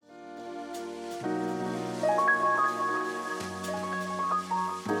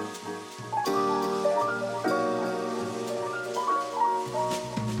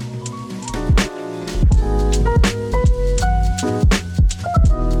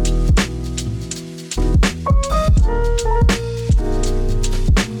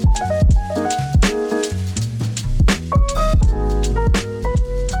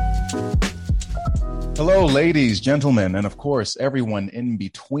ladies, gentlemen, and of course, everyone in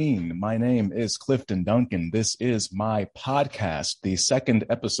between. My name is Clifton Duncan. This is my podcast, the second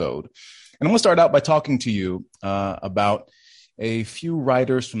episode. And I'm going to start out by talking to you about a few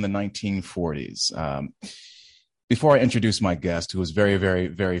writers from the 1940s. Before I introduce my guest, who was very, very,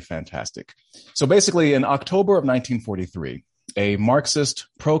 very fantastic. So basically, in October of 1943, a Marxist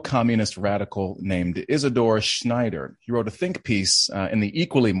pro-communist radical named Isidor Schneider, he wrote a think piece in the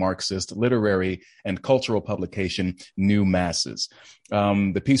equally Marxist literary and cultural publication New Masses.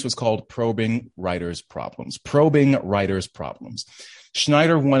 The piece was called Probing Writers' Problems. Probing Writers' Problems.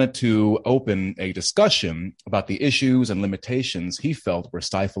 Schneider wanted to open a discussion about the issues and limitations he felt were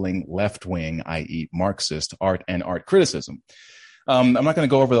stifling left-wing, i.e. Marxist, art and art criticism. I'm not going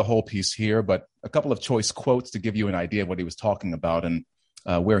to go over the whole piece here, but a couple of choice quotes to give you an idea of what he was talking about and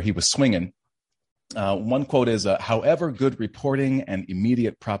where he was swinging. One quote is, however good reporting and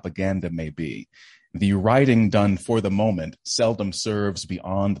immediate propaganda may be, the writing done for the moment seldom serves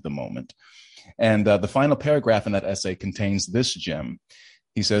beyond the moment. And the final paragraph in that essay contains this gem.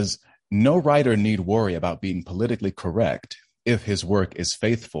 He says, no writer need worry about being politically correct if his work is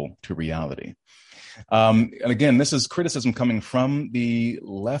faithful to reality. And again, this is criticism coming from the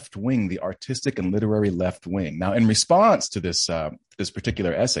left wing, the artistic and literary left wing. Now, in response to this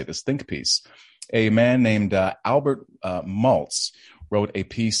particular essay, this think piece, a man named Albert Maltz wrote a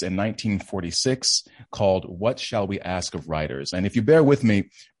piece in 1946 called What Shall We Ask of Writers? And if you bear with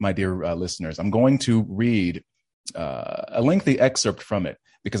me, my dear listeners, I'm going to read a lengthy excerpt from it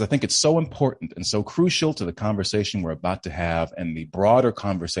because I think it's so important and so crucial to the conversation we're about to have and the broader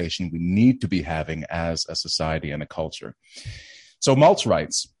conversation we need to be having as a society and a culture. So Maltz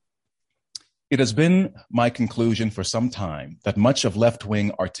writes, it has been my conclusion for some time that much of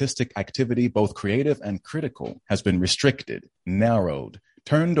left-wing artistic activity, both creative and critical, has been restricted, narrowed,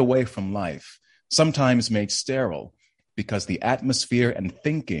 turned away from life, sometimes made sterile, because the atmosphere and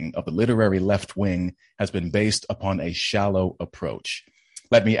thinking of the literary left wing has been based upon a shallow approach.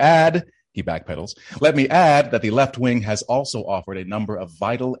 Let me add, he backpedals, let me add that the left wing has also offered a number of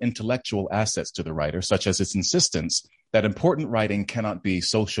vital intellectual assets to the writer, such as its insistence that important writing cannot be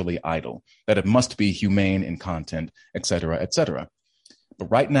socially idle, that it must be humane in content, etc., etc. But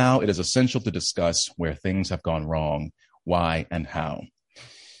right now, it is essential to discuss where things have gone wrong, why and how.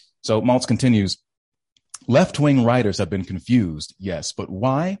 So Maltz continues, left-wing writers have been confused, yes, but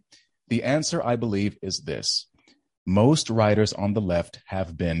why? The answer, I believe, is this. Most writers on the left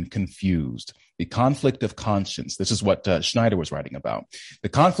have been confused. The conflict of conscience, this is what Schneider was writing about. The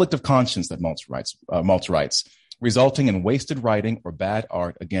conflict of conscience that Maltz writes, resulting in wasted writing or bad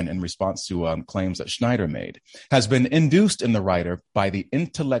art, again, in response to claims that Schneider made, has been induced in the writer by the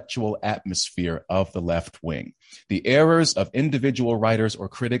intellectual atmosphere of the left wing. The errors of individual writers or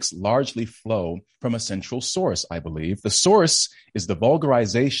critics largely flow from a central source, I believe. The source is the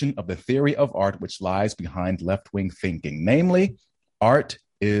vulgarization of the theory of art which lies behind left-wing thinking. Namely, art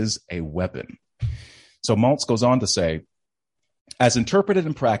is a weapon. So Maltz goes on to say, as interpreted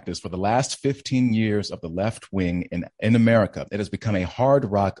in practice for the last 15 years of the left wing in America, it has become a hard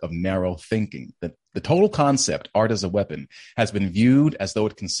rock of narrow thinking. The total concept, art as a weapon, has been viewed as though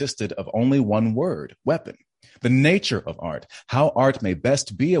it consisted of only one word, weapon. The nature of art, how art may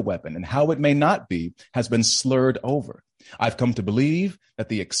best be a weapon and how it may not be, has been slurred over. I've come to believe that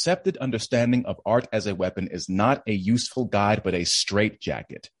the accepted understanding of art as a weapon is not a useful guide, but a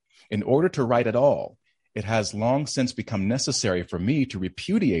straitjacket. In order to write at all, it has long since become necessary for me to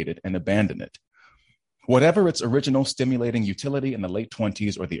repudiate it and abandon it. Whatever its original stimulating utility in the late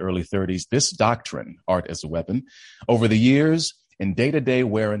 20s or the early 30s, this doctrine, art as a weapon, over the years, in day-to-day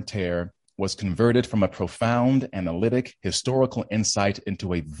wear and tear, was converted from a profound, analytic, historical insight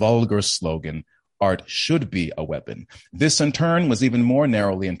into a vulgar slogan, art should be a weapon. This, in turn, was even more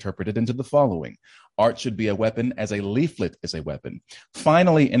narrowly interpreted into the following. Art should be a weapon as a leaflet is a weapon.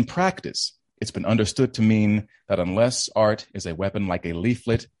 Finally, in practice, it's been understood to mean that unless art is a weapon like a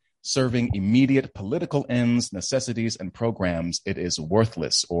leaflet, serving immediate political ends, necessities, and programs, it is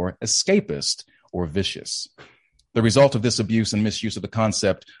worthless or escapist or vicious. The result of this abuse and misuse of the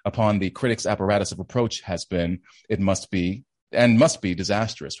concept upon the critic's apparatus of approach has been, it must be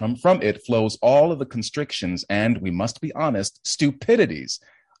disastrous. From it flows all of the constrictions and, we must be honest, stupidities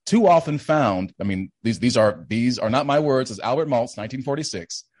too often found. I mean, these are not my words, as Albert Maltz,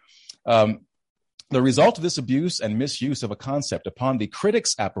 1946. The result of this abuse and misuse of a concept upon the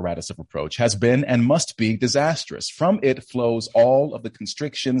critic's apparatus of approach has been and must be disastrous. From it flows all of the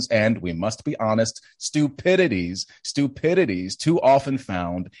constrictions and, we must be honest, stupidities too often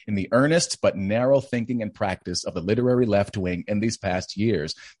found in the earnest but narrow thinking and practice of the literary left wing in these past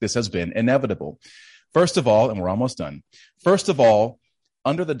years. This has been inevitable. First of all, and we're almost done. First of all,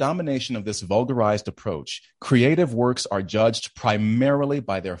 under the domination of this vulgarized approach, creative works are judged primarily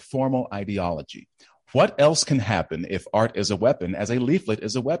by their formal ideology. What else can happen if art is a weapon, as a leaflet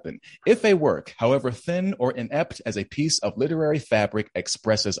is a weapon? If a work, however thin or inept as a piece of literary fabric,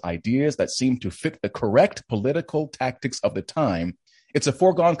 expresses ideas that seem to fit the correct political tactics of the time, it's a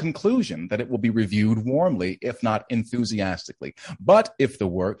foregone conclusion that it will be reviewed warmly, if not enthusiastically. But if the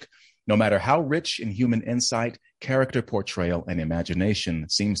work, no matter how rich in human insight, character portrayal, and imagination,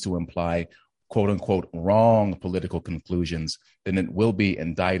 seems to imply quote unquote wrong political conclusions, then it will be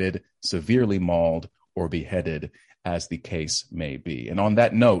indicted, severely mauled, or beheaded, as the case may be. And on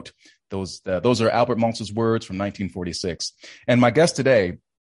that note, those are Albert Monz's words from 1946. And my guest today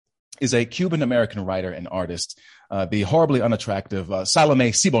is a Cuban-American writer and artist, the horribly unattractive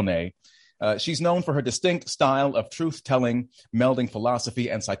Salomé Siboney. She's known for her distinct style of truth-telling, melding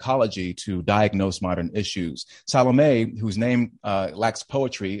philosophy and psychology to diagnose modern issues. Salomé, whose name lacks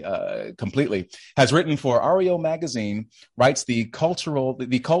poetry completely, has written for Ario magazine, writes the cult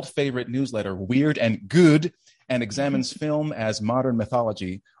favorite newsletter Weird and Good, and examines film as modern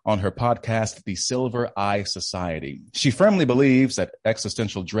mythology on her podcast, The Silver Eye Society. She firmly believes that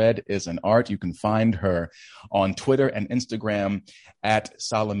existential dread is an art. You can find her on Twitter and Instagram at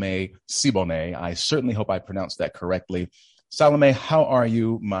Salomé Siboney. I certainly hope I pronounced that correctly. Salomé, how are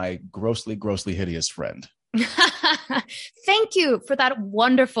you, my grossly, grossly hideous friend? Thank you for that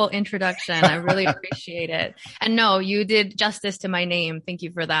wonderful introduction. I really appreciate it. And no, you did justice to my name. Thank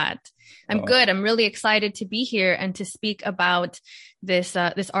you for that. I'm good. I'm really excited to be here and to speak about this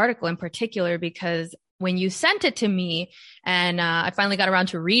article in particular, because when you sent it to me and I finally got around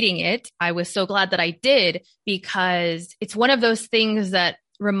to reading it, I was so glad that I did, because it's one of those things that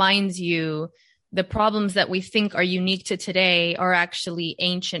reminds you the problems that we think are unique to today are actually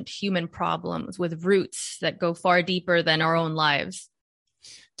ancient human problems with roots that go far deeper than our own lives.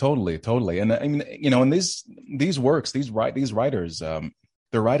 Totally. And I mean, in these works, these writers,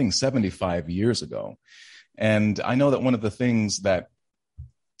 they're writing 75 years ago. And I know that one of the things that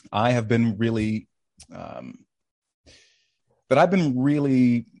I have been really, I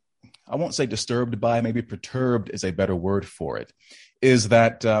won't say disturbed by, maybe perturbed is a better word for it, is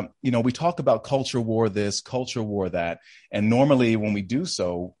that, we talk about culture war this, culture war that. And normally when we do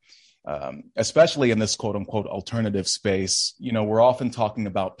so, especially in this quote unquote alternative space, we're often talking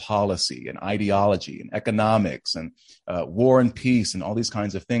about policy and ideology and economics and war and peace and all these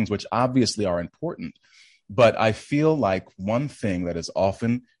kinds of things, which obviously are important. But I feel like one thing that is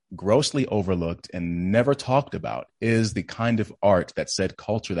often grossly overlooked and never talked about is the kind of art that said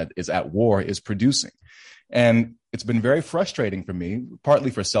culture that is at war is producing. And it's been very frustrating for me,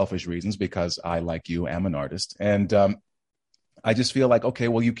 partly for selfish reasons, because I, like you, am an artist. And I just feel like, okay,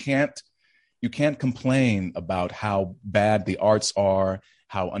 well, you can't complain about how bad the arts are,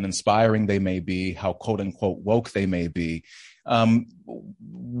 how uninspiring they may be, how quote unquote woke they may be,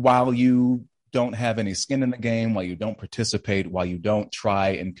 while you don't have any skin in the game, while you don't participate, while you don't try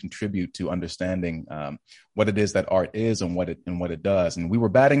and contribute to understanding what it is that art is and what it does. And we were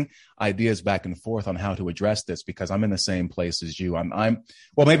batting ideas back and forth on how to address this, because I'm in the same place as you. I'm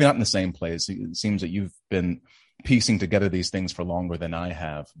well, maybe not in the same place. It seems that you've been piecing together these things for longer than I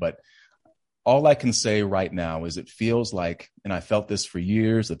have. But all I can say right now is it feels like, and I felt this for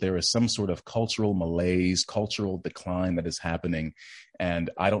years, that there is some sort of cultural malaise, cultural decline that is happening.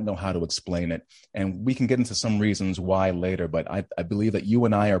 And I don't know how to explain it. And we can get into some reasons why later, but I believe that you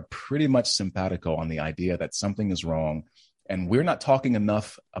and I are pretty much simpatico on the idea that something is wrong. And we're not talking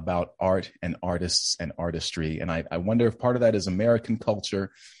enough about art and artists and artistry. And I wonder if part of that is American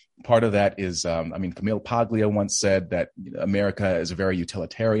culture. Part of that is, Camille Paglia once said that America is a very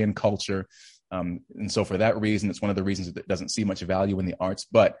utilitarian culture. And so for that reason, it's one of the reasons that it doesn't see much value in the arts.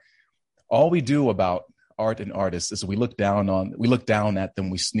 But all we do about art and artists is we look down at them,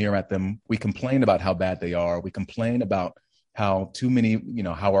 we sneer at them, we complain about how bad they are, we complain about how too many,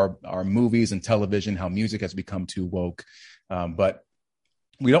 how our movies and television, how music has become too woke. But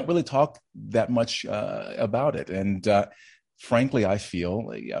we don't really talk that much about it. And frankly, I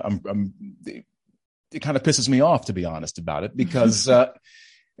feel it kind of pisses me off, to be honest about it, because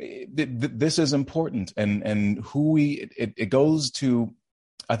this is important, and it goes to,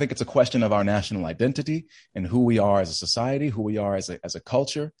 I think it's a question of our national identity and who we are as a society, who we are as a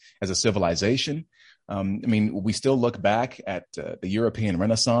culture, as a civilization. We still look back at the European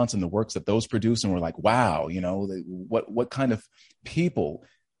Renaissance and the works that those produced, and we're like, wow, what kind of people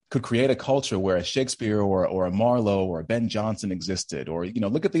could create a culture where a Shakespeare or a Marlowe or a Ben Jonson existed? Or,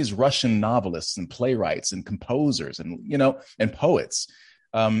 look at these Russian novelists and playwrights and composers and poets.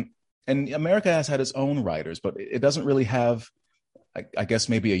 and America has had its own writers, but it doesn't really have, I guess,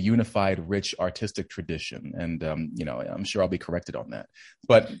 maybe a unified, rich artistic tradition. And, I'm sure I'll be corrected on that.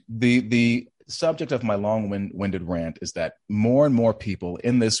 But the subject of my long-winded rant is that more and more people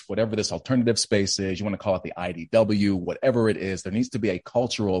in this, whatever this alternative space is, you want to call it the IDW, whatever it is, there needs to be a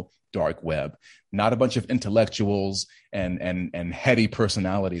cultural dark web, not a bunch of intellectuals and heady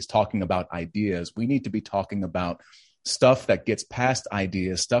personalities talking about ideas. We need to be talking about stuff that gets past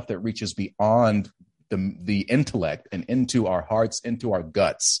ideas, stuff that reaches beyond the intellect and into our hearts, into our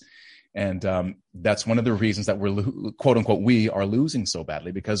guts. And that's one of the reasons that we're, quote unquote, we are losing so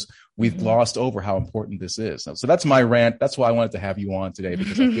badly, because we've glossed over how important this is. So that's my rant. That's why I wanted to have you on today,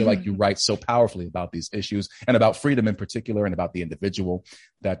 because I feel like you write so powerfully about these issues and about freedom in particular and about the individual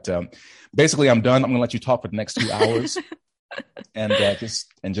that basically I'm done. I'm going to let you talk for the next 2 hours and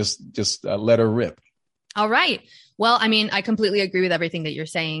just let her rip. All right. Well, I mean, I completely agree with everything that you're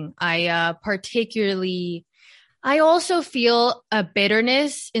saying. I also feel a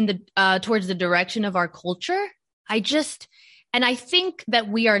bitterness in the towards the direction of our culture. And I think that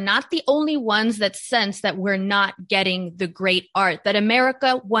we are not the only ones that sense that we're not getting the great art that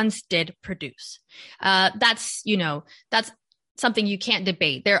America once did produce. That's something you can't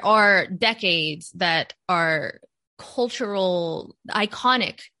debate. There are decades that are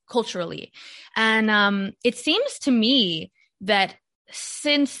iconic culturally. And it seems to me that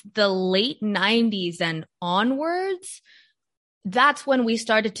since the late 90s and onwards, that's when we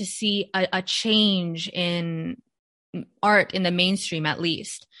started to see a change in art in the mainstream, at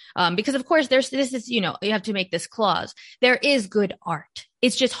least. Because of course you have to make this clause. There is good art.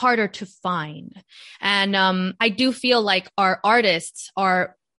 It's just harder to find. And I do feel like our artists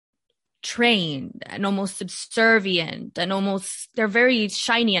are trained and almost subservient and they're very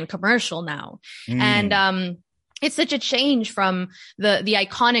shiny and commercial now. And it's such a change from the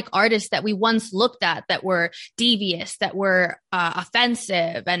iconic artists that we once looked at that were devious, that were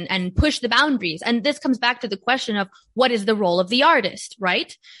offensive and pushed the boundaries. And this comes back to the question of what is the role of the artist,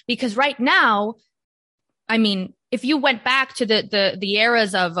 right? Because right now, I mean, if you went back to the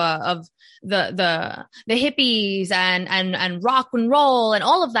eras of the hippies and rock and roll and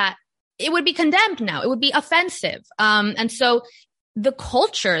all of that, it would be condemned now. It would be offensive. And so the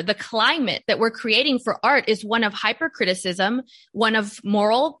culture, the climate that we're creating for art is one of hypercriticism, one of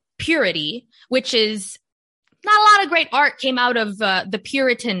moral purity, which is not a lot of great art came out of the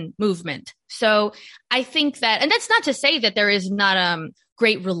Puritan movement. So I think that, and that's not to say that there is not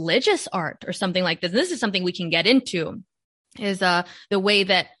great religious art or something like this. This is something we can get into, is the way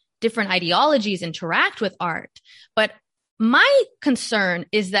that different ideologies interact with art. But my concern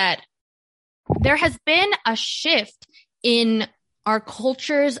is that there has been a shift in our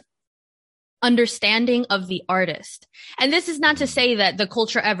culture's understanding of the artist. And this is not to say that the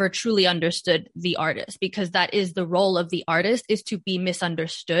culture ever truly understood the artist, because that is the role of the artist, is to be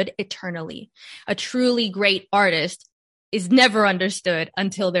misunderstood eternally. A truly great artist is never understood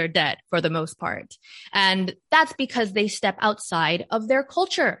until they're dead, for the most part. And that's because they step outside of their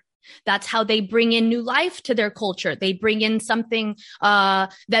culture. That's how they bring in new life to their culture. They bring in something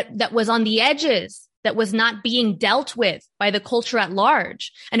that was on the edges, that was not being dealt with by the culture at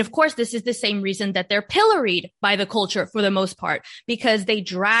large. And of course, this is the same reason that they're pilloried by the culture for the most part, because they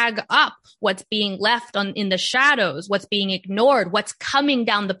drag up what's being left in the shadows, what's being ignored, what's coming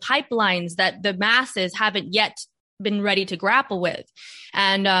down the pipelines that the masses haven't yet been ready to grapple with.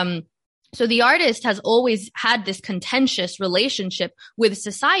 And so the artist has always had this contentious relationship with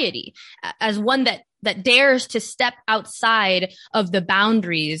society as one that dares to step outside of the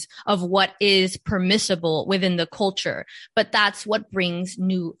boundaries of what is permissible within the culture. But that's what brings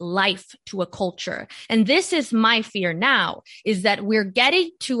new life to a culture. And this is my fear now, is that we're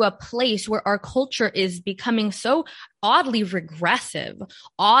getting to a place where our culture is becoming so oddly regressive,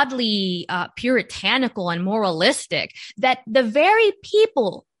 oddly puritanical and moralistic, that the very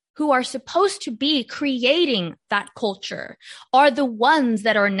people who are supposed to be creating that culture are the ones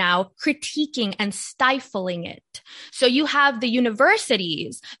that are now critiquing and stifling it. So you have the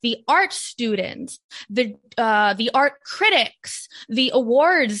universities, the art students, the art critics, the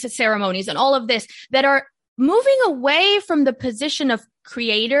awards ceremonies, and all of this that are moving away from the position of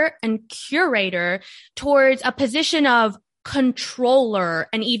creator and curator towards a position of controller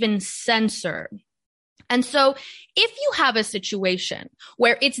and even censor. And so if you have a situation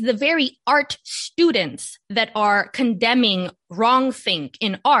where it's the very art students that are condemning wrongthink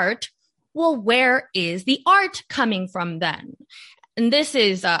in art, well, where is the art coming from then? And this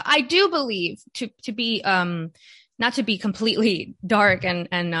is, I do believe, to be not to be completely dark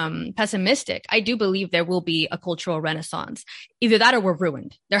and pessimistic, I do believe there will be a cultural renaissance. Either that or we're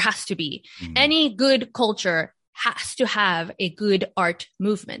ruined. There has to be. Any good culture has to have a good art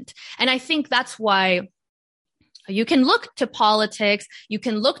movement. And I think that's why you can look to politics, you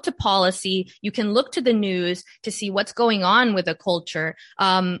can look to policy, you can look to the news to see what's going on with a culture.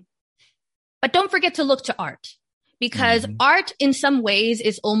 But don't forget to look to art. Because art in some ways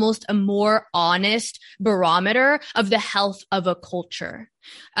is almost a more honest barometer of the health of a culture.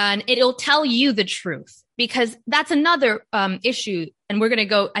 And it'll tell you the truth, because that's another issue. And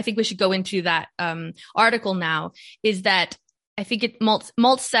I think we should go into that article now, is that I think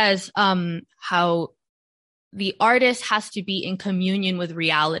Maltz says how the artist has to be in communion with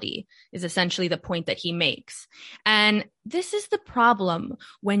reality is essentially the point that he makes. And this is the problem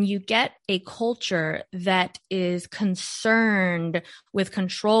when you get a culture that is concerned with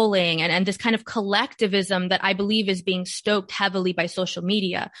controlling and this kind of collectivism that I believe is being stoked heavily by social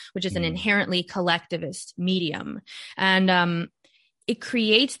media, which is an inherently collectivist medium. And it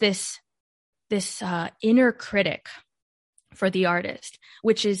creates this inner critic for the artist,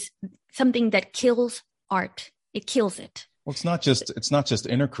 which is something that kills art. It kills it. Well, it's not just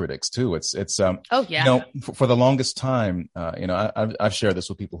inner critics too. It's oh yeah. You know, for the longest time, you know, I've shared this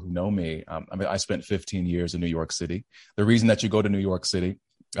with people who know me. I mean, I spent 15 years in New York City. The reason that you go to New York City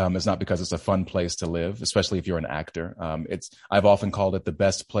is not because it's a fun place to live, especially if you're an actor. I've often called it the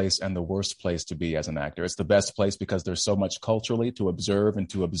best place and the worst place to be as an actor. It's the best place because there's so much culturally to observe and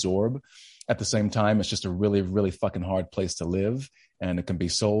to absorb. At the same time, it's just a really, really fucking hard place to live, and it can be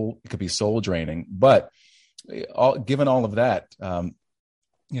soul draining. But given all of that,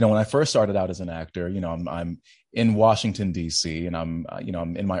 you know, when I first started out as an actor, you know, I'm in Washington, D.C., and I'm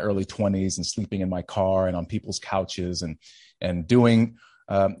in my early 20s and sleeping in my car and on people's couches and doing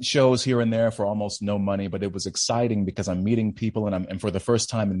shows here and there for almost no money. But it was exciting because I'm meeting people, and for the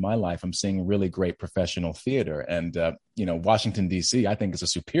first time in my life, I'm seeing really great professional theater. And, you know, Washington, D.C., I think is a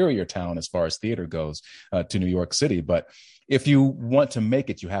superior town as far as theater goes to New York City. But if you want to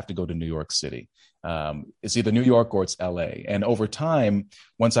make it, you have to go to New York City. It's either New York or it's LA. And over time,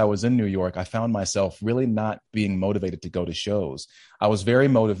 once I was in New York, I found myself really not being motivated to go to shows. I was very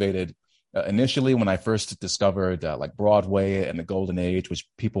motivated initially when I first discovered like Broadway and the Golden Age, which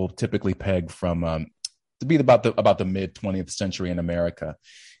people typically peg from to be about the mid 20th century in America.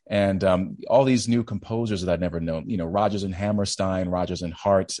 And all these new composers that I'd never known, you know, Rodgers and Hammerstein, Rodgers and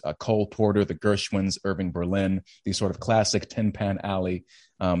Hart, Cole Porter, the Gershwins, Irving Berlin, these sort of classic Tin Pan Alley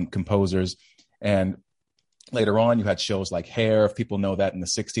composers. And later on, you had shows like Hair, if people know that, in the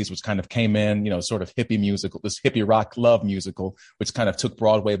 60s, which kind of came in, you know, sort of hippie musical, this hippie rock love musical, which kind of took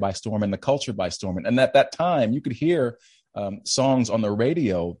Broadway by storm and the culture by storm. And at that time, you could hear songs on the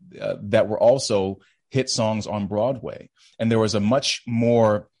radio that were also hit songs on Broadway. And there was much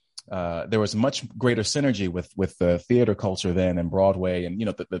greater synergy with the theater culture then and Broadway. And, you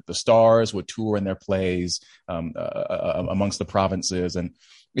know, the stars would tour in their plays amongst the provinces. And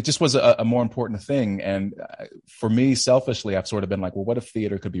it just was a more important thing. And for me, selfishly, I've sort of been like, well, what if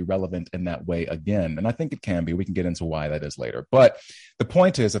theater could be relevant in that way again? And I think it can be. We can get into why that is later. But the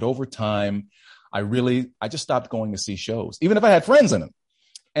point is that over time, I just stopped going to see shows, even if I had friends in them.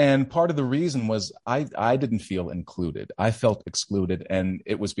 And part of the reason was I didn't feel included. I felt excluded. And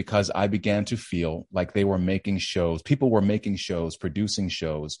it was because I began to feel like they were making shows. People were making shows, producing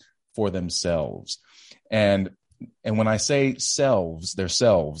shows for themselves. And when I say their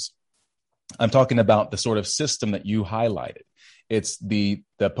selves, I'm talking about the sort of system that you highlighted. It's the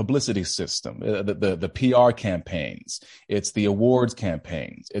publicity system, the PR campaigns. It's the awards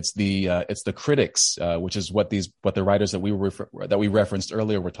campaigns. It's the critics, which is what the writers that we referenced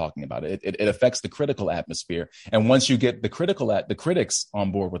earlier were talking about. It affects the critical atmosphere. And once you get the critics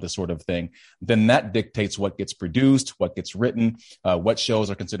on board with this sort of thing, then that dictates what gets produced, what gets written, what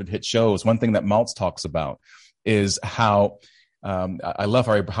shows are considered hit shows. One thing that Maltz talks about is how I love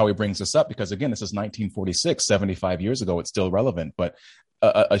how he brings this up, because again, this is 1946, 75 years ago. It's still relevant, but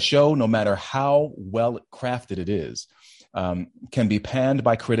a show, no matter how well crafted it is, can be panned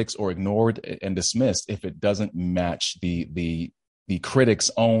by critics or ignored and dismissed if it doesn't match the critic's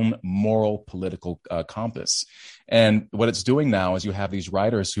own moral political compass. And what it's doing now is you have these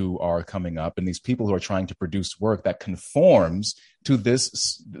writers who are coming up and these people who are trying to produce work that conforms to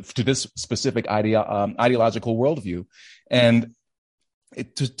this specific ideological worldview. And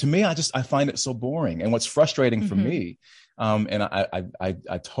to me, I find it so boring. And what's frustrating for me, and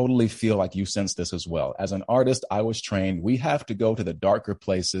I totally feel like you sense this as well. As an artist, I was trained, we have to go to the darker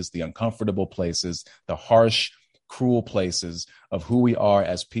places, the uncomfortable places, the harsh, cruel places of who we are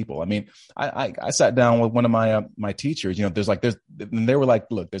as people. I mean, I sat down with one of my teachers, and they were like,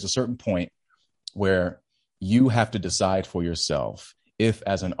 look, there's a certain point where you have to decide for yourself if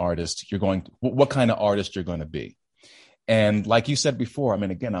as an artist, what kind of artist you're going to be. And like you said before, I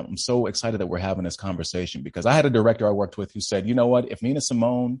mean, again, I'm so excited that we're having this conversation because I had a director I worked with who said, you know what, if Nina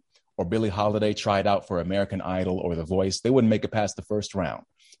Simone or Billie Holiday tried out for American Idol or The Voice, they wouldn't make it past the first round.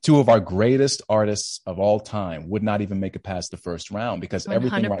 Two of our greatest artists of all time would not even make it past the first round because 100%.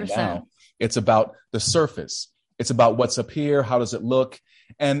 Everything right now, it's about the surface. It's about what's up here. How does it look?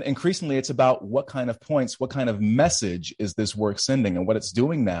 And increasingly, it's about what kind of points, what kind of message is this work sending? And what it's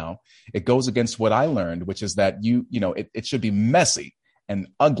doing now, it goes against what I learned, which is that it should be messy and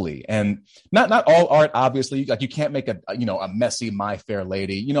ugly, and not all art. Obviously, like you can't make a messy My Fair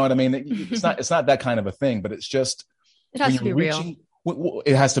Lady. You know what I mean? It's not that kind of a thing. But it's just it has to be real.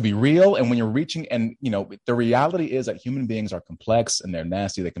 It has to be real. And when you're reaching, and the reality is that human beings are complex and they're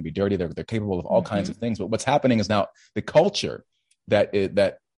nasty. They can be dirty. They're capable of all kinds of things. But what's happening is now the culture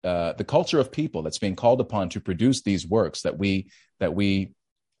the culture of people that's being called upon to produce these works that we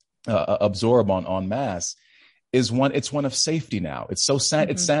absorb en masse is one of safety now. It's it's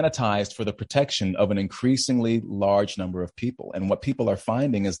sanitized for the protection of an increasingly large number of people. And what people are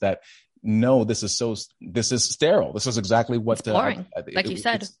finding is that no, this is sterile. This is exactly what boring. Like you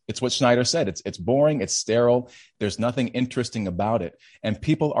said, it's what Schneider said. It's boring. It's sterile. There's nothing interesting about it. And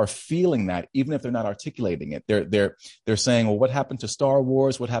people are feeling that even if they're not articulating it. They're saying, well, what happened to Star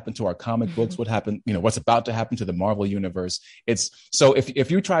Wars? What happened to our comic books? What happened, what's about to happen to the Marvel universe? It's so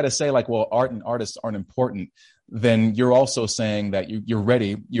if you try to say like, well, art and artists aren't important, then you're also saying that you're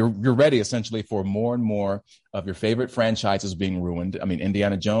ready essentially for more and more of your favorite franchises being ruined. I mean,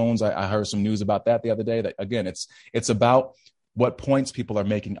 Indiana Jones, I heard some news about that the other day, that again, it's about what points people are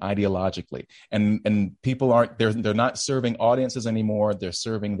making ideologically, and people they're not serving audiences anymore. They're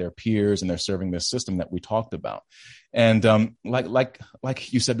serving their peers and they're serving this system that we talked about. And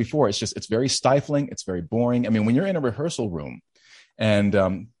like you said before, it's very stifling. It's very boring. I mean, when you're in a rehearsal room, and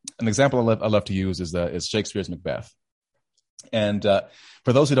an example I love to use is Shakespeare's Macbeth. And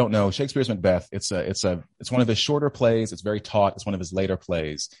for those who don't know, Shakespeare's Macbeth, it's one of his shorter plays. It's very taut. It's one of his later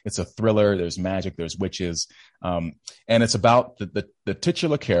plays. It's a thriller. There's magic. There's witches, and it's about the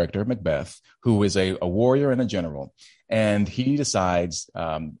titular character Macbeth, who is a warrior and a general, and he decides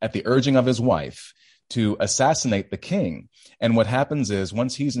at the urging of his wife to assassinate the king. And what happens is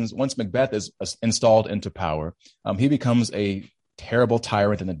once Macbeth is installed into power, he becomes a terrible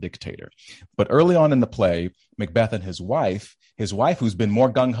tyrant and a dictator. But early on in the play, Macbeth and his wife who's been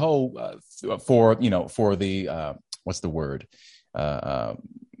more gung-ho for the what's the word,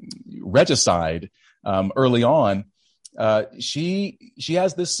 regicide, early on, she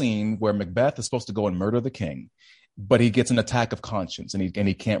has this scene where Macbeth is supposed to go and murder the king, but he gets an attack of conscience and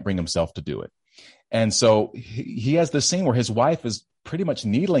he can't bring himself to do it. And so he has this scene where his wife is pretty much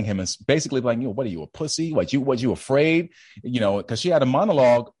needling him and basically like, what are you, a pussy? Was you afraid? Because she had a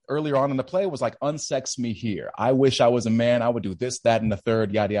monologue earlier on in the play was like, unsex me here. I wish I was a man. I would do this, that, and the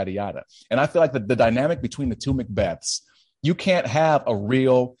third, yada, yada, yada. And I feel like the dynamic between the two Macbeths, you can't have a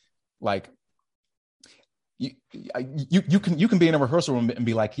real, like, you can be in a rehearsal room and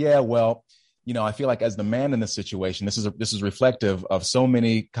be like, yeah, well, I feel like as the man in this situation, this is reflective of so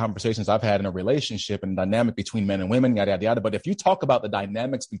many conversations I've had in a relationship and dynamic between men and women, yada, yada, yada. But if you talk about the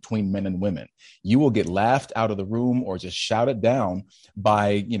dynamics between men and women, you will get laughed out of the room or just shouted down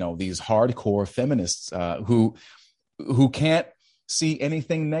by, these hardcore feminists who can't see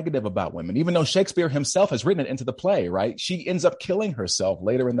anything negative about women, even though Shakespeare himself has written it into the play, right? She ends up killing herself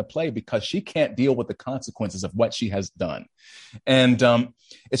later in the play because she can't deal with the consequences of what she has done. And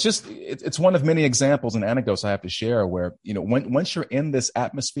it's one of many examples and anecdotes I have to share where, once you're in this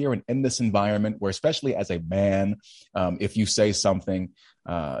atmosphere and in this environment where, especially as a man, if you say something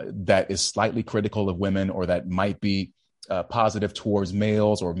that is slightly critical of women or that might be positive towards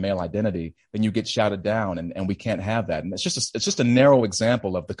males or male identity, then you get shouted down, and we can't have that. And it's just a narrow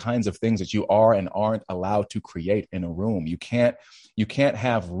example of the kinds of things that you are and aren't allowed to create in a room. You can't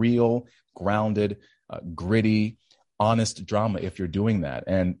have real, grounded, gritty, honest drama if you're doing that.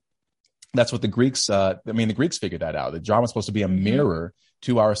 And that's what the Greeks figured that out. The drama is supposed to be a mirror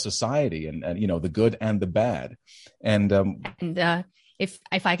to our society and the good and the bad.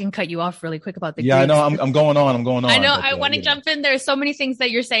 If I can cut you off really quick about the Greeks. I know I'm going on. I know I want to jump in. There's so many things that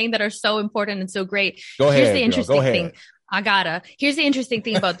you're saying that are so important and so great. Go ahead. Here's the interesting thing. Here's the interesting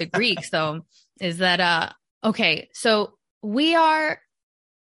thing about the Greeks though, is that, okay, so we are,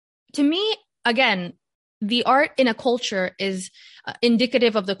 to me, again, the art in a culture is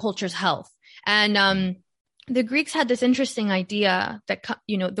indicative of the culture's health. And, the Greeks had this interesting idea that,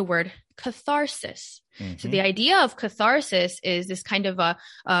 the word catharsis. Mm-hmm. So the idea of catharsis is this kind of a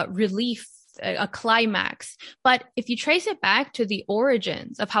relief, a climax. But if you trace it back to the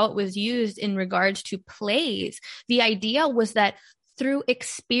origins of how it was used in regards to plays, the idea was that through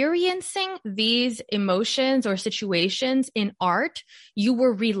experiencing these emotions or situations in art, you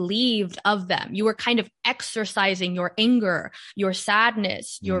were relieved of them. You were kind of exercising your anger, your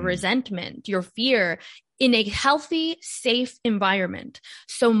sadness, your resentment, your fear in a healthy, safe environment.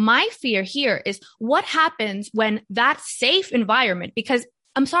 So my fear here is what happens when that safe environment, because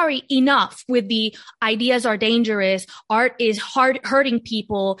I'm sorry, enough with the ideas are dangerous, art is hurting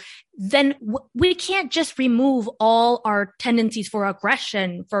people, then we can't just remove all our tendencies for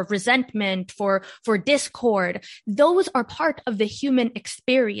aggression, for resentment, for discord. Those are part of the human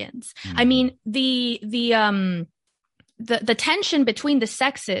experience. Mm-hmm. I mean, the tension between the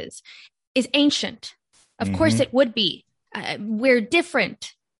sexes is ancient. Of course it would be. We're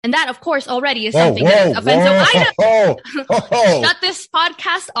different. And that, of course, already is something that is offensive. Shut this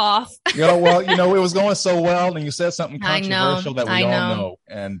podcast off. It was going so well, and you said something controversial that we all know.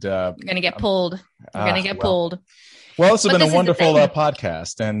 And you're going to get pulled. You're going to get pulled. Well, this has been a wonderful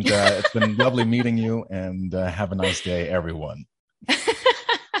podcast, and it's been lovely meeting you, and have a nice day, everyone.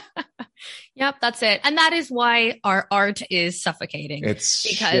 Yep, that's it. And that is why our art is suffocating. It's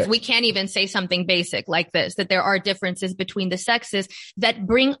because we can't even say something basic like this, that there are differences between the sexes that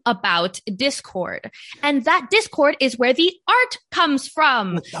bring about discord. And that discord is where the art comes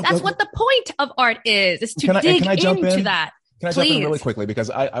from. That's what the point of art is to dig into that. Can I jump in really quickly?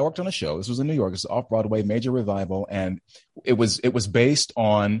 Because I worked on a show. This was in New York. It's off-Broadway, major revival. And it was based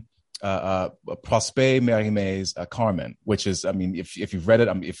on Prosper Mérimée Carmen, which is, I mean, if you've read it,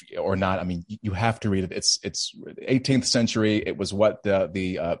 if or not, I mean, you have to read it. It's 18th century. It was what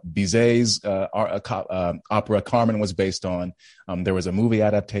the Bizet's opera Carmen was based on. There was a movie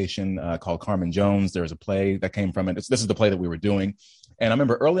adaptation called Carmen Jones. There was a play that came from it. This is the play that we were doing. And I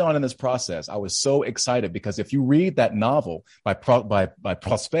remember early on in this process, I was so excited because if you read that novel by Prosper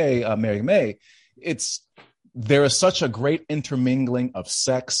Mérimée, there is such a great intermingling of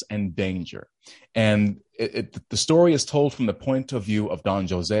sex and danger. And the story is told from the point of view of Don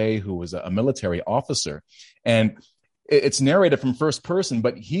Jose, who was a military officer. And it's narrated from first person,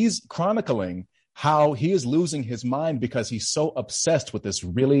 but he's chronicling how he is losing his mind because he's so obsessed with this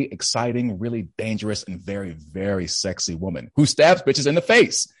really exciting, really dangerous, and very, very sexy woman who stabs bitches in the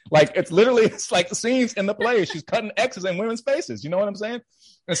face. Like, it's like scenes in the play. She's cutting X's in women's faces. You know what I'm saying?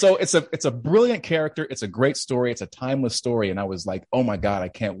 And so it's a brilliant character. It's a great story. It's a timeless story. And I was like, oh my God, I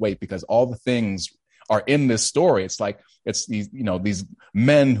can't wait, because all the things are in this story. It's like, it's these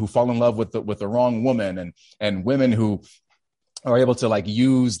men who fall in love with the wrong woman, and women who are able to like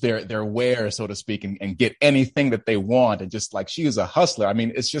use their wear, so to speak, and get anything that they want. And just like, she is a hustler. I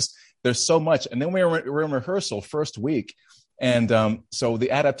mean, it's just, there's so much. And then we were in rehearsal first week. And so the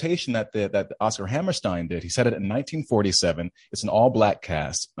adaptation that Oscar Hammerstein did, he said it in 1947. It's an all-black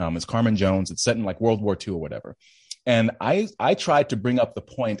cast. It's Carmen Jones. It's set in like World War II or whatever. And I tried to bring up the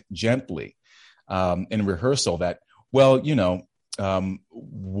point gently in rehearsal that, well,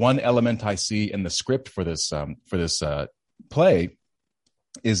 one element I see in the script for this play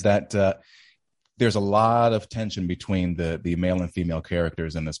is that there's a lot of tension between the male and female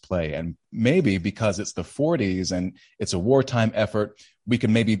characters in this play. And maybe because it's the 40s and it's a wartime effort, we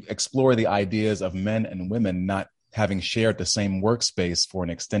can maybe explore the ideas of men and women not having shared the same workspace for an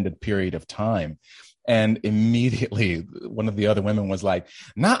extended period of time. And immediately one of the other women was like,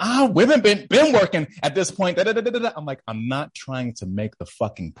 nah, women been working at this point. I'm like, I'm not trying to make the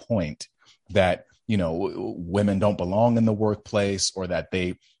fucking point that, women don't belong in the workplace, or that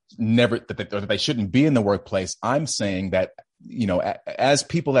they shouldn't be in the workplace. I'm saying that, as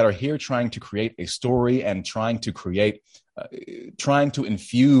people that are here trying to create a story and trying to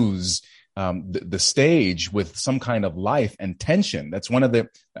infuse the stage with some kind of life and tension. That's one of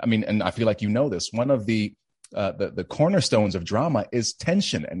and I feel like this, one of the cornerstones of drama is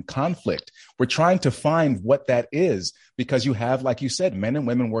tension and conflict. We're trying to find what that is, because you have, like you said, men and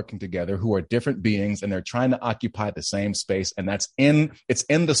women working together who are different beings, and they're trying to occupy the same space. And it's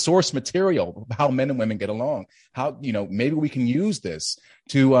in the source material, how men and women get along, how, maybe we can use this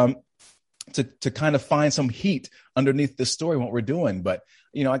to kind of find some heat underneath this story, what we're doing. But,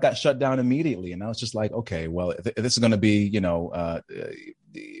 I got shut down immediately, and I was just like, okay, well, if this is going to be,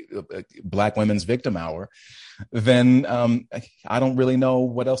 Black Women's Victim Hour, then I don't really know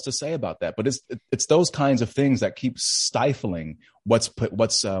what else to say about that. But it's those kinds of things that keep stifling what's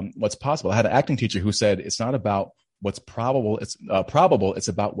possible. I had an acting teacher who said it's not about what's probable. It's probable. It's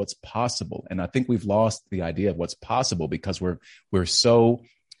about what's possible. And I think we've lost the idea of what's possible because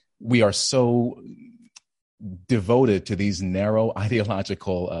we are so devoted to these narrow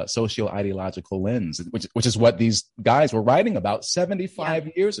ideological, socio-ideological lens, which is what these guys were writing about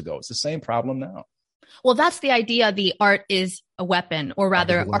 75 years ago. It's the same problem now. Well, that's the idea. The art is a weapon, or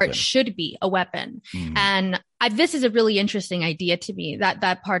rather art should be a weapon. And this is a really interesting idea to me.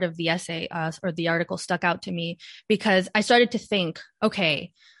 That part of the essay or the article stuck out to me because I started to think,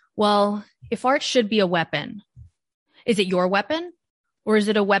 okay, well, if art should be a weapon, is it your weapon? Or is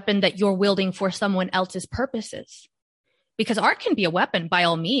it a weapon that you're wielding for someone else's purposes? Because art can be a weapon by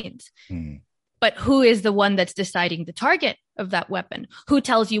all means. But who is the one that's deciding the target of that weapon? Who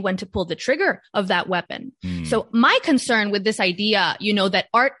tells you when to pull the trigger of that weapon? So my concern with this idea, that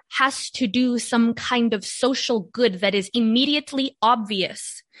art has to do some kind of social good that is immediately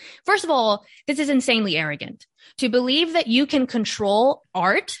obvious. First of all, this is insanely arrogant. To believe that you can control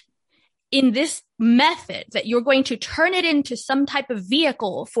art in this method, that you're going to turn it into some type of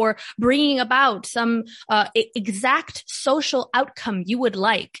vehicle for bringing about some exact social outcome you would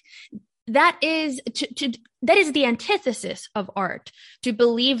like. That is that is the antithesis of art, to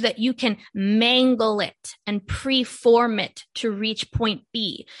believe that you can mangle it and preform it to reach point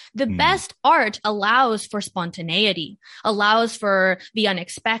B. The best art allows for spontaneity, allows for the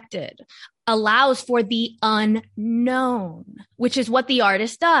unexpected, allows for the unknown, which is what the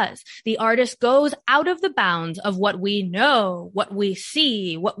artist does. The artist goes out of the bounds of what we know, what we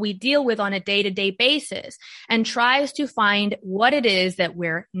see, what we deal with on a day-to-day basis, and tries to find what it is that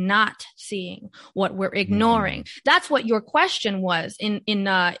we're not seeing, what we're ignoring. That's what your question was in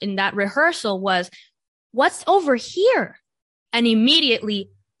that rehearsal was, what's over here? And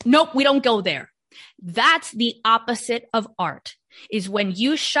immediately, nope, we don't go there. That's the opposite of art. Is when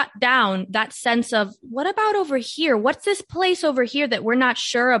you shut down that sense of, what about over here? What's this place over here that we're not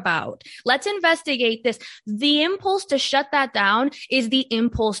sure about? Let's investigate this. The impulse to shut that down is the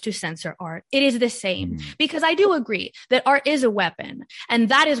impulse to censor art. It is the same, because I do agree that art is a weapon. And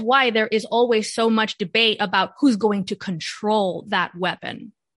that is why there is always so much debate about who's going to control that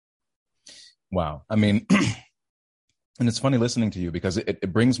weapon. Wow. I mean, and it's funny listening to you because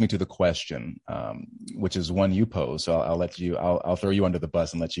it brings me to the question, which is one you pose. So I'll throw you under the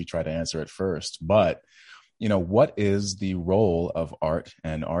bus and let you try to answer it first. But, what is the role of art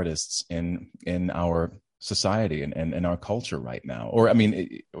and artists in our society and in our culture right now? Or, I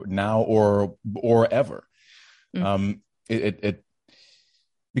mean, now or ever? Because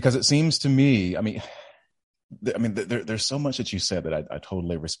it seems to me, there's so much that you said that I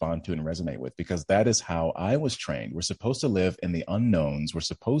totally respond to and resonate with, because that is how I was trained. We're supposed to live in the unknowns. We're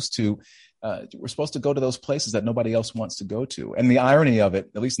supposed to go to those places that nobody else wants to go to. And the irony of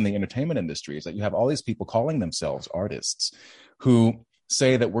it, at least in the entertainment industry, is that you have all these people calling themselves artists who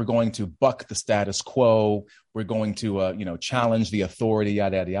say that we're going to buck the status quo. We're going to, challenge the authority,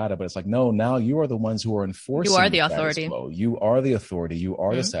 yada, yada, yada. But it's like, no, now you are the ones who are enforcing. You are the authority. You are the authority. You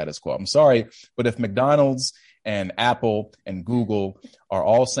are the status quo. I'm sorry, but if McDonald's and Apple and Google are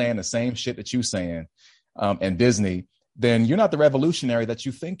all saying the same shit that you're saying, and Disney, then you're not the revolutionary that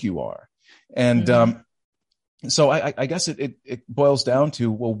you think you are. And so I guess it boils down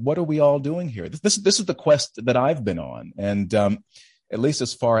to, well, what are we all doing here? This is the quest that I've been on. And at least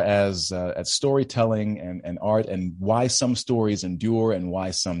as far as storytelling and art, and why some stories endure and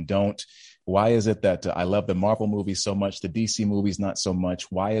why some don't. Why is it that I love the Marvel movies so much, the DC movies not so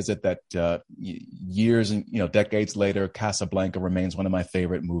much? Why is it that years and decades later, Casablanca remains one of my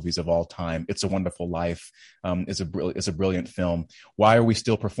favorite movies of all time? It's a Wonderful Life is a brilliant film. Why are we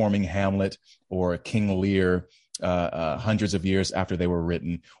still performing Hamlet or King Lear hundreds of years after they were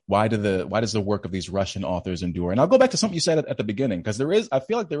written? Why does the work of these Russian authors endure? And I'll go back to something you said at the beginning, because I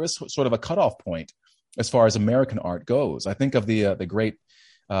feel like there is sort of a cutoff point as far as American art goes. I think of the great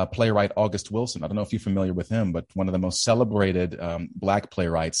playwright August Wilson. I don't know if you're familiar with him, but one of the most celebrated Black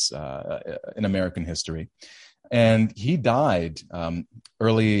playwrights in American history. And he died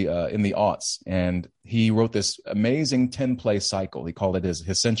early in the aughts, and he wrote this amazing 10-play cycle. He called it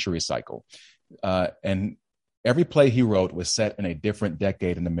his century cycle. And every play he wrote was set in a different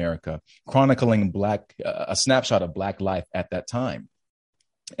decade in America, chronicling a snapshot of Black life at that time.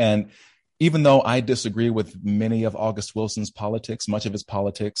 And even though I disagree with many of August Wilson's politics, much of his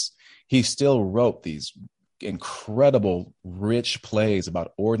politics, he still wrote these incredible, rich plays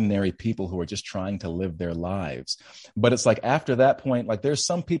about ordinary people who are just trying to live their lives. But it's like after that point, like there's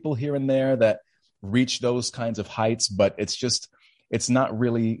some people here and there that reach those kinds of heights, but it's not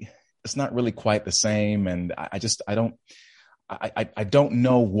really quite the same. And I don't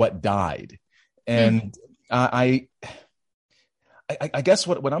know what died. And I guess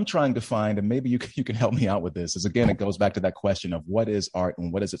what I'm trying to find, and maybe you can help me out with this, is again, it goes back to that question of what is art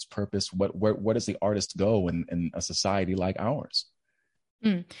and what is its purpose? Where does the artist go in a society like ours?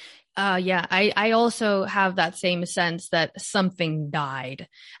 Mm. Yeah, I also have that same sense that something died,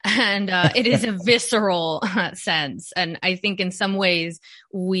 and it is a visceral sense. And I think in some ways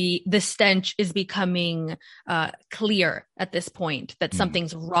the stench is becoming clear at this point that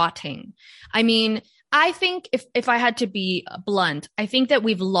something's rotting. I mean, I think if I had to be blunt, I think that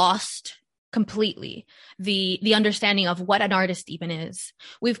we've lost completely the understanding of what an artist even is.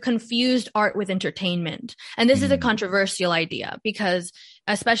 We've confused art with entertainment. And this is a controversial idea because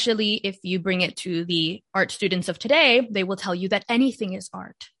especially if you bring it to the art students of today, they will tell you that anything is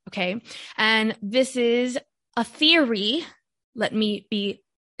art. Okay. And this is a theory. Let me be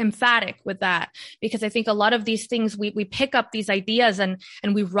emphatic with that, because I think a lot of these things, we pick up these ideas and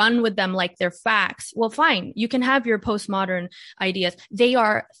we run with them like they're facts. Well, fine. You can have your postmodern ideas. They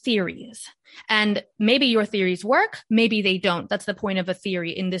are theories. And maybe your theories work, maybe they don't. That's the point of a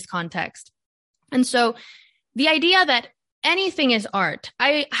theory in this context. And so the idea that anything is art,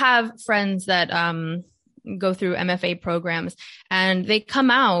 I have friends that go through MFA programs and they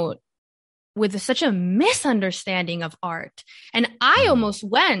come out with such a misunderstanding of art. And I almost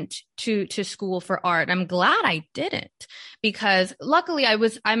went to school for art. I'm glad I didn't, because luckily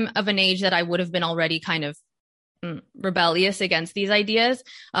I'm of an age that I would have been already kind of rebellious against these ideas.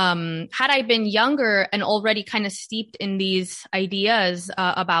 Had I been younger and already kind of steeped in these ideas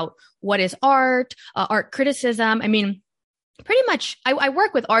about what is art, art criticism, I mean, pretty much I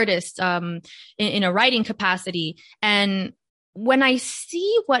work with artists in a writing capacity, and when I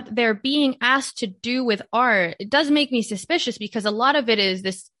see what they're being asked to do with art, it does make me suspicious, because a lot of it is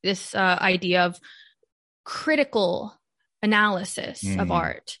this idea of critical analysis of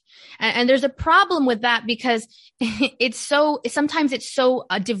art. And there's a problem with that, because sometimes it's so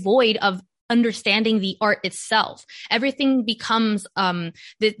devoid of understanding the art itself. Everything becomes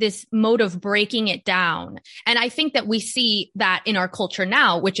this mode of breaking it down. And I think that we see that in our culture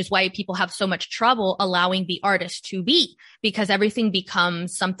now, which is why people have so much trouble allowing the artist to be, because everything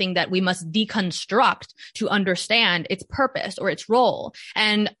becomes something that we must deconstruct to understand its purpose or its role.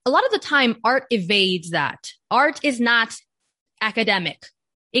 And a lot of the time, art evades that. Art is not academic.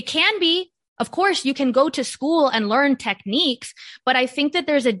 It can be. Of course, you can go to school and learn techniques, but I think that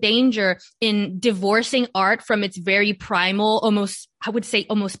there's a danger in divorcing art from its very primal, almost, I would say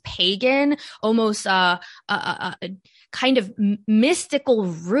almost pagan, almost kind of mystical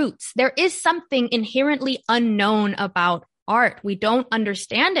roots. There is something inherently unknown about art. We don't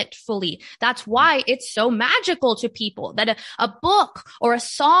understand it fully. That's why it's so magical to people, that a book or a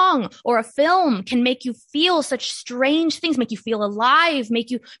song or a film can make you feel such strange things, make you feel alive, make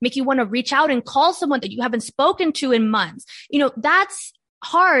you want to reach out and call someone that you haven't spoken to in months. You know, that's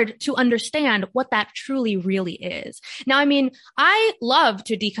hard to understand what that truly really is. Now, I mean, I love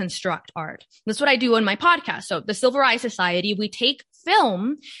to deconstruct art. That's what I do on my podcast. So the Silver Eye Society, we take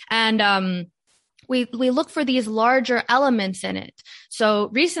film and, we look for these larger elements in it. So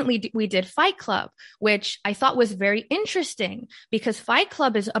recently we did Fight Club, which I thought was very interesting, because Fight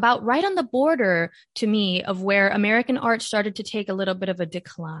Club is about right on the border to me of where American art started to take a little bit of a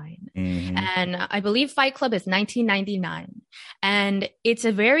decline. And I believe Fight Club is 1999. And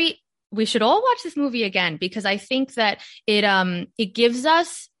we should all watch this movie again, because I think that it gives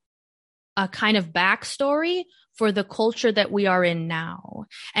us a kind of backstory for the culture that we are in now.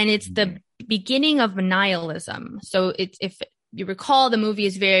 And it's the beginning of nihilism. So if you recall, the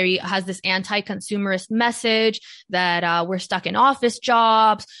movie has this anti-consumerist message that we're stuck in office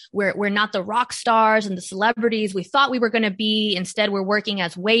jobs. We're not the rock stars and the celebrities we thought we were going to be. Instead, we're working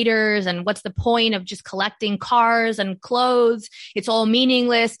as waiters. And what's the point of just collecting cars and clothes? It's all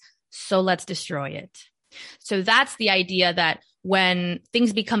meaningless. So let's destroy it. So that's the idea, that when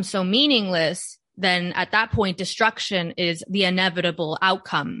things become so meaningless, then at that point, destruction is the inevitable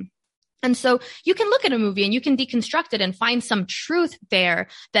outcome. And so you can look at a movie and you can deconstruct it and find some truth there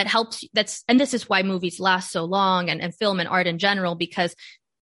that helps. And this is why movies last so long, and film and art in general, because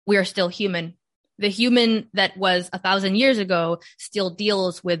we are still human. The human that was 1,000 years ago still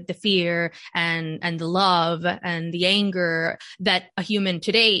deals with the fear and the love and the anger that a human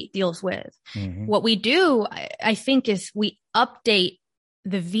today deals with. What we do, I think, is we update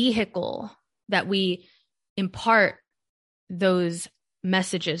the vehicle that we impart those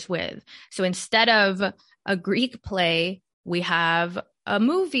messages with. So instead of a Greek play, we have a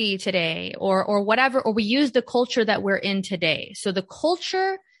movie today, or whatever, or we use the culture that we're in today. So the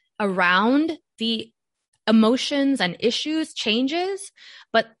culture around the emotions and issues changes,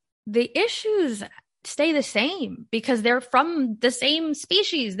 but the issues stay the same because they're from the same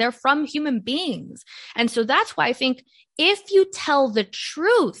species. They're from human beings. And so that's why I think if you tell the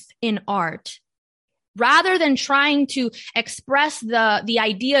truth in art, rather than trying to express the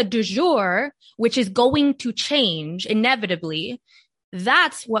idea du jour, which is going to change inevitably,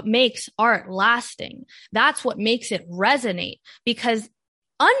 that's what makes art lasting. That's what makes it resonate, because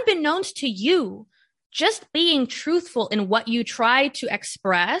unbeknownst to you, just being truthful in what you try to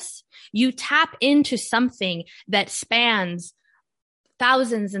express, you tap into something that spans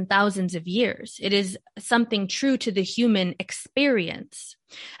thousands and thousands of years. It is something true to the human experience.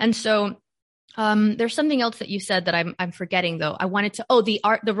 And so there's something else that you said that I'm forgetting though. I wanted to,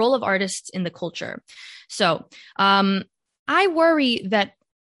 the role of artists in the culture. So I worry that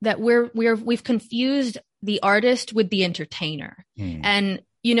we've confused the artist with the entertainer. And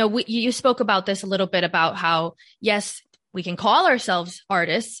you spoke about this a little bit about how, yes, we can call ourselves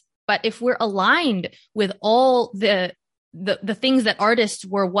artists, but if we're aligned with all the things that artists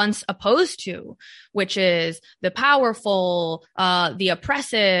were once opposed to, which is the powerful, the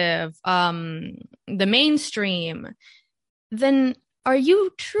oppressive, the mainstream, then are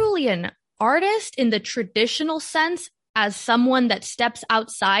you truly an artist in the traditional sense, as someone that steps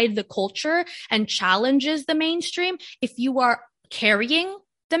outside the culture and challenges the mainstream? If you are carrying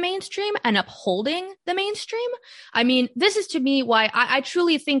the mainstream and upholding the mainstream, I mean, this is to me why I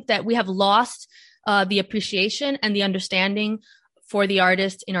truly think that we have lost the appreciation and the understanding for the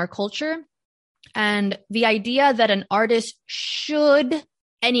artist in our culture. And the idea that an artist should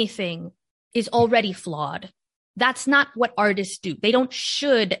anything is already flawed. That's not what artists do. They don't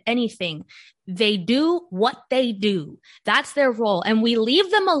should anything. They do what they do. That's their role. And we leave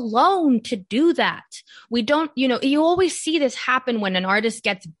them alone to do that. We don't, you always see this happen when an artist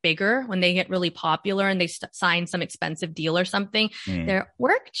gets bigger, when they get really popular and they sign some expensive deal or something. Their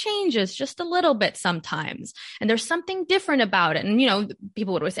work changes just a little bit sometimes. And there's something different about it. And,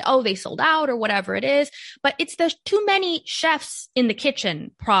 people would always say, oh, they sold out or whatever it is. But it's the too many chefs in the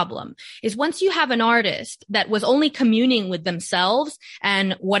kitchen problem. Is once you have an artist that was only communing with themselves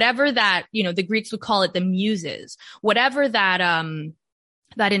and whatever that, the Greeks would call it the muses, whatever that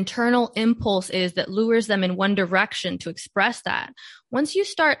internal impulse is that lures them in one direction to express that. Once you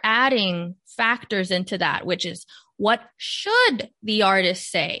start adding factors into that, which is what should the artist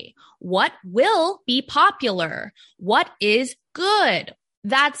say? What will be popular? What is good?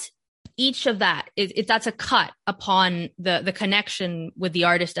 That's each of that that's a cut upon the connection with the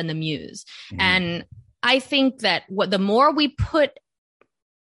artist and the muse. And I think that the more we put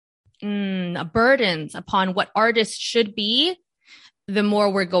burdens upon what artists should be, the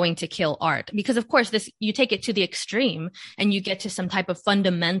more we're going to kill art. Because of course, you take it to the extreme and you get to some type of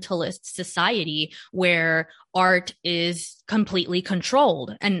fundamentalist society where art is completely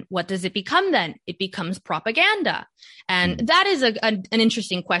controlled. And what does it become then? It becomes propaganda. And that is an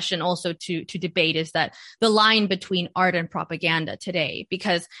interesting question also to debate, is that the line between art and propaganda today.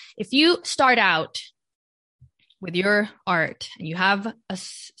 Because if you start out with your art and you have a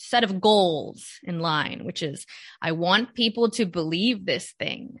set of goals in line, which is, I want people to believe this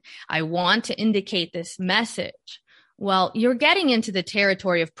thing. I want to indicate this message. Well, you're getting into the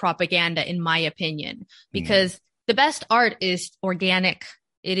territory of propaganda, in my opinion, because the best art is organic.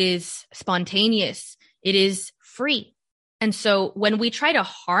 It is spontaneous. It is free. And so when we try to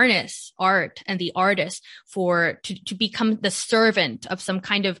harness art and the artist to become the servant of some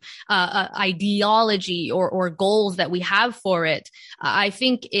kind of ideology or goals that we have for it, I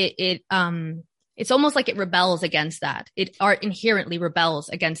think it's almost like it rebels against that. Art inherently rebels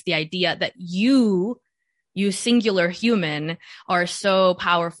against the idea that you singular human are so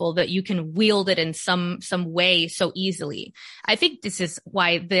powerful that you can wield it in some way so easily. I think this is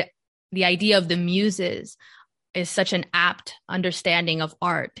why the idea of the muses is such an apt understanding of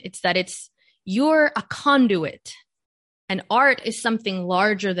art. It's that you're a conduit, and art is something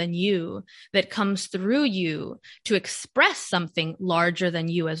larger than you that comes through you to express something larger than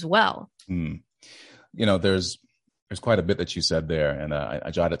you as well. There's quite a bit that you said there, and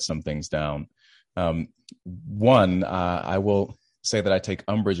I jotted some things down. One, I will say that I take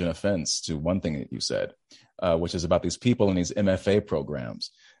umbrage and offense to one thing that you said, which is about these people in these MFA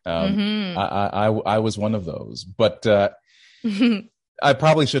programs. I was one of those, but I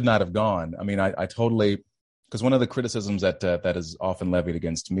probably should not have gone. I mean, I totally, because one of the criticisms that is often levied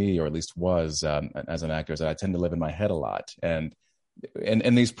against me, or at least was as an actor, is that I tend to live in my head a lot. And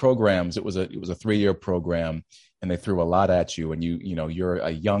in these programs, it was a 3-year program, and they threw a lot at you. And you're a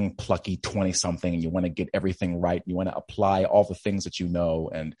young, plucky 20-something, and you want to get everything right. You want to apply all the things that you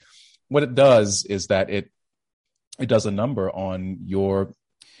know. And what it does is that it does a number on your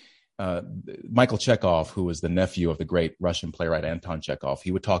Michael Chekhov, who is the nephew of the great Russian playwright Anton Chekhov,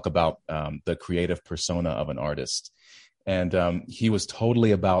 he would talk about the creative persona of an artist. And he was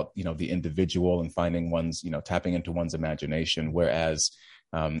totally about, the individual and finding one's, tapping into one's imagination. Whereas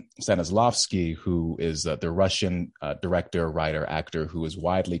Stanislavski, who is the Russian director, writer, actor, who is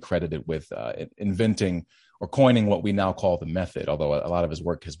widely credited with inventing or coining what we now call the method, although a lot of his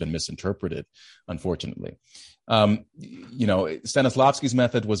work has been misinterpreted, unfortunately. Stanislavski's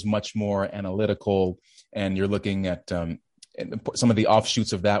method was much more analytical, and you're looking at some of the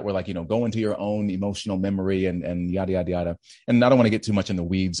offshoots of that were like, go into your own emotional memory and yada, yada, yada. And I don't want to get too much in the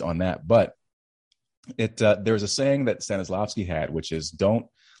weeds on that, but there's a saying that Stanislavski had, which is don't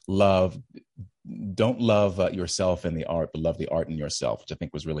love yourself in the art, but love the art in yourself, which I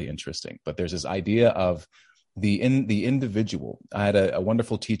think was really interesting. But there's this idea of the individual. I had a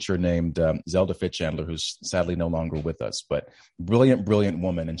wonderful teacher named Zelda Fitzchandler, who's sadly no longer with us, but brilliant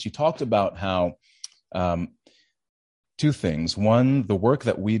woman. And she talked about how two things. One, the work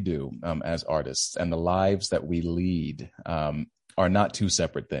that we do as artists and the lives that we lead are not two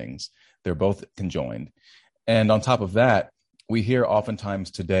separate things. They're both conjoined. And on top of that, we hear oftentimes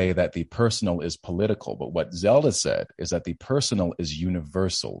today that the personal is political, but what Zelda said is that the personal is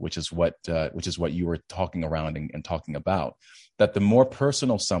universal, which is what you were talking around and talking about. That the more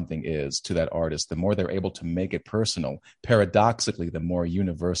personal something is to that artist, the more they're able to make it personal. Paradoxically, the more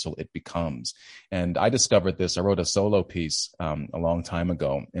universal it becomes. And I discovered this. I wrote a solo piece a long time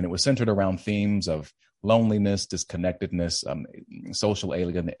ago, and it was centered around themes of loneliness, disconnectedness, social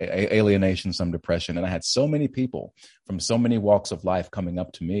alienation, some depression. And I had so many people from so many walks of life coming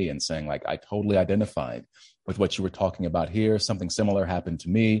up to me and saying, like, I totally identified with what you were talking about here. Something similar happened to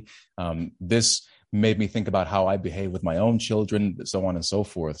me. This made me think about how I behave with my own children, so on and so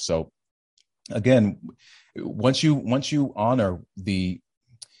forth. So again, once you honor the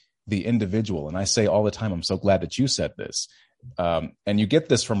individual, and I say all the time, I'm so glad that you said this, and you get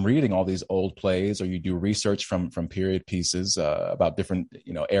this from reading all these old plays, or you do research from period pieces about different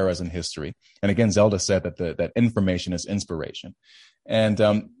eras in history. And again, Zelda said that information is inspiration. And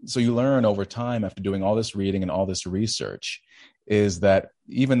so you learn over time, after doing all this reading and all this research, is that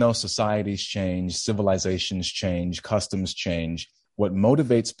even though societies change, civilizations change, customs change, what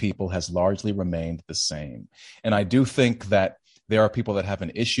motivates people has largely remained the same. And I do think that there are people that have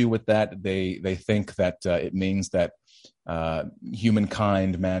an issue with that. They think that it means that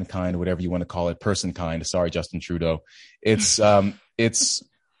humankind, mankind, whatever you want to call it, person kind. Sorry, Justin Trudeau. It's they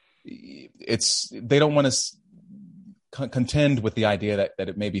don't want to contend with the idea that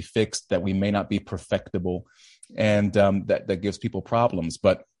it may be fixed, that we may not be perfectible, and that gives people problems.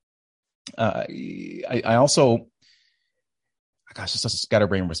 But I also, gosh, it's such a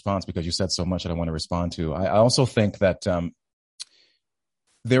scatterbrained response because you said so much that I want to respond to. I also think that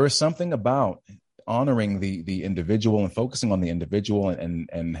there is something about honoring the individual and focusing on the individual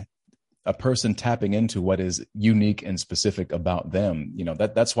and a person tapping into what is unique and specific about them.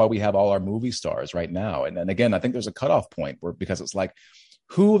 That's why we have all our movie stars right now. And again, I think there's a cutoff point because it's like,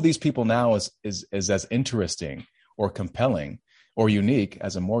 who of these people now is as interesting or compelling or unique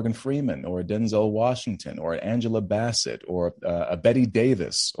as a Morgan Freeman or a Denzel Washington or an Angela Bassett or a Betty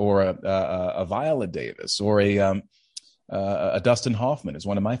Davis or a Viola Davis or a Dustin Hoffman is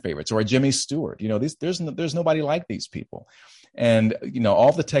one of my favorites, or a Jimmy Stewart. There's nobody like these people, and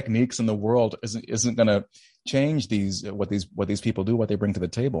all the techniques in the world isn't going to change what these people do, what they bring to the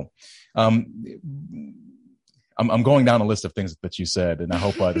table. I'm going down a list of things that you said, and I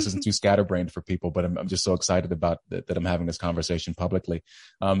hope this isn't too scatterbrained for people, but I'm just so excited about that I'm having this conversation publicly.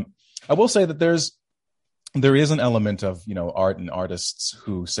 I will say that there is an element of, art and artists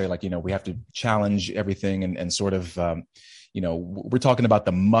who say, like, we have to challenge everything and sort of, we're talking about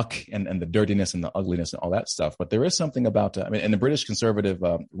the muck and the dirtiness and the ugliness and all that stuff. But there is something about, and the British conservative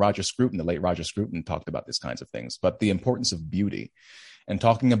Roger Scruton, the late Roger Scruton, talked about these kinds of things, but the importance of beauty and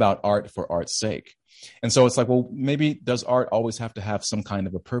talking about art for art's sake. And so it's like, well, maybe does art always have to have some kind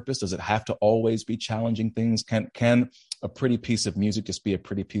of a purpose? Does it have to always be challenging things? Can a pretty piece of music just be a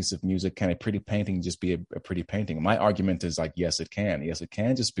pretty piece of music? Can a pretty painting just be a pretty painting? My argument is like, yes, it can. Yes, it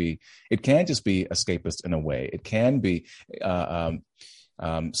can just be escapist in a way. It can be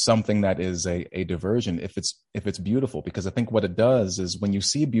something that is a diversion if it's beautiful, because I think what it does is when you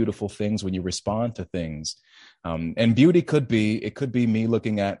see beautiful things, when you respond to things, and beauty could be me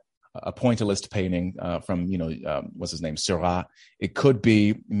looking at a pointillist painting from, what's his name, Seurat. It could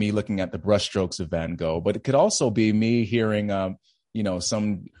be me looking at the brushstrokes of Van Gogh, but it could also be me hearing,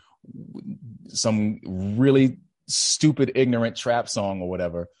 some really stupid, ignorant trap song or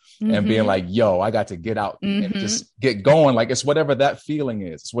whatever, and being like, yo, I got to get out and just get going. Like, it's whatever that feeling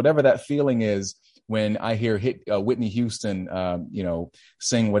is. It's whatever that feeling is when I hear Whitney Houston,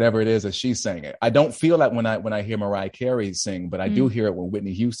 sing whatever it is that she's singing. I don't feel that when I hear Mariah Carey sing, but I do hear it when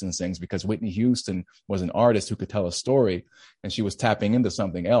Whitney Houston sings, because Whitney Houston was an artist who could tell a story, and she was tapping into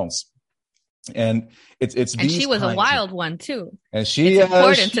something else. And it's and she was a wild one too. And it's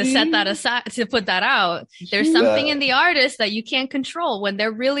important to set that aside, to put that out. There's something in the artist that you can't control. When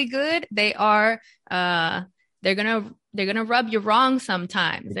they're really good, they are they're gonna rub you wrong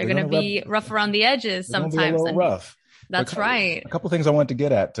sometimes. They're gonna be rough around the edges sometimes. Be a little rough. That's right. A couple of things I wanted to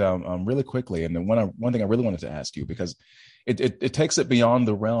get at really quickly, and then one thing I really wanted to ask you, because it takes it beyond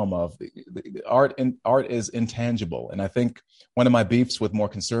the realm of the art, and art is intangible. And I think one of my beefs with more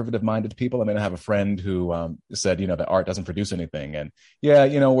conservative minded people, I have a friend who said, that art doesn't produce anything. And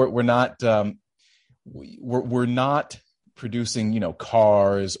we're not producing,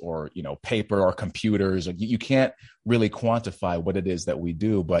 cars or, paper or computers. You can't really quantify what it is that we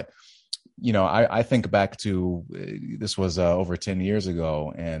do. But I think back to, this was over 10 years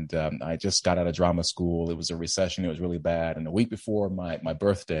ago, and I just got out of drama school. It was a recession. It was really bad. And a week before my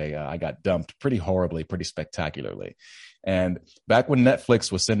birthday, I got dumped pretty horribly, pretty spectacularly. And back when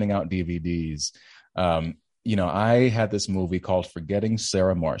Netflix was sending out DVDs, I had this movie called Forgetting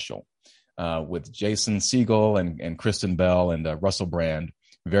Sarah Marshall with Jason Segel and Kristen Bell and Russell Brand.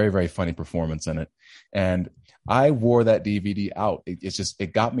 Very, very funny performance in it. And I wore that DVD out.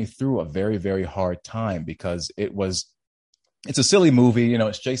 It got me through a very, very hard time, because it's a silly movie,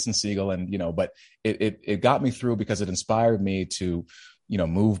 it's Jason Segel, and, but it got me through because it inspired me to,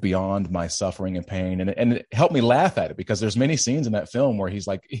 move beyond my suffering and pain. And it helped me laugh at it, because there's many scenes in that film where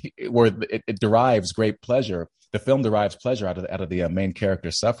it derives great pleasure. The film derives pleasure out of the main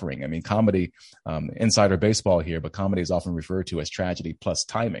character's suffering. Comedy, insider baseball here, but comedy is often referred to as tragedy plus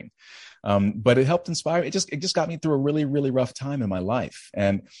timing. But it helped inspire. It just got me through a really, really rough time in my life.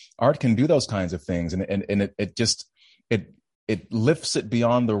 And art can do those kinds of things. And it lifts it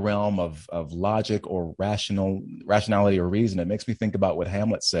beyond the realm of logic or rationality or reason. It makes me think about what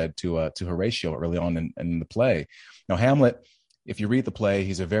Hamlet said to Horatio early on in the play. Now, Hamlet, if you read the play,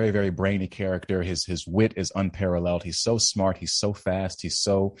 he's a very, very brainy character. His wit is unparalleled. He's so smart. He's so fast. He's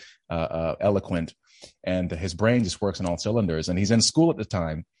so eloquent. And his brain just works on all cylinders. And he's in school at the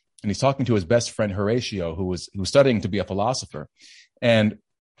time, and he's talking to his best friend Horatio, who was studying to be a philosopher. And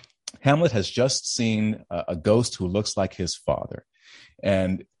Hamlet has just seen a ghost who looks like his father.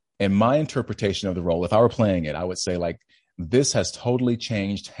 And in my interpretation of the role, if I were playing it, I would say, like, this has totally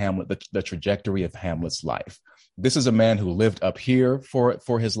changed Hamlet, the trajectory of Hamlet's life. This is a man who lived up here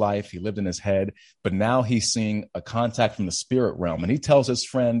for his life. He lived in his head, but now he's seeing a contact from the spirit realm. And he tells his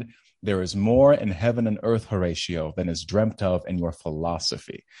friend, there is more in heaven and earth, Horatio, than is dreamt of in your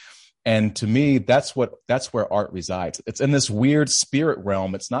philosophy. And to me, that's where art resides. It's in this weird spirit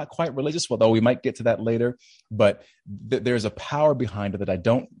realm. It's not quite religious, although we might get to that later. But there's a power behind it that I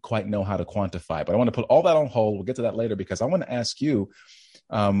don't quite know how to quantify. But I want to put all that on hold. We'll get to that later, because I want to ask you,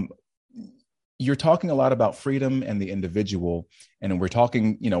 you're talking a lot about freedom and the individual, and we're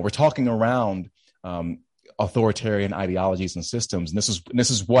talking around authoritarian ideologies and systems. And this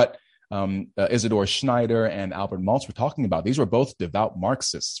is what Isidore Schneider and Albert Maltz were talking about. These were both devout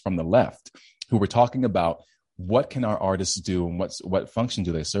Marxists from the left who were talking about what can our artists do and what function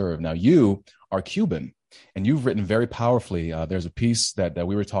do they serve. Now, you are Cuban, and you've written very powerfully. There's a piece that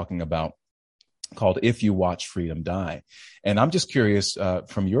we were talking about called If You Watch Freedom Die. And I'm just curious,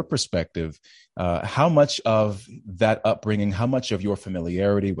 from your perspective, how much of that upbringing, how much of your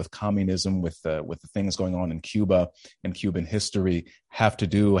familiarity with communism, with the things going on in Cuba and Cuban history have to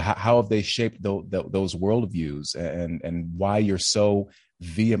do, how have they shaped those worldviews, and why you're so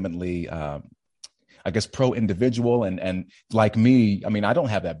vehemently, I guess, pro-individual and like me, I don't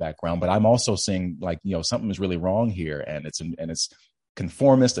have that background, but I'm also seeing, like, something is really wrong here, and it's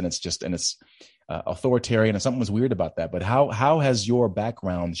conformist, and it's authoritarian, and something was weird about that. But how has your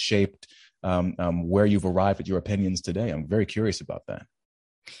background shaped where you've arrived at your opinions today? I'm very curious about that.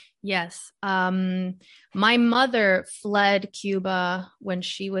 Yes. My mother fled Cuba when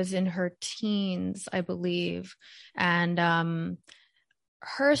she was in her teens, I believe. And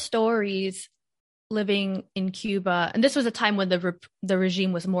her stories living in Cuba, and this was a time when the the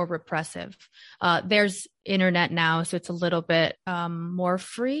regime was more repressive. There's internet now, so it's a little bit more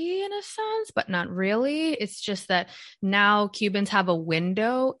free in a sense, but not really. It's just that now Cubans have a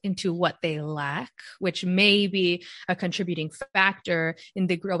window into what they lack, which may be a contributing factor in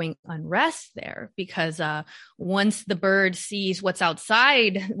the growing unrest there, because once the bird sees what's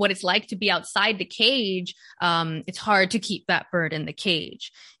outside, what it's like to be outside the cage, it's hard to keep that bird in the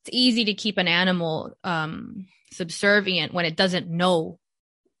cage. It's easy to keep an animal subservient when it doesn't know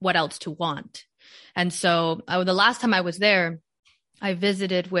what else to want. And so the last time I was there, I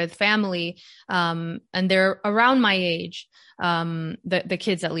visited with family, and they're around my age, the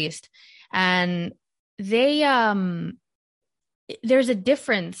kids at least. And they, there's a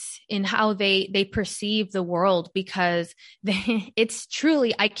difference in how they perceive the world, because it's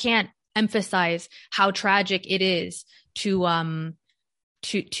truly, I can't emphasize how tragic it is to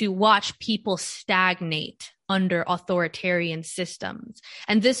watch people stagnate under authoritarian systems.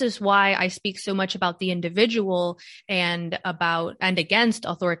 And this is why I speak so much about the individual and against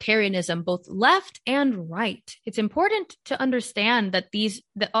authoritarianism, both left and right. It's important to understand that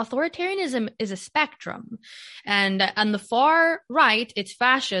that authoritarianism is a spectrum. And on the far right, it's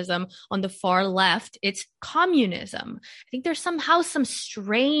fascism. On the far left, it's communism. I think there's somehow some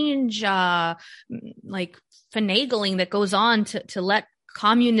strange like finagling that goes on to let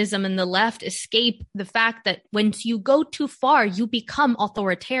communism and the left escape the fact that once you go too far, you become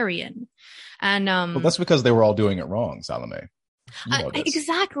authoritarian. And well, that's because they were all doing it wrong, Salome. You know this.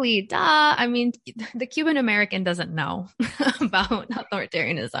 Exactly. Duh. I mean, the Cuban American doesn't know about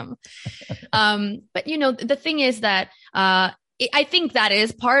authoritarianism. But the thing is that I think that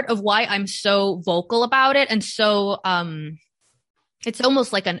is part of why I'm so vocal about it, and so it's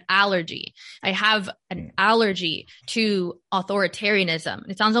almost like an allergy. I have an allergy to authoritarianism.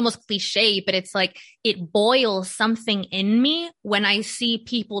 It sounds almost cliche, but it's like it boils something in me when I see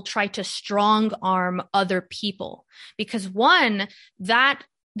people try to strong arm other people. Because one, that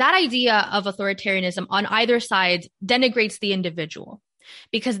idea of authoritarianism on either side denigrates the individual.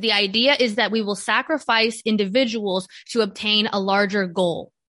 Because the idea is that we will sacrifice individuals to obtain a larger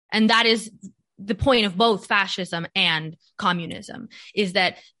goal. And that is the point of both fascism and communism, is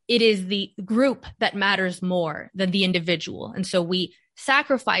that it is the group that matters more than the individual. And so we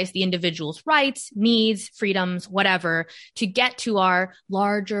sacrifice the individual's rights, needs, freedoms, whatever, to get to our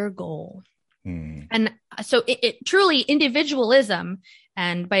larger goal. And so it truly, individualism,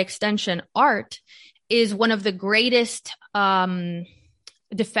 and by extension, art, is one of the greatest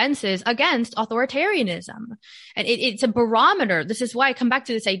defenses against authoritarianism. And it's a barometer. This is why I come back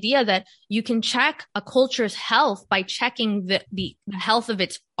to this idea that you can check a culture's health by checking the health of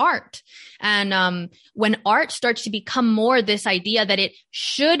its art. And when art starts to become more this idea that it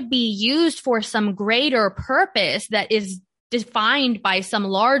should be used for some greater purpose that is defined by some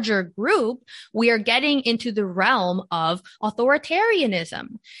larger group, we are getting into the realm of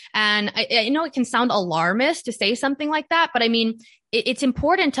authoritarianism. And I know it can sound alarmist to say something like that, but I mean, it's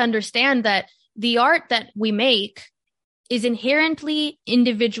important to understand that the art that we make is inherently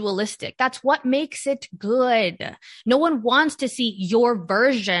individualistic. That's what makes it good. No one wants to see your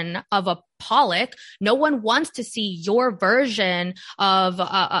version of a Pollock. No one wants to see your version of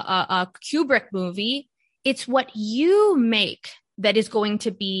a Kubrick movie. It's what you make that is going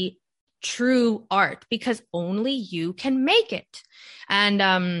to be true art, because only you can make it.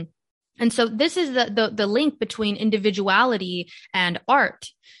 And so this is the link between individuality and art.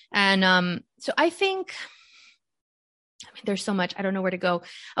 And so I think, there's so much, I don't know where to go.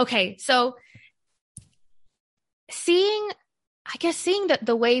 Okay, so seeing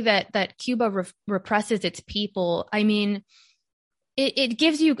the way that Cuba represses its people, I mean, it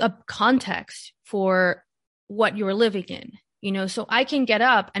gives you a context for what you're living in, so I can get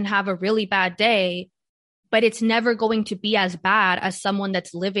up and have a really bad day, but it's never going to be as bad as someone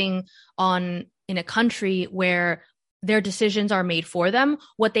that's living in a country where their decisions are made for them.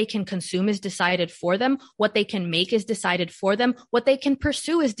 What they can consume is decided for them. What they can make is decided for them. What they can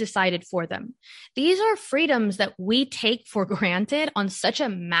pursue is decided for them. These are freedoms that we take for granted on such a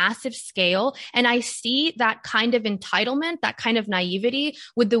massive scale. And I see that kind of entitlement, that kind of naivety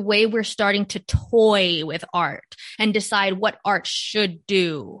with the way we're starting to toy with art and decide what art should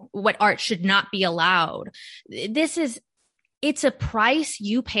do, what art should not be allowed. It's a price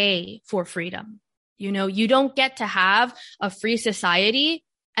you pay for freedom. You don't get to have a free society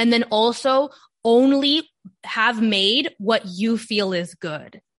and then also only have made what you feel is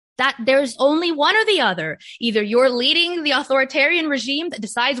good. That there's only one or the other. Either you're leading the authoritarian regime that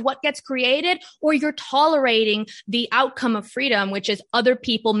decides what gets created, or you're tolerating the outcome of freedom, which is other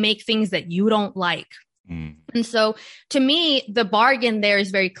people make things that you don't like. Mm. And so to me, the bargain there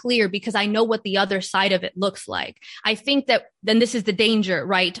is very clear because I know what the other side of it looks like. I think that then this is the danger,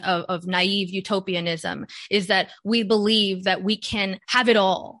 right, of naive utopianism, is that we believe that we can have it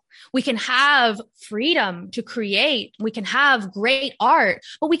all. We can have freedom to create. We can have great art,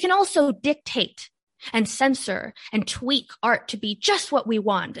 but we can also dictate and censor and tweak art to be just what we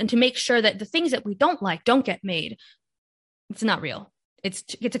want and to make sure that the things that we don't like don't get made. It's not real.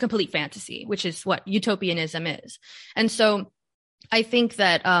 It's a complete fantasy, which is what utopianism is. And so I think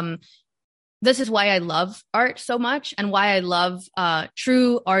that this is why I love art so much and why I love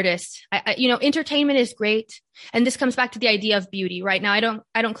true artists. Entertainment is great. And this comes back to the idea of beauty, right? Now,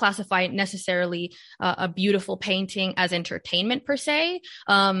 I don't classify necessarily a beautiful painting as entertainment per se.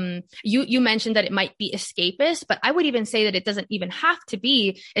 You mentioned that it might be escapist, but I would even say that it doesn't even have to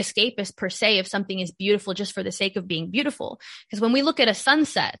be escapist per se if something is beautiful just for the sake of being beautiful. Because when we look at a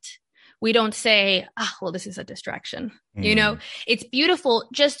sunset, we don't say, well, this is a distraction. It's beautiful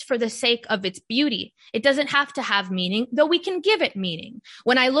just for the sake of its beauty. It doesn't have to have meaning, though we can give it meaning.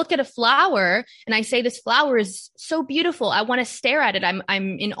 When I look at a flower and I say, this flower is so beautiful, I want to stare at it. I'm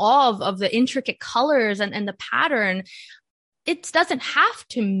in awe of the intricate colors and the pattern. It doesn't have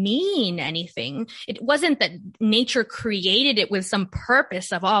to mean anything. It wasn't that nature created it with some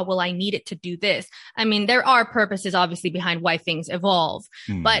purpose of, I need it to do this. I mean, there are purposes obviously behind why things evolve,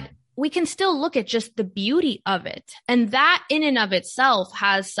 but we can still look at just the beauty of it. And that in and of itself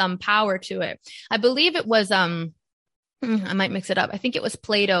has some power to it. I believe it was, I might mix it up. I think it was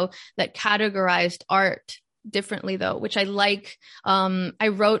Plato that categorized art differently though, which I like. I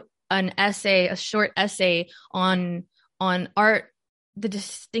wrote a short essay on art, the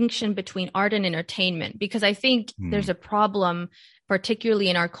distinction between art and entertainment, because I think there's a problem, particularly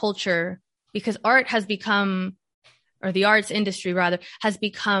in our culture, because art has become, or the arts industry rather, has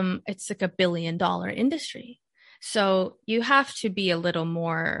become, it's like $1 billion industry. So you have to be a little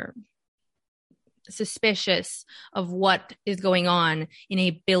more suspicious of what is going on in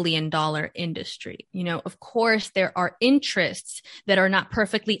a $1 billion industry. Of course, there are interests that are not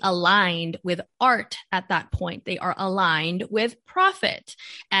perfectly aligned with art at that point. They are aligned with profit,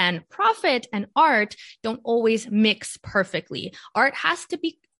 and profit and art don't always mix perfectly. Art has to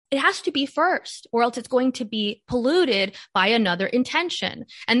be first, or else it's going to be polluted by another intention.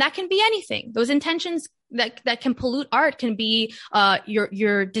 And that can be anything. Those intentions that can pollute art can be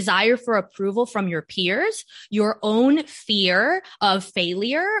your desire for approval from your peers, your own fear of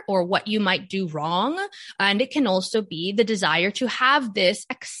failure or what you might do wrong. And it can also be the desire to have this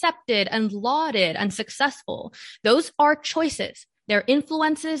accepted and lauded and successful. Those are choices. They're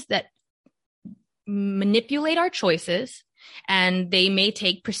influences that manipulate our choices, and they may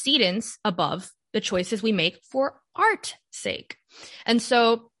take precedence above the choices we make for art's sake. And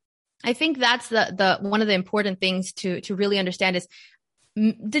so I think that's the one of the important things to really understand is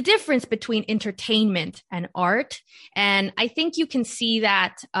the difference between entertainment and art. And I think you can see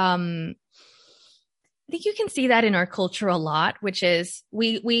that, in our culture a lot, which is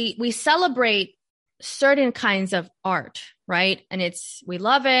we celebrate certain kinds of art, right? And we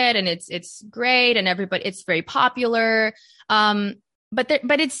love it, and it's great, and it's very popular. But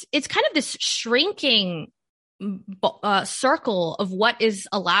it's kind of this shrinking circle of what is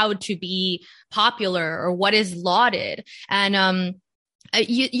allowed to be popular or what is lauded. And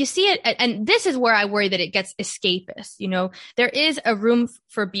you see it, and this is where I worry that it gets escapist. There is a room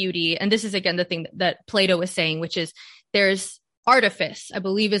for beauty, and this is again the thing that Plato was saying, which is there's artifice, I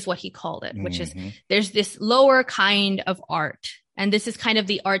believe is what he called it, which is there's this lower kind of art. And this is kind of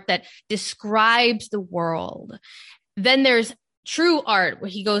the art that describes the world. Then there's true art, where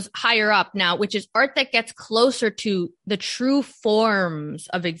he goes higher up now, which is art that gets closer to the true forms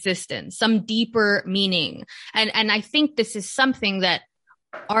of existence, some deeper meaning. And I think this is something that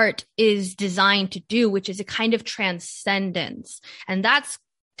art is designed to do, which is a kind of transcendence. And that's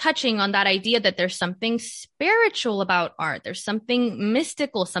touching on that idea that there's something spiritual about art. There's something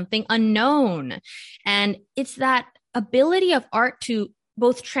mystical, something unknown. And it's that ability of art to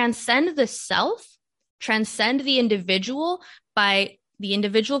both transcend the self, transcend the individual by the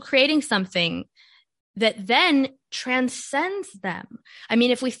individual creating something that then transcends them. I mean,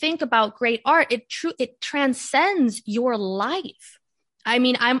 if we think about great art, it transcends your life. I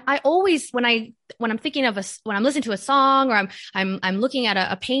mean, I always, when I'm thinking of when I'm listening to a song, or I'm looking at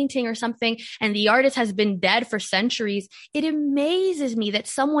a painting or something, and the artist has been dead for centuries, it amazes me that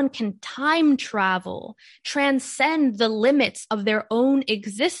someone can time travel, transcend the limits of their own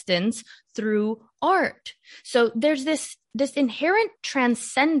existence through art. So there's this inherent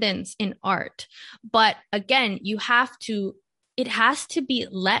transcendence in art. But again, you have to it has to be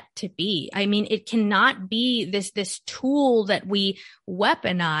let to be. I mean, it cannot be this tool that we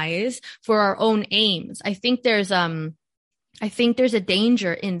weaponize for our own aims. I think there's a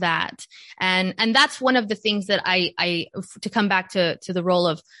danger in that. And that's one of the things that I to come back to the role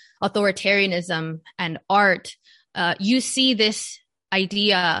of authoritarianism and art, you see this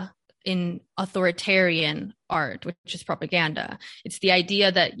idea in authoritarian art, which is propaganda. It's the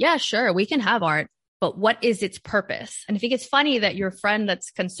idea that, yeah, sure, we can have art, but what is its purpose? And I think it's funny that your friend that's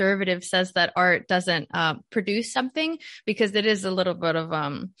conservative says that art doesn't produce something, because it is a little bit of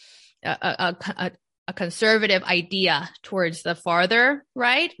a conservative idea towards the farther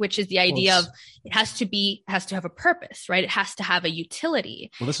right, which is the idea of it has to have a purpose, right? It has to have a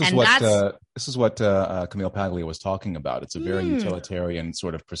utility. Well, this is what Camille Paglia was talking about. It's a very utilitarian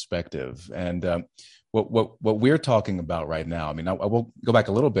sort of perspective, and what we're talking about right now. I mean, I will go back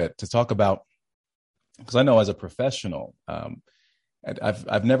a little bit to talk about, because I know as a professional,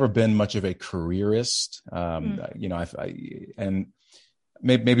 I've never been much of a careerist. You know, and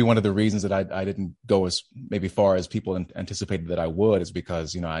maybe one of the reasons that I didn't go as maybe far as people anticipated that I would is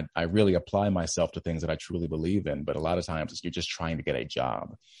because, you know, I really apply myself to things that I truly believe in. But a lot of times you're just trying to get a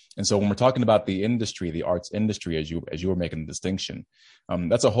job. And so when we're talking about the industry, the arts industry, as you were making the distinction,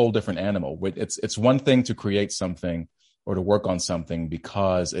 that's a whole different animal. It's one thing to create something or to work on something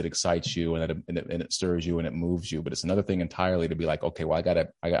because it excites you and it stirs you and it moves you. But it's another thing entirely to be like, okay, well,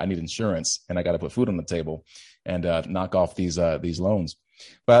 I need insurance and I got to put food on the table and knock off these loans.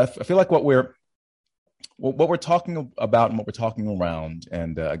 But I feel like what we're talking about and what we're talking around,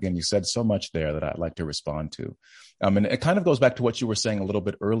 and again, you said so much there that I'd like to respond to. And it kind of goes back to what you were saying a little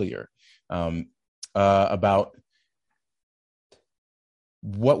bit earlier about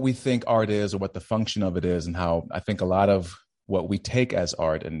what we think art is or what the function of it is, and how I think a lot of what we take as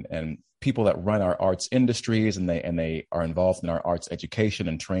art and people that run our arts industries and they are involved in our arts education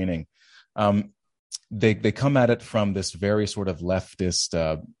and training, they come at it from this very sort of leftist,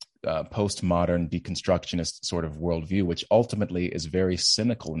 postmodern deconstructionist sort of worldview, which ultimately is very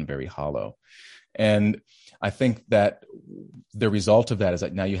cynical and very hollow. And I think that the result of that is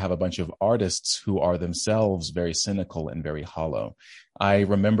that now you have a bunch of artists who are themselves very cynical and very hollow. I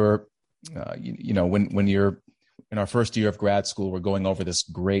remember, you know, when you're in our first year of grad school, we're going over this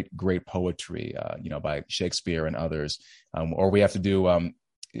great poetry, you know, by Shakespeare and others, or we have to do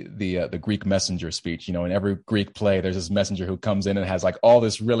the Greek messenger speech. You know, in every Greek play, there's this messenger who comes in and has like all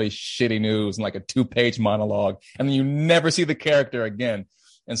this really shitty news and like a 2-page monologue, and then you never see the character again.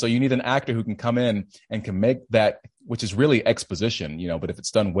 And so you need an actor who can come in and can make that, which is really exposition, you know, but if it's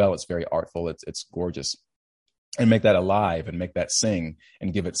done well, it's very artful, it's gorgeous, and make that alive and make that sing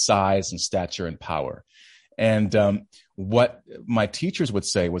and give it size and stature and power. And what my teachers would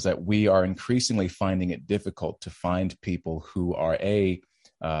say was that we are increasingly finding it difficult to find people who are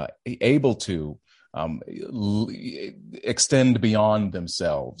able to extend beyond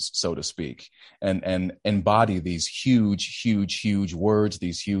themselves, so to speak, and embody these huge words,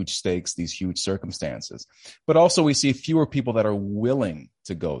 these huge stakes, these huge circumstances. But also we see fewer people that are willing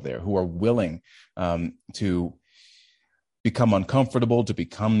to go there, who are willing to become uncomfortable, to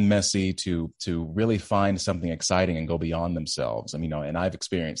become messy, to really find something exciting and go beyond themselves. I mean, you know, and I've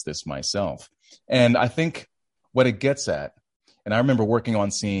experienced this myself. And I think what it gets at, and I remember working on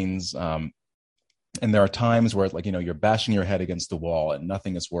scenes, and there are times where, like, you know, you're bashing your head against the wall and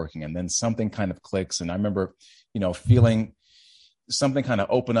nothing is working, and then something kind of clicks. And I remember, you know, feeling something kind of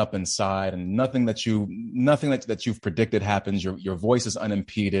open up inside, and nothing that you've predicted happens. Your voice is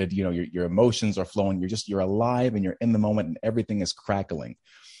unimpeded. You know, your emotions are flowing. You're alive and you're in the moment, and everything is crackling.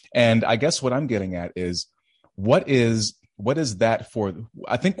 And I guess what I'm getting at is what is that for?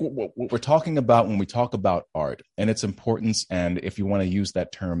 I think what we're talking about when we talk about art and its importance, and if you want to use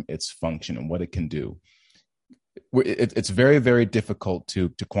that term, its function and what it can do, it's very, very difficult to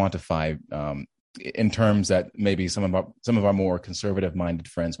quantify in terms that maybe some of our more conservative minded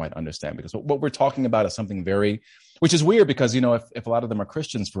friends might understand. Because what we're talking about is something which is weird, because, you know, if a lot of them are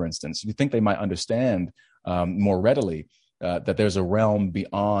Christians, for instance, you think they might understand more readily that there's a realm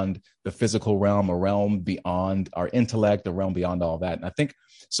beyond the physical realm, a realm beyond our intellect, a realm beyond all that. And I think,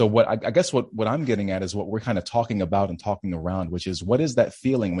 so what I guess what I'm getting at is what we're kind of talking about and talking around, which is, what is that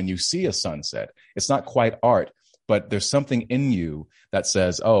feeling when you see a sunset? It's not quite art, but there's something in you that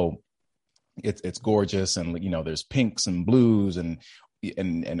says, oh, it's gorgeous. And, you know, there's pinks and blues and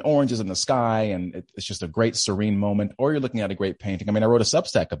and oranges in the sky, and it's just a great serene moment, or you're looking at a great painting. I mean, I wrote a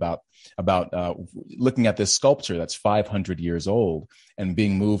Substack about looking at this sculpture that's 500 years old and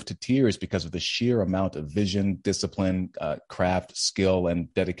being moved to tears because of the sheer amount of vision, discipline, craft, skill,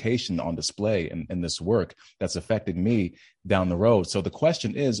 and dedication on display in this work that's affected me down the road. So the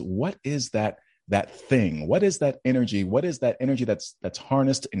question is, what is that thing? What is that energy? What is that energy that's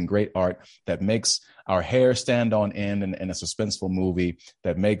harnessed in great art that makes our hair stand on end in a suspenseful movie,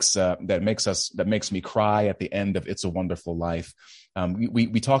 that makes me cry at the end of It's a Wonderful Life?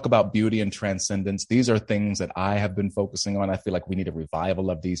 We talk about beauty and transcendence. These are things that I have been focusing on. I feel like we need a revival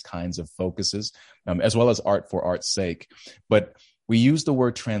of these kinds of focuses, as well as art for art's sake. But we use the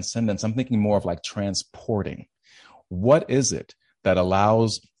word transcendence. I'm thinking more of like transporting. What is it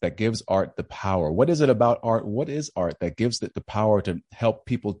that gives art the power? What is it about art? What is art that gives it the power to help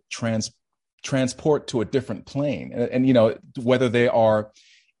people transport to a different plane? And you know, whether they are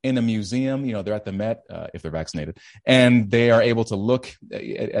in a museum, you know, they're at the Met, if they're vaccinated, and they are able to look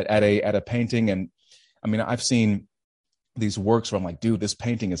at a painting. And I mean, I've seen these works where I'm like, dude, this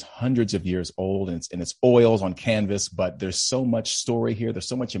painting is hundreds of years old, and it's oils on canvas, but there's so much story here. There's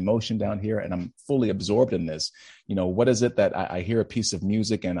so much emotion down here, and I'm fully absorbed in this. You know, what is it that I hear a piece of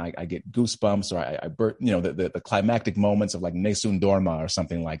music and I get goosebumps, or I you know, the climactic moments of like Nessun Dorma or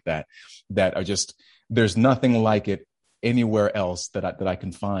something like that are just, there's nothing like it anywhere else that I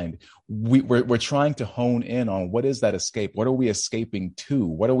can find. We're trying to hone in on what is that escape? What are we escaping to?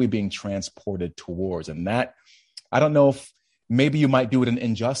 What are we being transported towards? And that, I don't know if maybe you might do it an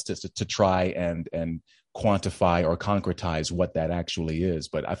injustice to try and quantify or concretize what that actually is.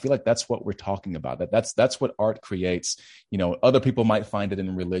 But I feel like that's what we're talking about. That's what art creates. You know, other people might find it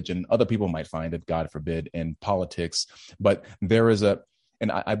in religion. Other people might find it, God forbid, in politics. But there is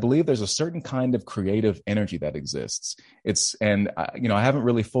I believe there's a certain kind of creative energy that exists. You know, I haven't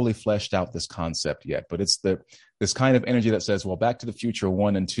really fully fleshed out this concept yet, but it's this kind of energy that says, well, Back to the Future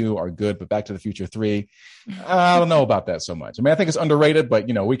 1 and 2 are good, but Back to the Future 3, I don't know about that so much. I mean, I think it's underrated, but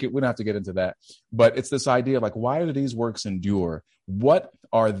you know, we don't have to get into that. But it's this idea of like, why do these works endure? What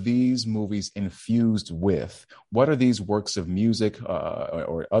are these movies infused with? What are these works of music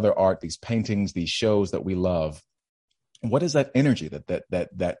or other art, these paintings, these shows that we love? What is that energy that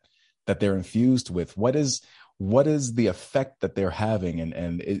they're infused with? What is the effect that they're having?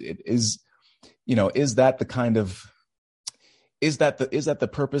 And it is, you know, is that the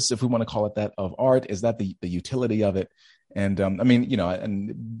purpose, if we want to call it that, of art? Is that the utility of it? And I mean, you know,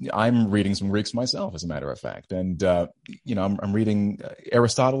 and I'm reading some Greeks myself, as a matter of fact. And you know, I'm reading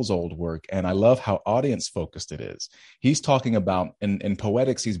Aristotle's old work, and I love how audience focused it is. He's talking about in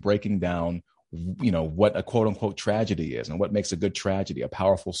poetics, he's breaking down, you know, what a quote unquote tragedy is and what makes a good tragedy, a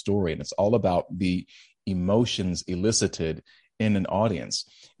powerful story. And it's all about the emotions elicited in an audience.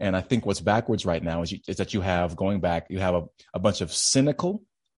 And I think what's backwards right now is that you have a bunch of cynical,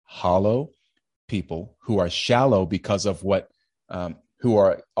 hollow people who are shallow because of what, who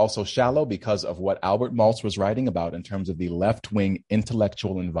are also shallow because of what Albert Maltz was writing about in terms of the left-wing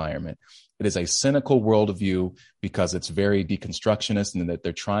intellectual environment. It is a cynical worldview because it's very deconstructionist, and that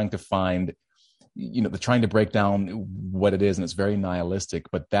they're trying to find, you know, they're trying to break down what it is, and it's very nihilistic.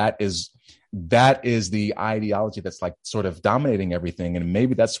 But that is the ideology that's like sort of dominating everything. And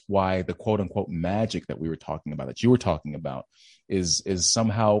maybe that's why the quote unquote magic that you were talking about is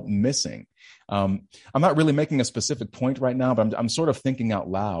somehow missing. I'm not really making a specific point right now, but I'm sort of thinking out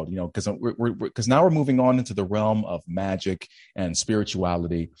loud, you know, because now we're moving on into the realm of magic and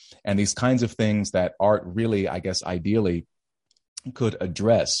spirituality and these kinds of things that art really, I guess, ideally could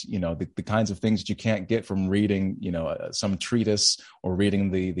address, you know, the kinds of things that you can't get from reading, you know, some treatise or reading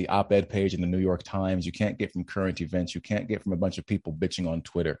the op-ed page in the New York Times. You can't get from current events. You can't get from a bunch of people bitching on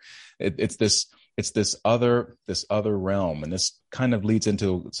Twitter. It's this other realm. And this kind of leads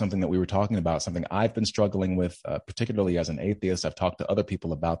into something that we were talking about, something I've been struggling with, particularly as an atheist. I've talked to other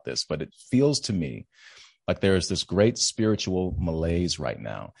people about this, but it feels to me like there is this great spiritual malaise right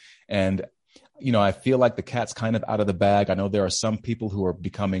now. And you know, I feel like the cat's kind of out of the bag. I know there are some people who are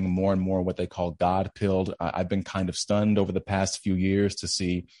becoming more and more what they call God-pilled. I've been kind of stunned over the past few years to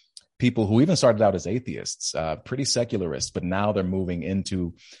see people who even started out as atheists, pretty secularists, but now they're moving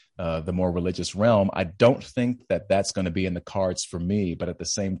into the more religious realm. I don't think that that's going to be in the cards for me. But at the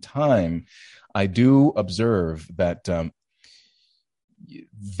same time, I do observe that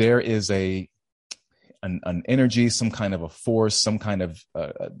there is an energy, some kind of a force, some kind of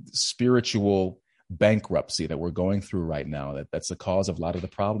spiritual bankruptcy that we're going through right now. That's the cause of a lot of the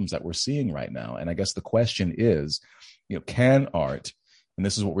problems that we're seeing right now. And I guess the question is, you know, can art, and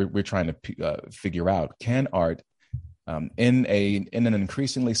this is what we're trying to figure out, can art in an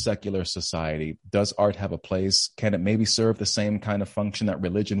increasingly secular society, does art have a place? Can it maybe serve the same kind of function that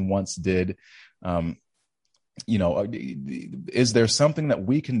religion once did? Is there something that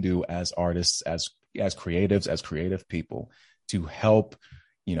we can do as artists, as creatives, as creative people to help,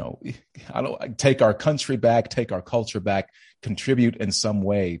 I don't take our country back, take our culture back, contribute in some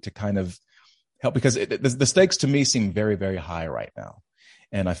way to kind of help? Because the stakes to me seem very, very high right now.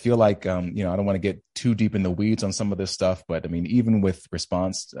 And I feel like, I don't want to get too deep in the weeds on some of this stuff, but I mean, even with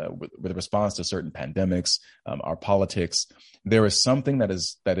response to certain pandemics, our politics, there is something that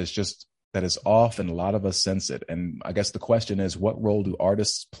is off, and a lot of us sense it. And I guess the question is, what role do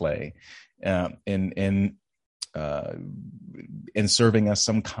artists play in serving as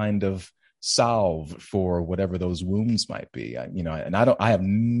some kind of salve for whatever those wounds might be? I have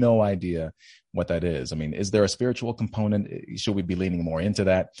no idea what that is. I mean, is there a spiritual component? Should we be leaning more into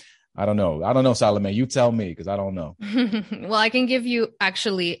that? I don't know, Salome, you tell me, because I don't know. Well, I can give you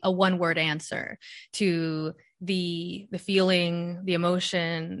actually a one-word answer to the feeling, the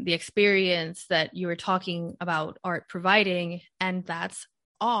emotion, the experience that you were talking about art providing, and that's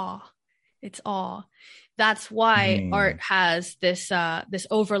awe. It's awe. That's why art has this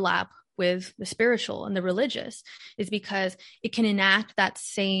overlap with the spiritual and the religious, is because it can enact that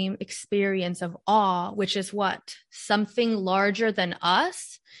same experience of awe, which is what? Something larger than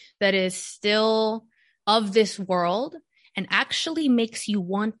us that is still of this world and actually makes you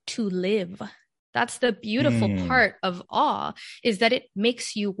want to live. That's the beautiful part of awe, is that it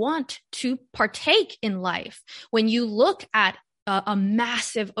makes you want to partake in life. When you look at a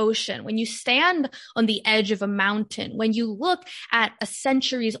massive ocean, when you stand on the edge of a mountain, when you look at a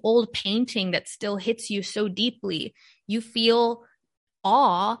centuries old painting that still hits you so deeply, you feel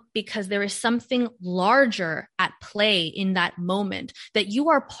awe because there is something larger at play in that moment that you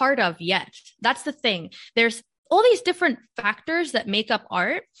are part of yet. That's the thing. There's all these different factors that make up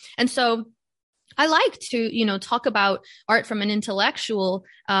art. And so I like to, talk about art from an intellectual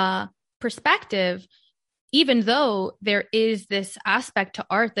perspective, even though there is this aspect to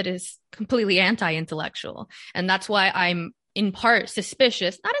art that is completely anti-intellectual. And that's why I'm in part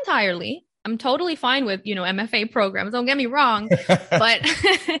suspicious, not entirely. I'm totally fine with, MFA programs. Don't get me wrong. But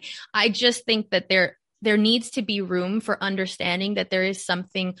I just think that there needs to be room for understanding that there is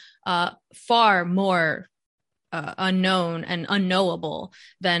something far more unknown and unknowable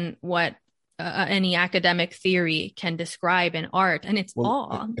than what any academic theory can describe in art. And it's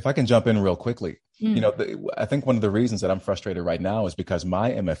awe. If I can jump in real quickly. I think one of the reasons that I'm frustrated right now is because my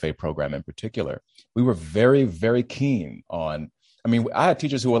MFA program in particular, we were very, very keen on, I had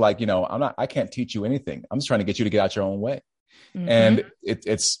teachers who were like, I can't teach you anything. I'm just trying to get you to get out your own way. Mm-hmm. And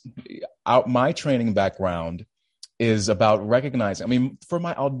it's out. My training background is about recognizing, for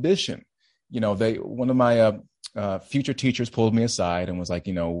my audition, one of my future teachers pulled me aside and was like,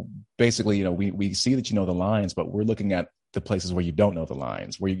 basically, we see that you know the lines, but we're looking at the places where you don't know the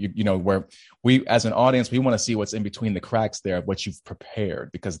lines, where where we, as an audience, we want to see what's in between the cracks there, what you've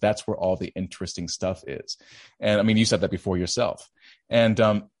prepared, because that's where all the interesting stuff is. And you said that before yourself.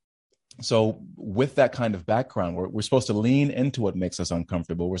 And so with that kind of background, we're supposed to lean into what makes us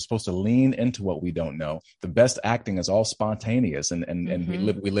uncomfortable. We're supposed to lean into what we don't know. The best acting is all spontaneous, and we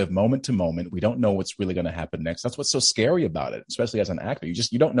live moment to moment. We don't know what's really going to happen next. That's what's so scary about it, especially as an actor.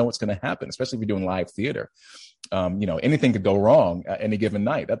 You don't know what's going to happen, especially if you're doing live theater. Anything could go wrong at any given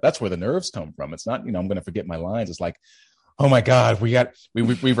night. That's where the nerves come from. It's not, I'm going to forget my lines. It's like, oh my God, we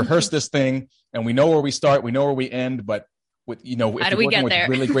rehearsed this thing and we know where we start, we know where we end, but if you're working with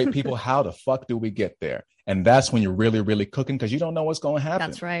really great people, how the fuck do we get there? And that's when you're really, really cooking, because you don't know what's going to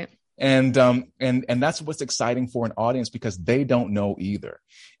happen. That's right. And that's what's exciting for an audience, because they don't know either.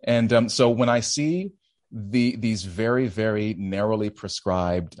 And so when I see these very, very narrowly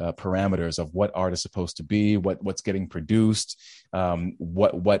prescribed parameters of what art is supposed to be, what's getting produced,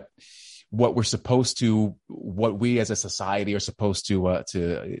 what we're supposed to, what we as a society are supposed to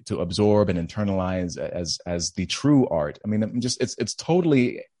absorb and internalize as the true art. It's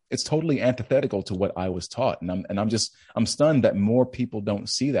totally antithetical to what I was taught, and I'm stunned that more people don't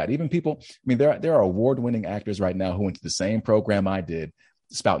see that. Even people, there are award-winning actors right now who went to the same program I did,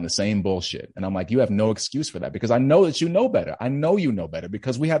 spouting the same bullshit, and I'm like, you have no excuse for that, because I know that you know better. I know you know better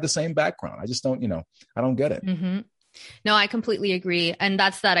because we have the same background. I just don't, I don't get it. Mm-hmm. No, I completely agree. And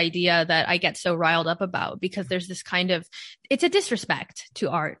that's that idea that I get so riled up about, because there's this it's a disrespect to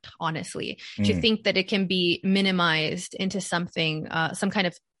art, honestly, to think that it can be minimized into something, some kind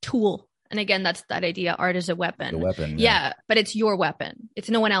of tool. And again, that's that idea. Art is a weapon. The weapon. Yeah, but it's your weapon. It's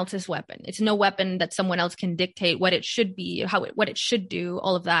no one else's weapon. It's no weapon that someone else can dictate what it should be, what it should do,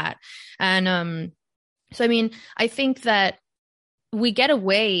 all of that. And, So, I mean, I think that we get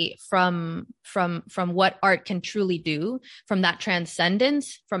away from what art can truly do, from that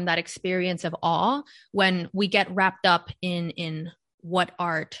transcendence, from that experience of awe, when we get wrapped up in what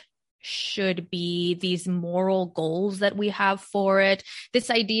art should be, these moral goals that we have for it. This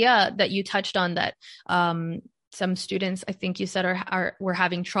idea that you touched on, that some students, I think you said, were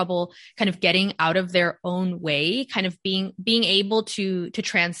having trouble kind of getting out of their own way, kind of being able to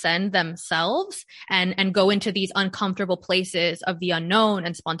transcend themselves and go into these uncomfortable places of the unknown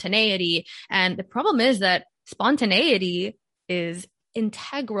and spontaneity. And the problem is that spontaneity is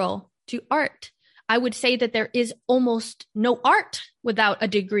integral to art. I would say that there is almost no art without a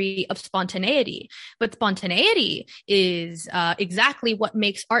degree of spontaneity. But spontaneity is exactly what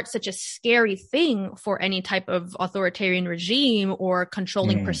makes art such a scary thing for any type of authoritarian regime or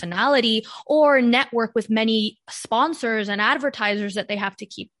controlling personality or network with many sponsors and advertisers that they have to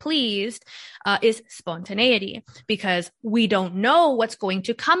keep pleased, is spontaneity, because we don't know what's going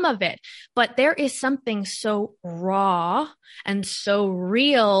to come of it. But there is something so raw and so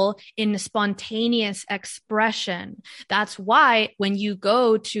real in spontaneous expression. That's why when you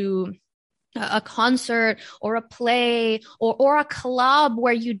go to a concert or a play or a club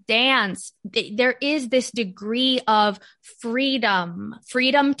where you dance, there is this degree of freedom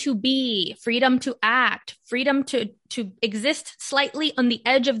to be, freedom to act, freedom to exist slightly on the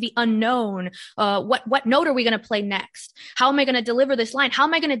edge of the unknown. What note are we going to play next? How am I going to deliver this line? How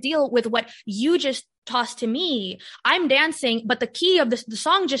am I going to deal with what you just tossed to me? I'm dancing, but the key of the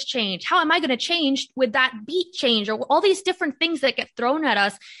song just changed. How am I going to change with that beat change? Or all these different things that get thrown at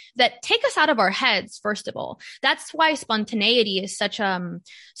us that take us out of our heads, first of all. That's why spontaneity is such a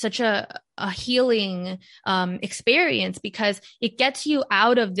healing experience, because it gets you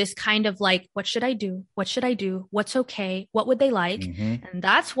out of this kind of like, what should I do? What should I do? What's okay? What would they like? And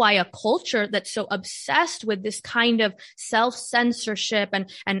that's why a culture that's so obsessed with this kind of self-censorship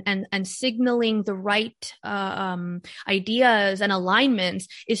and signaling the right ideas and alignments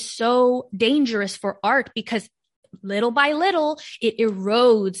is so dangerous for art, because little by little, it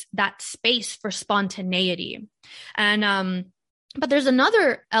erodes that space for spontaneity. And but there's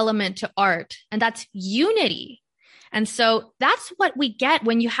another element to art, and that's unity. And so that's what we get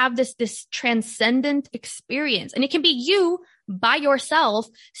when you have this transcendent experience. And it can be you by yourself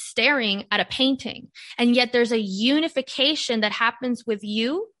staring at a painting. And yet there's a unification that happens with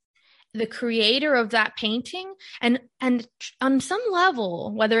you, the creator of that painting. And on some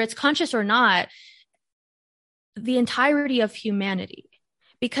level, whether it's conscious or not, the entirety of humanity.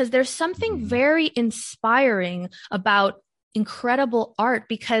 Because there's something very inspiring about incredible art,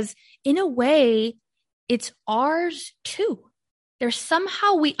 because in a way, it's ours too. There's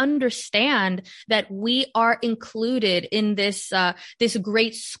somehow we understand that we are included in this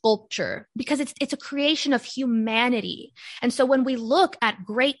great sculpture, because it's a creation of humanity. And so when we look at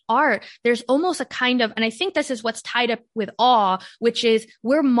great art, there's almost a kind of, and I think this is what's tied up with awe, which is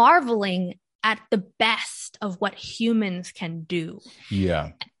we're marveling at the best of what humans can do.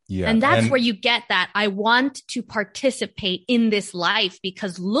 Yeah. Yeah. And that's where you get that. I want to participate in this life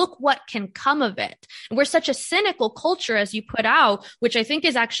because look what can come of it. And we're such a cynical culture, as you put out, which I think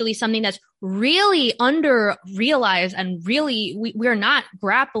is actually something that's really under realized, and really we're not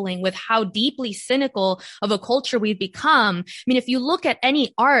grappling with how deeply cynical of a culture we've become. I mean, if you look at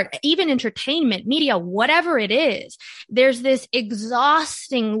any art, even entertainment, media, whatever it is, there's this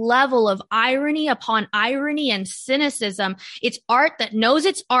exhausting level of irony upon irony and cynicism. It's art that knows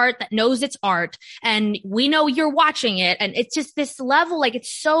it's art, that knows it's art. And we know you're watching it. And it's just this level, like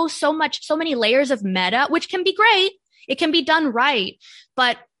it's so many layers of meta, which can be great. It can be done right.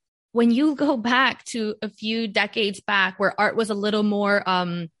 But when you go back to a few decades back where art was a little more,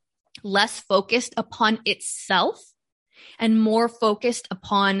 less focused upon itself and more focused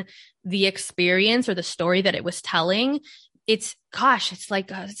upon the experience or the story that it was telling, it's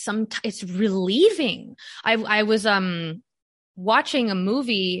like it's relieving. I was, watching a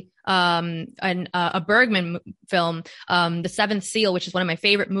movie, a Bergman film, The Seventh Seal, which is one of my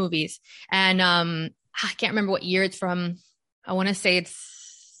favorite movies. And, I can't remember what year it's from. I want to say it's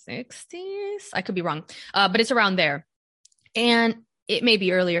 60s. I could be wrong. But it's around there. And it may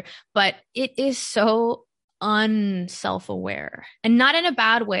be earlier, but it is so unself-aware, and not in a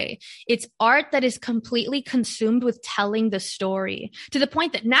bad way. It's art that is completely consumed with telling the story, to the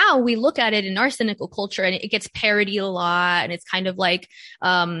point that now we look at it in our cynical culture and it gets parodied a lot. And it's kind of like,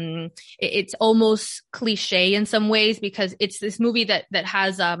 it's almost cliche in some ways, because it's this movie that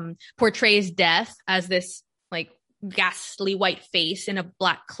has, portrays death as this like ghastly white face in a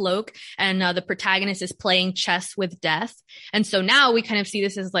black cloak, and the protagonist is playing chess with death. And so now we kind of see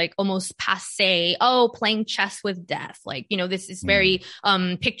this as like almost passe. Oh, playing chess with death. Like, this is very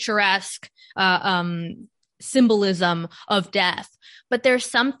picturesque symbolism of death. But there's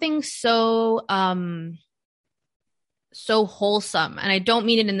something so wholesome. And I don't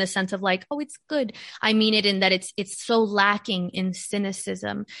mean it in the sense of like, oh, it's good. I mean it in that it's so lacking in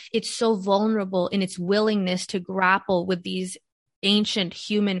cynicism. It's so vulnerable in its willingness to grapple with these ancient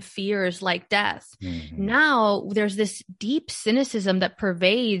human fears like death. Mm-hmm. Now there's this deep cynicism that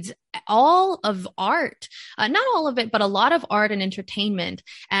pervades all of art, not all of it, but a lot of art and entertainment.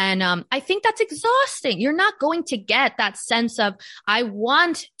 And I think that's exhausting. You're not going to get that sense of, I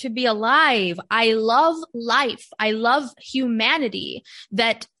want to be alive. I love life. I love humanity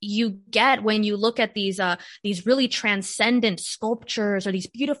that you get when you look at these really transcendent sculptures or these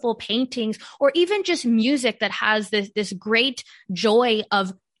beautiful paintings, or even just music that has this great joy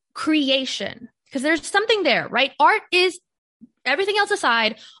of creation. Because there's something there, right? Art is, everything else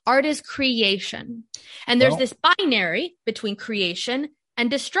aside, art is creation. And there's this binary between creation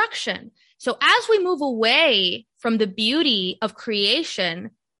and destruction. So as we move away from the beauty of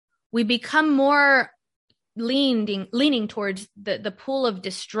creation, we become more leaning towards the pool of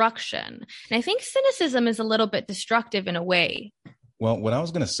destruction. And I think cynicism is a little bit destructive in a way. Well, what I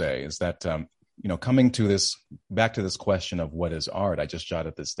was going to say is that, coming to back to this question of what is art, I just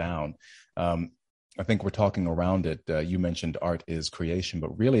jotted this down. I think we're talking around it. You mentioned art is creation,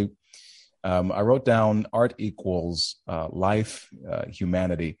 but really, I wrote down art equals life,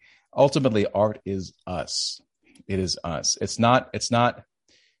 humanity. Ultimately, art is us. It is us.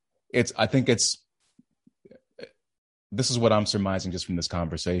 This is what I'm surmising just from this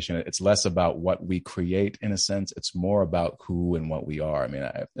conversation. It's less about what we create in a sense. It's more about who and what we are. I mean,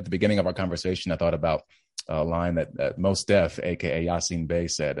 at the beginning of our conversation, I thought about a line that Mos Def, aka Yasin Bey,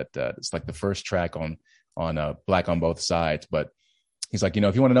 said that it's like the first track on Black on Both Sides. But he's like,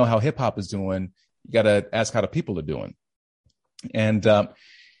 if you want to know how hip hop is doing, you got to ask how the people are doing. And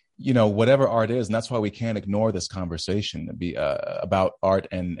whatever art is, and that's why we can't ignore this conversation about art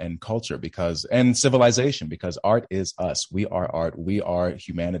and culture and civilization, because art is us. We are art. We are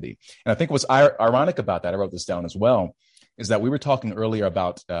humanity. And I think what's ironic about that, I wrote this down as well, is that we were talking earlier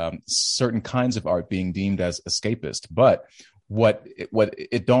about certain kinds of art being deemed as escapist. But what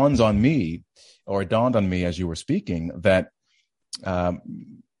it dawned on me as you were speaking, that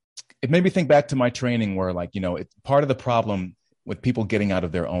it made me think back to my training where, part of the problem with people getting out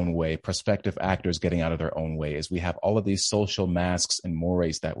of their own way, prospective actors getting out of their own way, is we have all of these social masks and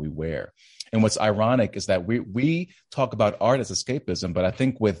mores that we wear. And what's ironic is that we talk about art as escapism, but I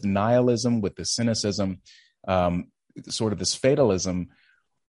think with nihilism, with the cynicism, sort of this fatalism,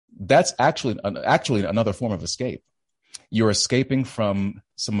 that's actually another form of escape. You're escaping from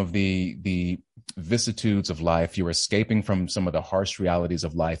some of the vicissitudes of life. You're escaping from some of the harsh realities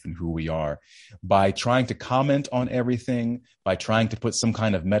of life and who we are by trying to comment on everything, by trying to put some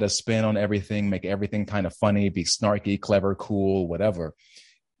kind of meta spin on everything, make everything kind of funny, be snarky, clever, cool, whatever.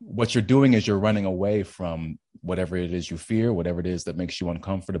 What you're doing is you're running away from whatever it is you fear, whatever it is that makes you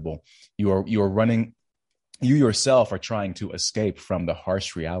uncomfortable. You are running. You yourself are trying to escape from the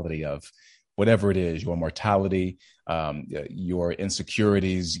harsh reality of whatever it is, your mortality, your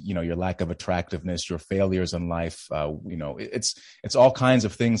insecurities, your lack of attractiveness, your failures in life. It's all kinds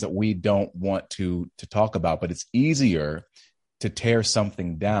of things that we don't want to talk about, but it's easier to tear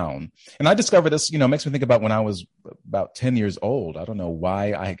something down. And I discovered this, makes me think about when I was about 10 years old. I don't know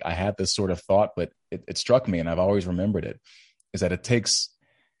why I had this sort of thought, but it struck me, and I've always remembered it, is that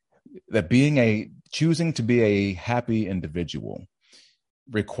choosing to be a happy individual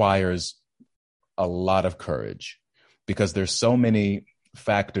requires a lot of courage, because there's so many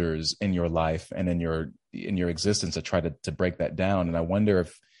factors in your life and in your existence that try to break that down. And I wonder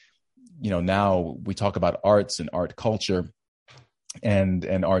if, now we talk about arts and art culture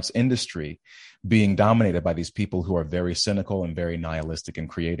and arts industry being dominated by these people who are very cynical and very nihilistic and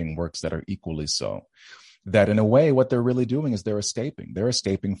creating works that are equally so. That in a way, what they're really doing is they're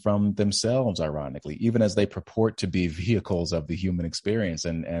escaping from themselves, ironically, even as they purport to be vehicles of the human experience.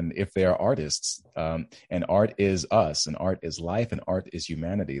 And if they are artists, and art is us, and art is life, and art is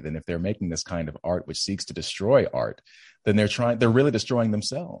humanity, then if they're making this kind of art which seeks to destroy art, then they're really destroying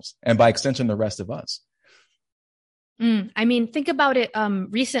themselves, and by extension, the rest of us. Think about it.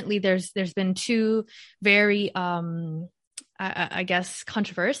 Recently, there's been two very I guess,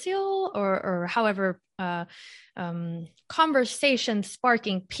 controversial or however, conversation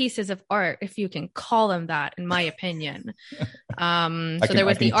sparking pieces of art, if you can call them that, in my opinion. So there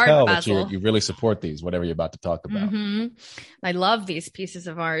was the Art Basel. You really support these, whatever you're about to talk about. Mm-hmm. I love these pieces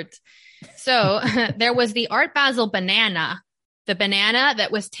of art. So there was the Art Basel banana, the banana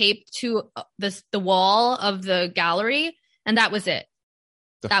that was taped to the wall of the gallery, and that was it.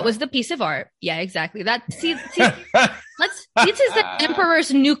 That was the piece of art. Yeah, exactly. This is the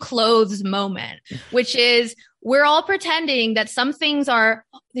emperor's new clothes moment, which is we're all pretending that some things are,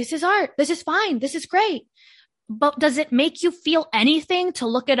 this is art. This is fine. This is great. But does it make you feel anything to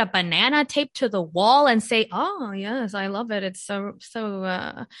look at a banana taped to the wall and say, oh, yes, I love it. It's so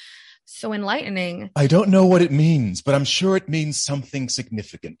enlightening. I don't know what it means, but I'm sure it means something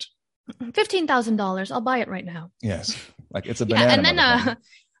significant. $15,000. I'll buy it right now. Yes. Like it's a banana. Yeah, and then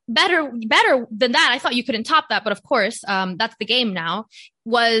better than that, I thought you couldn't top that, but of course, that's the game now,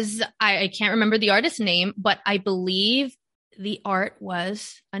 was I can't remember the artist's name, but I believe the art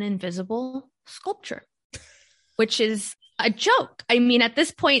was an invisible sculpture, which is a joke. I mean, at this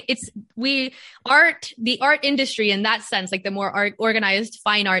point, the art industry in that sense, like the more organized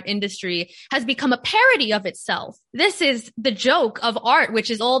fine art industry, has become a parody of itself. This is the joke of art, which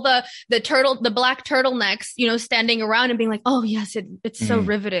is all the black turtlenecks, standing around and being like, oh yes, it's so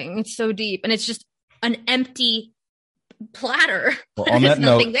riveting. It's so deep. And it's just an empty platter. Well, on that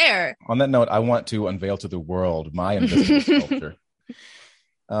note, there. On that note, I want to unveil to the world my invisible sculpture.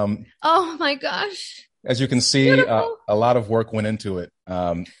 Oh my gosh. As you can see, a lot of work went into it.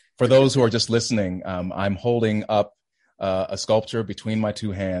 For those who are just listening, I'm holding up a sculpture between my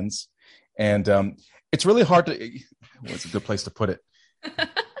two hands. And it's really hard to, what's a good place to put it?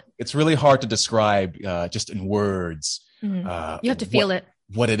 It's really hard to describe just in words. You have to feel it.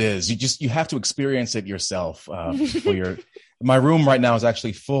 What it is. You have to experience it yourself. My room right now is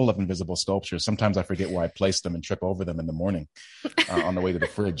actually full of invisible sculptures. Sometimes I forget where I placed them and trip over them in the morning on the way to the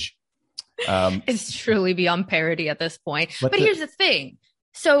fridge. It's truly beyond parody at this point. But here's the thing.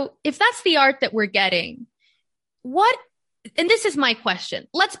 So if that's the art that we're getting, and this is my question.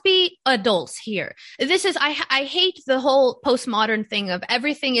 Let's be adults here. I hate the whole postmodern thing of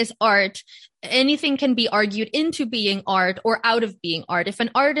everything is art. Anything can be argued into being art or out of being art. If an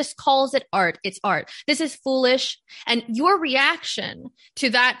artist calls it art, it's art. This is foolish. And your reaction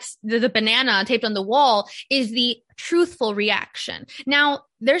to that, the banana taped on the wall, is the truthful reaction. Now,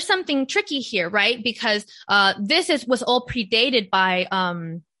 there's something tricky here, right? Because this was all predated by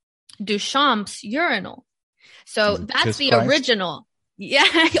Duchamp's urinal. So that's the original. Yeah.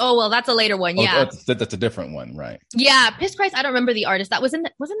 Oh, well, that's a later one. Yeah. That's a different one, right? Yeah. Piss Christ. I don't remember the artist. Wasn't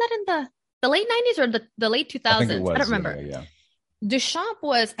that in the late 90s or the late 2000s? I think it was, I don't remember. Yeah. Duchamp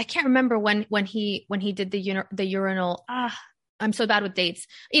was, I can't remember when he did the urinal. I'm so bad with dates.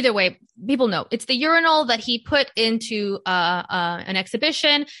 Either way, people know it's the urinal that he put into an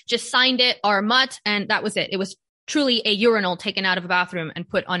exhibition, just signed it, Armut, and that was it. It was truly a urinal taken out of a bathroom and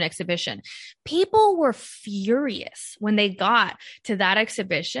put on exhibition. People were furious when they got to that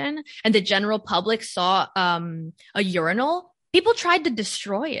exhibition and the general public saw a urinal. People tried to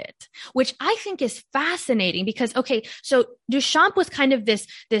destroy it, which I think is fascinating because, okay, so Duchamp was kind of this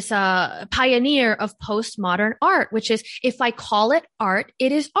pioneer of postmodern art, which is if I call it art,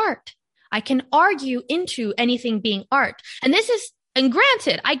 it is art. I can argue into anything being art. And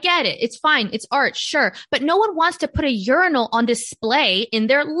granted, I get it. It's fine. It's art, sure. But no one wants to put a urinal on display in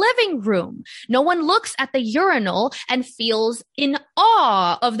their living room. No one looks at the urinal and feels in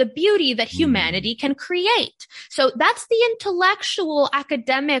awe of the beauty that humanity can create. So that's the intellectual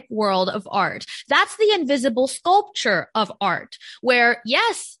academic world of art. That's the invisible sculpture of art, where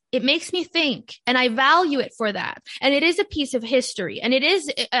yes, it makes me think and I value it for that. And it is a piece of history and it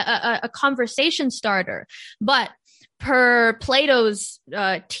is a conversation starter. But per Plato's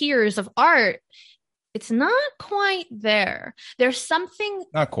tiers of art, it's not quite there. There's something,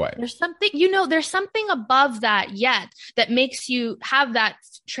 not quite. There's something above that yet that makes you have that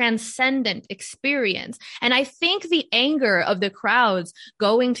transcendent experience. And I think the anger of the crowds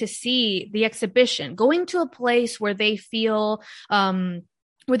going to see the exhibition, going to a place where they feel,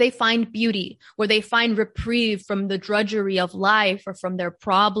 where they find beauty, where they find reprieve from the drudgery of life or from their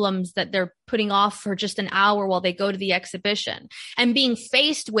problems that they're putting off for just an hour while they go to the exhibition, and being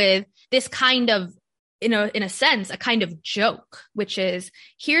faced with this kind of, in a sense, a kind of joke, which is,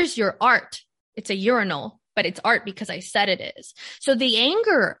 here's your art. It's a urinal, but it's art because I said it is. So the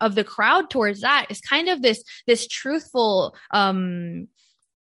anger of the crowd towards that is kind of this truthful,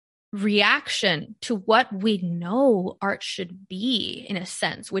 reaction to what we know art should be, in a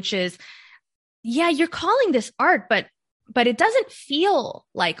sense, which is, yeah, you're calling this art, but but it doesn't feel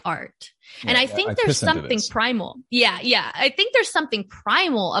like art. And I think there's something primal. Yeah. I think there's something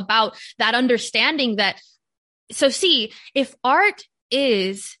primal about that understanding that, so see, if art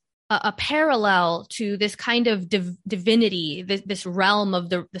is a parallel to this kind of divinity, this realm of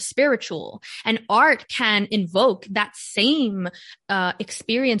the spiritual, and art can invoke that same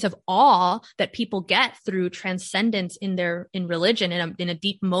experience of awe that people get through transcendence in religion, in a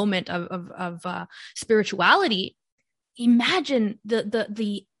deep moment of spirituality. Imagine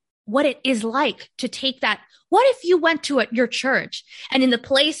the what it is like to take that. What if you went to your church and in the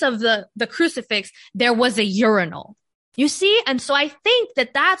place of the crucifix, there was a urinal? You see? And so I think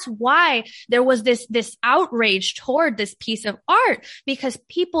that that's why there was this outrage toward this piece of art, because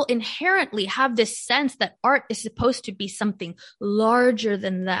people inherently have this sense that art is supposed to be something larger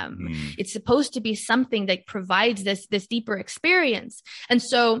than them. It's supposed to be something that provides this deeper experience. And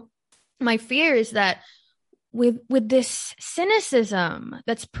so my fear is that with this cynicism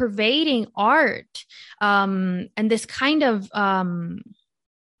that's pervading art, and this kind of,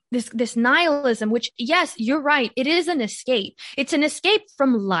 this nihilism, which, yes, you're right, it is an escape. It's an escape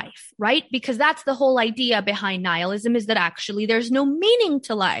from life, right? Because that's the whole idea behind nihilism, is that actually there's no meaning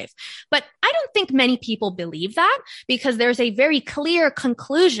to life. But I don't think many people believe that, because there's a very clear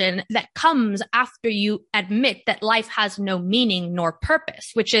conclusion that comes after you admit that life has no meaning nor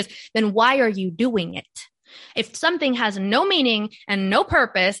purpose, which is, then why are you doing it? If something has no meaning and no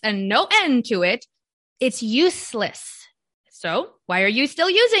purpose and no end to it, it's useless. So why are you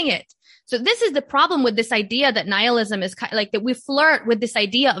still using it? So this is the problem with this idea that nihilism is kind of like that. We flirt with this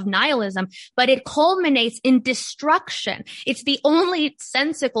idea of nihilism, but it culminates in destruction. It's the only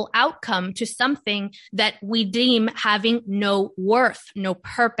sensible outcome to something that we deem having no worth, no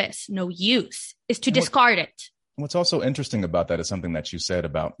purpose, no use, is to discard it. What's also interesting about that is something that you said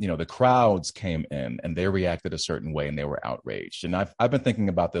about, the crowds came in and they reacted a certain way and they were outraged. And I've been thinking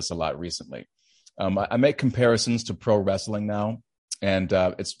about this a lot recently. I make comparisons to pro wrestling now, and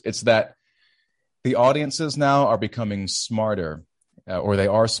it's that the audiences now are becoming smarter, or they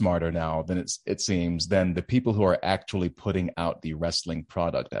are smarter now than it seems, than the people who are actually putting out the wrestling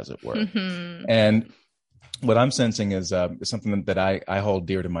product, as it were. Mm-hmm. And what I'm sensing is something that I hold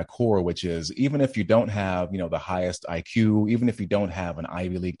dear to my core, which is, even if you don't have, the highest IQ, even if you don't have an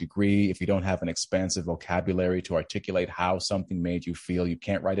Ivy League degree, if you don't have an expansive vocabulary to articulate how something made you feel, you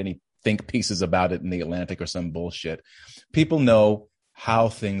can't write any think pieces about it in the Atlantic or some bullshit. People know how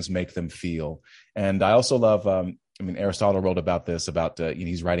things make them feel. And I also love, Aristotle wrote about this,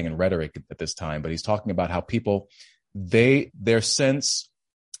 he's writing in rhetoric at this time, but he's talking about how people, their sense,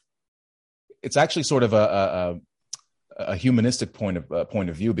 it's actually sort of a humanistic point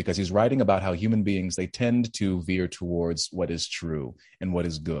of view, because he's writing about how human beings, they tend to veer towards what is true and what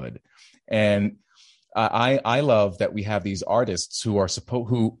is good. And I love that we have these artists who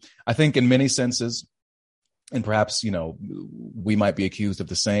I think in many senses, and perhaps, we might be accused of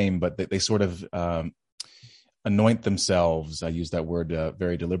the same, but they sort of anoint themselves, I use that word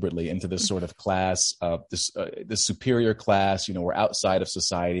very deliberately, into this sort of class, this superior class. We're outside of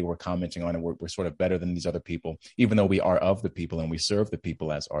society, we're commenting on it, we're sort of better than these other people, even though we are of the people and we serve the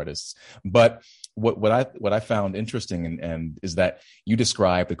people as artists. But what I found interesting and is that you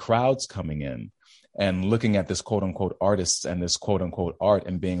describe the crowds coming in and looking at this quote unquote artists and this quote unquote art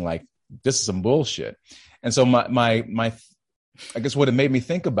and being like, this is some bullshit. And so my I guess what it made me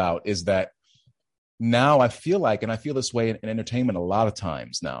think about is that now I feel like, and I feel this way in entertainment a lot of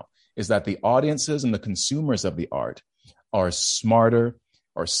times now, is that the audiences and the consumers of the art are smarter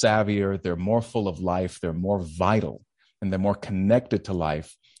or savvier. They're more full of life. They're more vital, and they're more connected to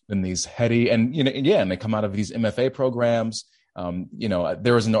life than these heady, and they come out of these MFA programs.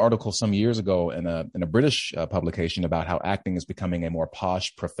 There was an article some years ago in a British publication about how acting is becoming a more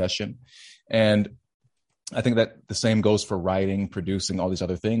posh profession. And I think that the same goes for writing, producing, all these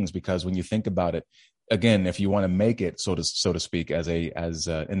other things, because when you think about it, again, if you want to make it, so to speak, as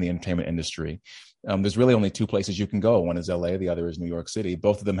in the entertainment industry, there's really only two places you can go. One is LA, the other is New York City.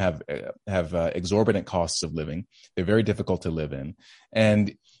 Both of them have exorbitant costs of living. They're very difficult to live in.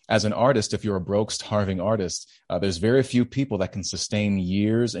 And as an artist, if you're a broke, starving artist, there's very few people that can sustain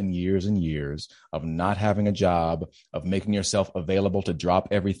years and years and years of not having a job, of making yourself available to drop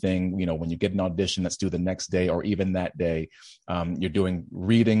everything. When you get an audition that's due the next day or even that day, you're doing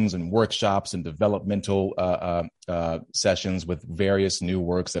readings and workshops and developmental sessions with various new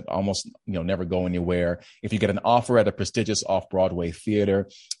works that almost never go anywhere. If you get an offer at a prestigious off-Broadway theater,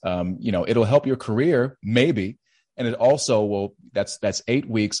 it'll help your career maybe. And it also will, that's 8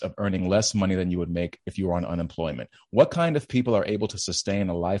 weeks of earning less money than you would make if you were on unemployment. What kind of people are able to sustain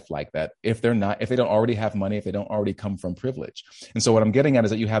a life like that if they don't already have money, if they don't already come from privilege? And so what I'm getting at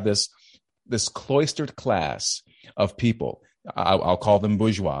is that you have this cloistered class of people. I'll call them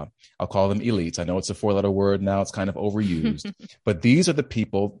bourgeois. I'll call them elites. I know it's a 4-letter word now. It's kind of overused. But these are the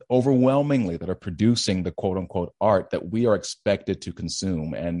people overwhelmingly that are producing the quote unquote art that we are expected to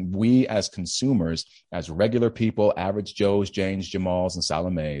consume. And we as consumers, as regular people, average Joes, Janes, Jamals, and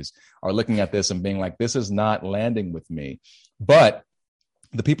Salomes, are looking at this and being like, this is not landing with me. But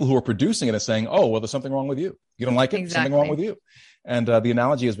the people who are producing it are saying, oh, well, there's something wrong with you. You don't like it? Exactly. Something wrong with you. And the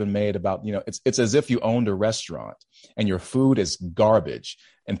analogy has been made about, it's as if you owned a restaurant and your food is garbage.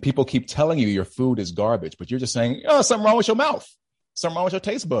 And people keep telling you your food is garbage, but you're just saying, oh, something wrong with your mouth. Something wrong with your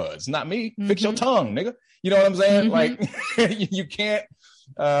taste buds. Not me. Fix your tongue, nigga. You know what I'm saying? Like you can't,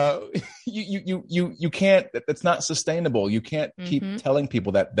 you can't, that's not sustainable. You can't keep telling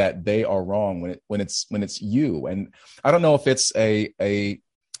people that they are wrong when it's you. And I don't know if it's an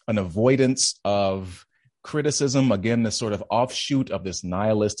avoidance of criticism, again, this sort of offshoot of this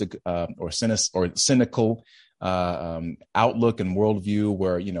nihilistic or cynical outlook and worldview,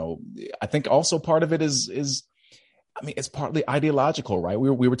 where I think also part of it is it's partly ideological, right?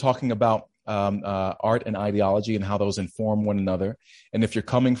 We were talking about art and ideology and how those inform one another, and if you're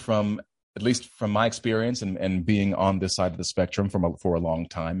coming from, at least from my experience and being on this side of the spectrum for a long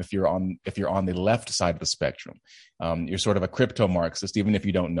time, if you're on the left side of the spectrum, you're sort of a crypto-Marxist, even if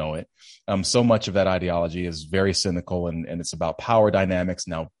you don't know it. So much of that ideology is very cynical and it's about power dynamics.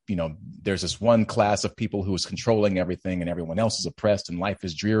 Now, there's this one class of people who is controlling everything and everyone else is oppressed and life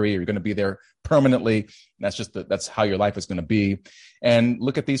is dreary. You're going to be there permanently. That's how your life is going to be. And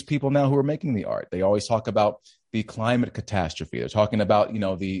look at these people now who are making the art. They always talk about the climate catastrophe. They're talking about,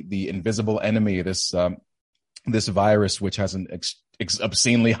 the invisible enemy, this virus, which has an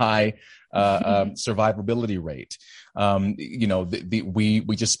obscenely high survivability rate.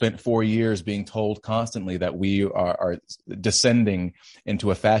 We just spent 4 years being told constantly that we are descending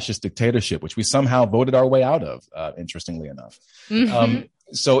into a fascist dictatorship, which we somehow voted our way out of, interestingly enough.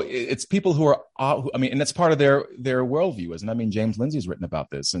 So it's people who are, and that's part of their worldview, isn't it? James Lindsay's written about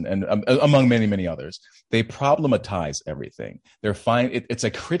this and among many, many others. They problematize everything. It's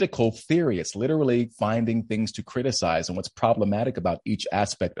a critical theory. It's literally finding things to criticize and what's problematic about each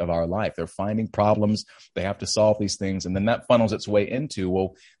aspect of our life. They're finding problems. They have to solve these things. And then that funnels its way into,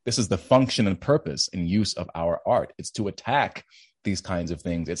 well, this is the function and purpose and use of our art. It's to attack these kinds of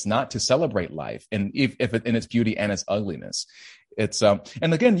things. It's not to celebrate life, and if it, in its beauty and its ugliness. It's and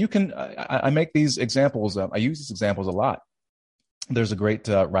again, you can. I make these examples. I use these examples a lot. There's a great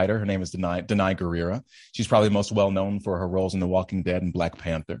writer. Her name is Denai Guerrera. She's probably most well known for her roles in The Walking Dead and Black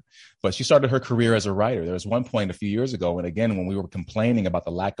Panther. But she started her career as a writer. There was one point a few years ago, and again, when we were complaining about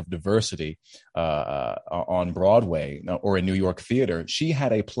the lack of diversity on Broadway or in New York theater, she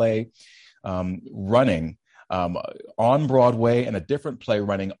had a play running on Broadway and a different play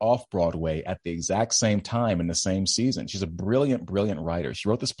running off Broadway at the exact same time in the same season. She's a brilliant, brilliant writer. She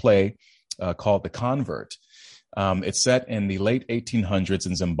wrote this play called The Convert. It's set in the late 1800s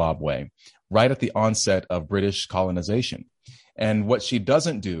in Zimbabwe, right at the onset of British colonization. And what she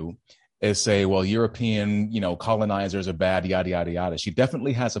doesn't do is say, well, European, colonizers are bad, yada, yada, yada. She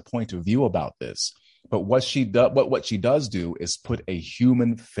definitely has a point of view about this. But what she does do is put a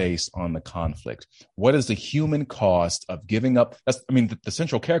human face on the conflict. What is the human cost of giving up? The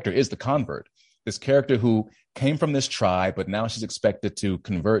central character is the convert, this character who came from this tribe, but now she's expected to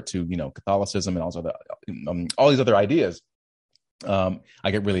convert to, Catholicism and all these other ideas. I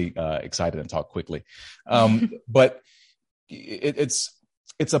get really excited and talk quickly. But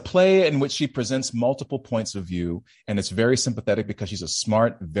it's a play in which she presents multiple points of view, and it's very sympathetic because she's a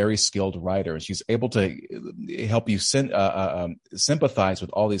smart, very skilled writer, and she's able to help you sympathize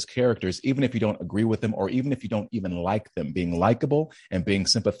with all these characters, even if you don't agree with them or even if you don't even like them. Being likable and being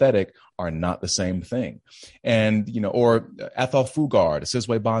sympathetic are not the same thing. And, or Athol Fugard,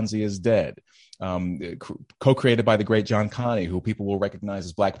 Sizwe Banzi is Dead, co-created by the great John Connie, who people will recognize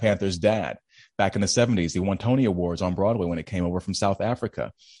as Black Panther's dad. Back in the 70s, he won Tony Awards on Broadway when it came over from South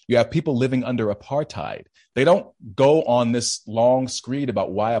Africa. You have people living under apartheid. They don't go on this long screed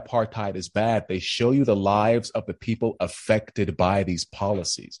about why apartheid is bad. They show you the lives of the people affected by these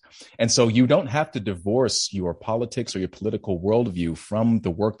policies. And so you don't have to divorce your politics or your political worldview from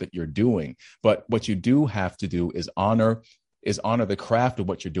the work that you're doing. But what you do have to do is honor the craft of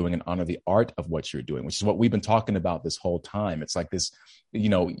what you're doing and honor the art of what you're doing, which is what we've been talking about this whole time. It's like this,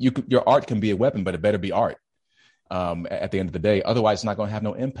 your art can be a weapon, but it better be art at the end of the day. Otherwise, it's not going to have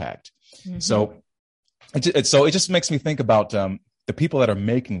no impact. Mm-hmm. So So it just makes me think about the people that are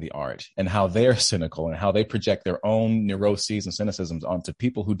making the art and how they're cynical and how they project their own neuroses and cynicisms onto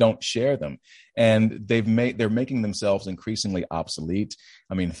people who don't share them. And they're making themselves increasingly obsolete.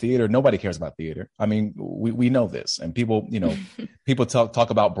 I mean, theater, nobody cares about theater. I mean, we know this, and people, people talk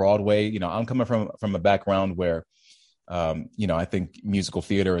about Broadway. I'm coming from a background where, I think musical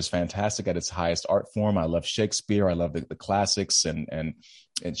theater is fantastic at its highest art form. I love Shakespeare. I love the classics and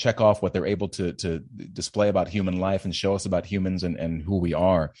Chekhov, what they're able to display about human life and show us about humans and who we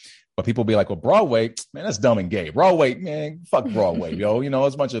are. But people be like, well, Broadway, man, that's dumb and gay. Broadway, man, fuck Broadway, yo.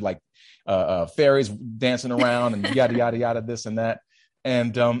 It's a bunch of like fairies dancing around and yada, yada, yada, this and that.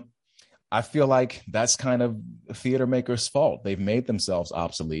 And I feel like that's kind of theater makers' fault. They've made themselves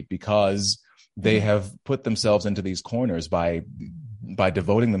obsolete because they have put themselves into these corners by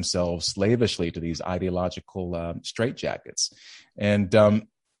devoting themselves slavishly to these ideological straitjackets. And,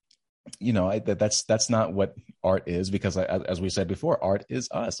 that's not what art is, because as we said before, art is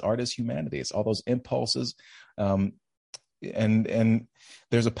us. Art is humanity. It's all those impulses. And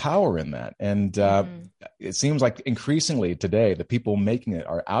there's a power in that. And it seems like increasingly today, the people making it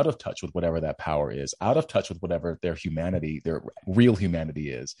are out of touch with whatever that power is, out of touch with whatever their real humanity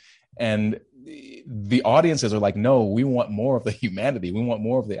is. And the audiences are like, no, we want more of the humanity. We want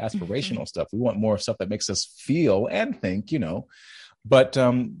more of the aspirational stuff. We want more stuff that makes us feel and think, but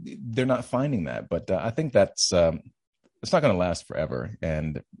they're not finding that. But I think that's it's not going to last forever.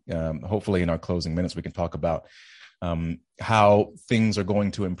 And hopefully in our closing minutes, we can talk about how things are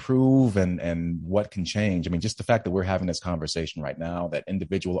going to improve and what can change. I mean, just the fact that we're having this conversation right now, that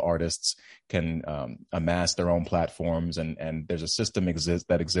individual artists can amass their own platforms, and there's a system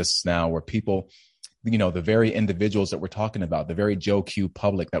that exists now where people, the very individuals that we're talking about, the very Joe Q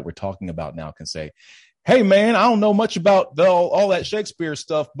public that we're talking about now can say, hey, man, I don't know much about all that Shakespeare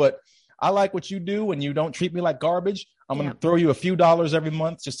stuff, but I like what you do and you don't treat me like garbage. I'm going to throw you a few dollars every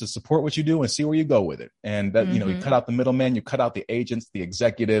month just to support what you do and see where you go with it. And that, you cut out the middleman, you cut out the agents, the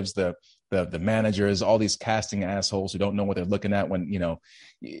executives, the managers, all these casting assholes who don't know what they're looking at when,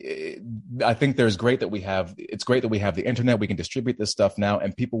 I think it's great that we have the internet. We can distribute this stuff now,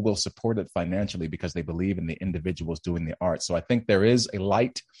 and people will support it financially because they believe in the individuals doing the art. So I think there is a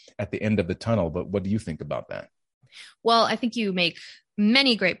light at the end of the tunnel. But what do you think about that? Well, I think you make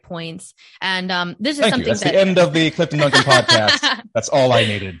many great points. And this is something that's the end of the Clifton Duncan podcast. That's all I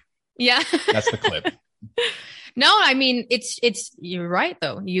needed. Yeah. That's the clip. No, I mean, you're right,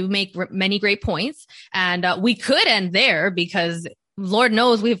 though. You make many great points, and we could end there because Lord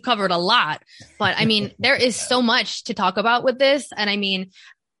knows we've covered a lot. But I mean, there is so much to talk about with this. And I mean,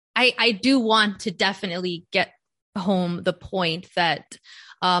 I do want to definitely get home the point that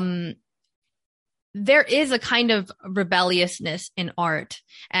there is a kind of rebelliousness in art.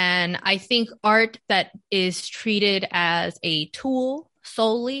 And I think art that is treated as a tool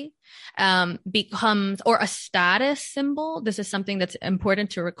solely becomes, or a status symbol. This is something that's important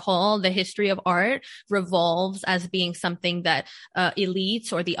to recall. The history of art revolves as being something that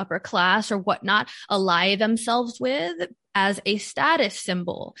elites or the upper class or whatnot ally themselves with as a status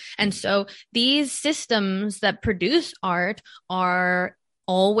symbol. And so these systems that produce art are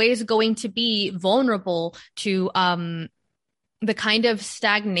always going to be vulnerable to the kind of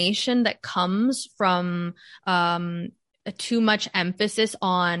stagnation that comes from too much emphasis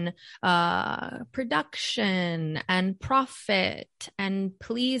on production and profit and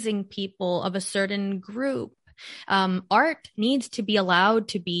pleasing people of a certain group. Art needs to be allowed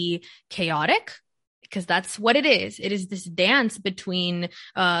to be chaotic, because that's what it is. It is this dance between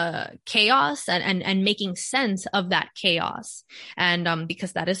chaos and making sense of that chaos. And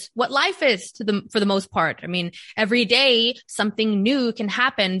because that is what life is for the most part. I mean, every day something new can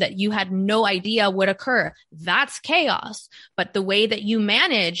happen that you had no idea would occur. That's chaos. But the way that you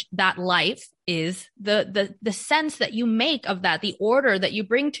manage that life is the sense that you make of that, the order that you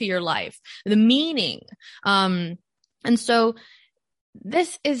bring to your life, the meaning. And so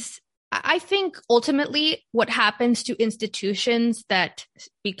this is, I think ultimately what happens to institutions that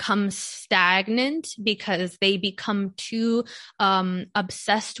become stagnant because they become too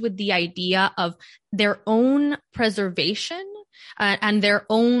obsessed with the idea of their own preservation and their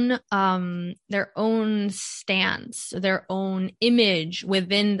own stance, their own image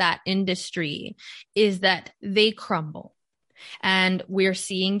within that industry, is that they crumble. And we're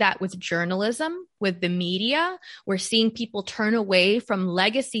seeing that with journalism, with the media. We're seeing people turn away from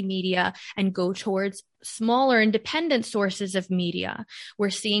legacy media and go towards smaller independent sources of media.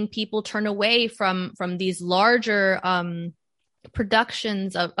 We're seeing people turn away from these larger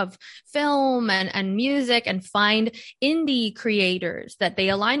productions of film and music, and find indie creators that they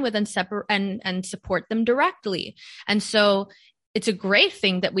align with and support them directly. And so it's a great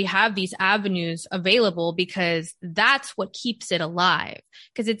thing that we have these avenues available, because that's what keeps it alive.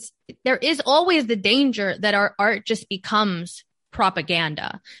 Because there is always the danger that our art just becomes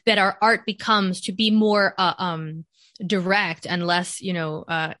propaganda, that our art becomes to be more direct and less,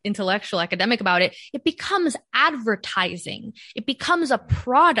 intellectual, academic about it. It becomes advertising. It becomes a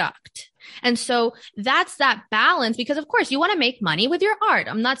product. And so that's that balance, because of course you want to make money with your art.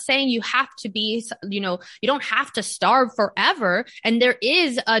 I'm not saying you have to be, you don't have to starve forever. And there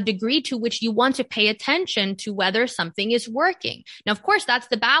is a degree to which you want to pay attention to whether something is working. Now, of course, that's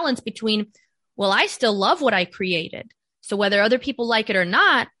the balance between, well, I still love what I created, so whether other people like it or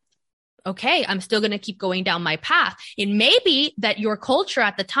not, okay, I'm still going to keep going down my path. It may be that your culture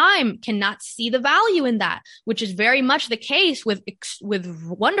at the time cannot see the value in that, which is very much the case with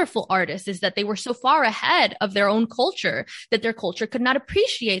wonderful artists, is that they were so far ahead of their own culture that their culture could not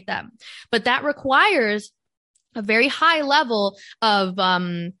appreciate them. But that requires a very high level of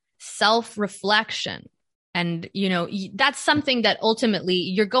self-reflection. And, that's something that ultimately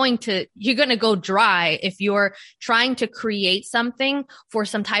you're going to go dry if you're trying to create something for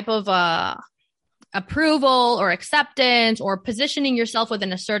some type of approval or acceptance, or positioning yourself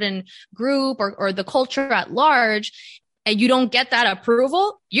within a certain group or the culture at large, and you don't get that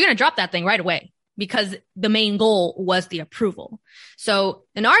approval. You're going to drop that thing right away, because the main goal was the approval. So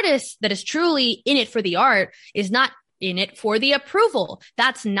an artist that is truly in it for the art is not in it for the approval.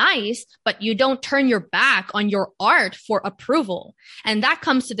 That's nice, but you don't turn your back on your art for approval. And that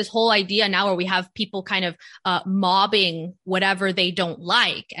comes to this whole idea now where we have people kind of mobbing whatever they don't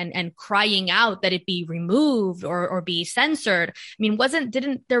like, and crying out that it be removed or be censored. I mean,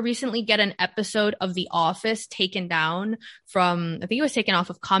 didn't there recently get an episode of The Office taken down from, I think it was taken off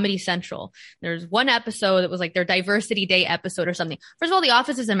of Comedy Central. There's one episode that was like their Diversity Day episode or something. First of all, The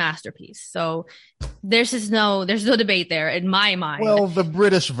Office is a masterpiece. So there's no debate there in my mind. Well, the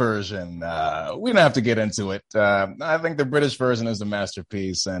British version, we don't have to get into it. I think the British version is a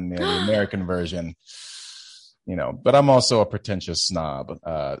masterpiece, and the American version, but I'm also a pretentious snob.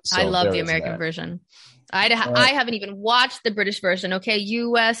 So I love the American version. I haven't even watched the British version. Okay,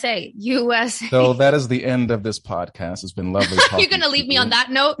 USA. So that is the end of this podcast. It's been lovely talking. You're going to leave me on that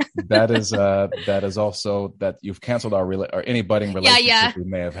note? That is also that you've canceled our or any budding relationship we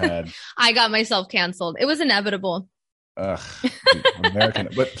may have had. I got myself canceled. It was inevitable. American,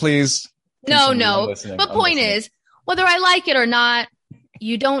 but please. No. But point is, whether I like it or not,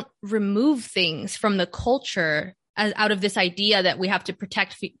 you don't remove things from the culture out of this idea that we have to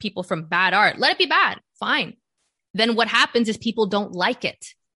protect people from bad art. Let it be bad. Fine. Then what happens is people don't like it,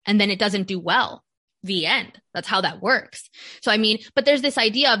 and then it doesn't do well. The end. That's how that works. So, I mean, but there's this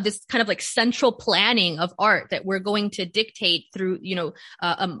idea of this kind of like central planning of art that we're going to dictate through,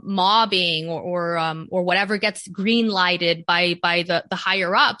 mobbing or whatever gets green lighted by the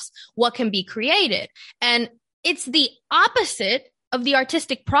higher ups, what can be created. And it's the opposite of the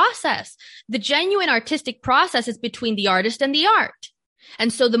artistic process. The genuine artistic process is between the artist and the art.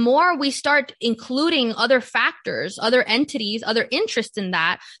 And so the more we start including other factors, other entities, other interests in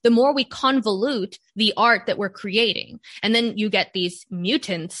that, the more we convolute the art that we're creating. And then you get these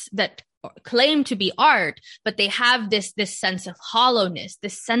mutants that claim to be art, but they have this sense of hollowness,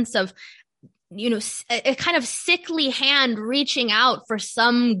 this sense of, a kind of sickly hand reaching out for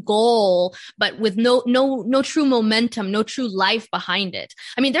some goal, but with no true momentum, no true life behind it.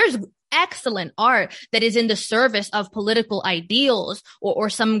 I mean, there's excellent art that is in the service of political ideals or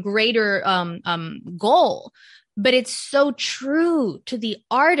some greater goal, but it's so true to the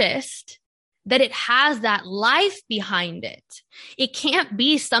artist that it has that life behind it. It can't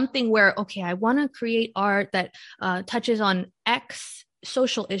be something where, okay, I want to create art that touches on X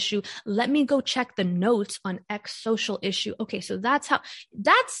social issue. Let me go check the notes on X social issue. Okay, so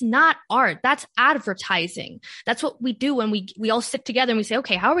that's not art. That's advertising. That's what we do when we all sit together and we say,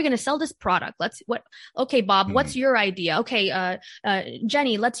 okay, how are we going to sell this product? Okay, Bob, what's your idea? Okay,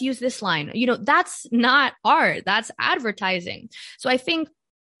 Jenny, let's use this line. That's not art. That's advertising. So I think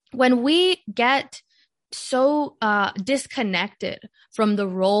when we get so disconnected from the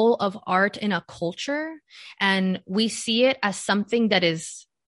role of art in a culture, and we see it as something that it's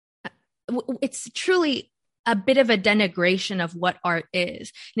truly a bit of a denigration of what art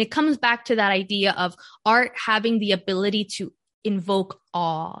is. And it comes back to that idea of art having the ability to invoke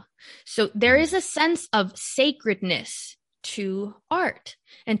awe. So there is a sense of sacredness to art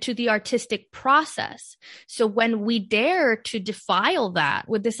and to the artistic process. So when we dare to defile that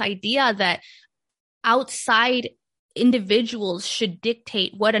with this idea that outside individuals should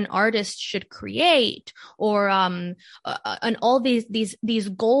dictate what an artist should create, or and all these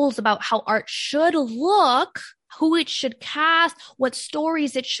goals about how art should look, who it should cast, what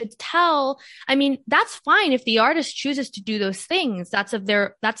stories it should tell. I mean, that's fine if the artist chooses to do those things. That's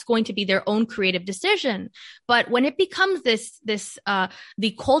going to be their own creative decision. But when it becomes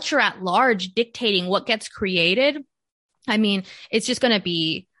the culture at large dictating what gets created, I mean, it's going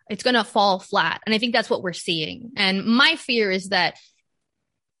to fall flat. And I think that's what we're seeing. And my fear is that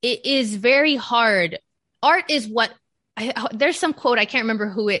it is very hard. Art is what there's some quote, I can't remember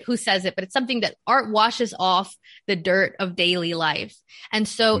who says it, but it's something that art washes off the dirt of daily life. And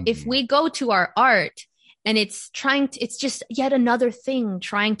so if we go to our art and it's just yet another thing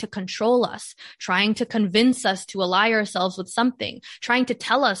trying to control us, trying to convince us to ally ourselves with something, trying to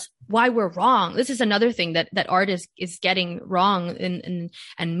tell us why we're wrong. This is another thing that art is getting wrong in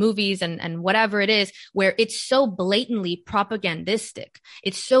movies and whatever it is, where it's so blatantly propagandistic.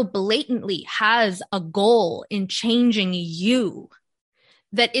 It so blatantly has a goal in changing you,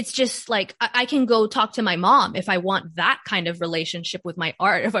 that it's just like, I can go talk to my mom if I want that kind of relationship with my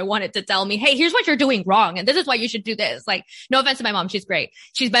art. If I want it to tell me, hey, here's what you're doing wrong, and this is why you should do this. Like, no offense to my mom. She's great.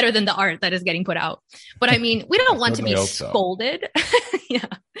 She's better than the art that is getting put out. But I mean, we don't want to be scolded. Yeah.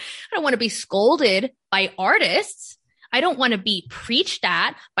 I don't want to be scolded by artists. I don't want to be preached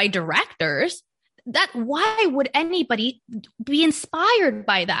at by directors. Why would anybody be inspired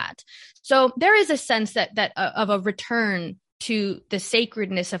by that? So there is a sense that of a return to the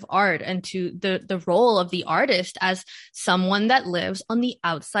sacredness of art and to the role of the artist as someone that lives on the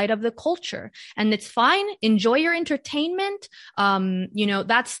outside of the culture. And it's fine. Enjoy your entertainment.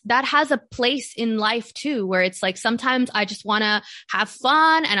 That has a place in life too, where it's like, sometimes I just want to have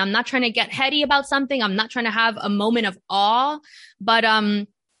fun and I'm not trying to get heady about something. I'm not trying to have a moment of awe, but,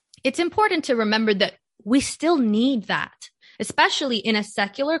 it's important to remember that we still need that. Especially in a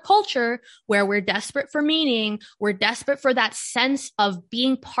secular culture where we're desperate for meaning, we're desperate for that sense of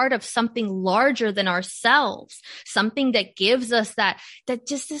being part of something larger than ourselves, something that gives us that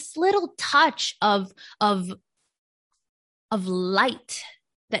just this little touch of light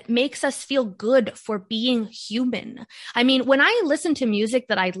that makes us feel good for being human. I mean, when I listen to music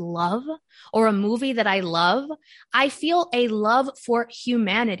that I love or a movie that I love, I feel a love for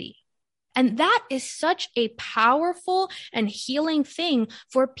humanity. And that is such a powerful and healing thing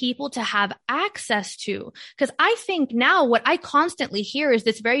for people to have access to. Because I think now what I constantly hear is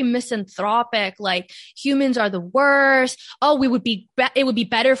this very misanthropic, like, humans are the worst. Oh, it would be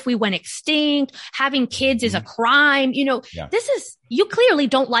better if we went extinct. Having kids is a crime. You clearly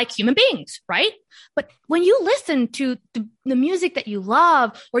don't like human beings, right? But when you listen to the music that you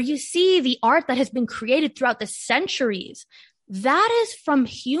love, or you see the art that has been created throughout the centuries, that is from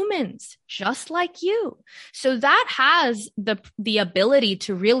humans just like you. So that has the ability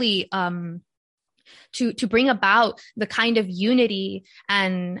to really to bring about the kind of unity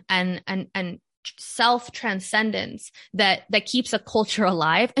and self-transcendence that keeps a culture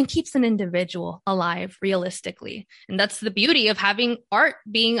alive and keeps an individual alive realistically. And that's the beauty of having art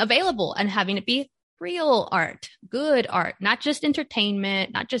being available and having it be real art, good art, not just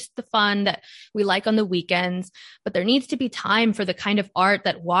entertainment, not just the fun that we like on the weekends, but there needs to be time for the kind of art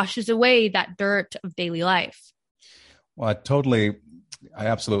that washes away that dirt of daily life. Well, I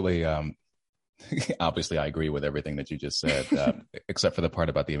absolutely, obviously I agree with everything that you just said, except for the part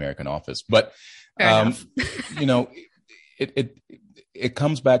about the American office. But, it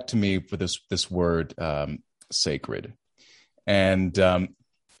comes back to me for this word, sacred. And,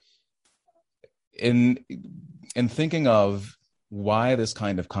 in thinking of why this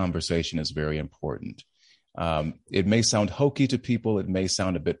kind of conversation is very important, it may sound hokey to people, it may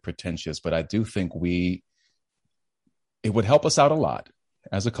sound a bit pretentious, but I do think it would help us out a lot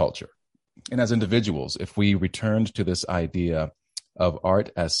as a culture and as individuals if we returned to this idea of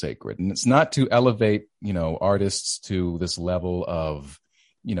art as sacred. And it's not to elevate, artists to this level of,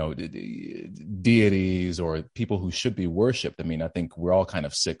 deities or people who should be worshipped. I mean, I think we're all kind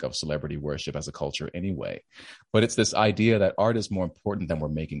of sick of celebrity worship as a culture anyway, but it's this idea that art is more important than we're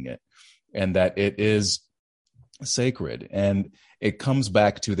making it, and that it is sacred. And it comes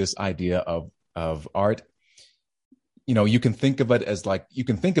back to this idea of art. You can think of it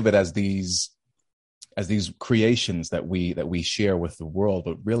as these creations that we share with the world,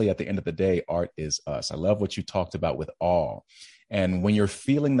 but really at the end of the day, art is us. I love what you talked about with awe. And when you're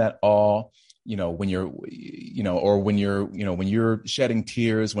feeling that awe, when you're shedding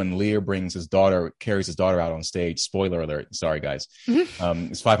tears when Lear carries his daughter out on stage, spoiler alert, sorry guys,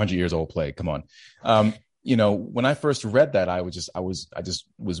 it's 500 years old play, come on. when I first read that, I just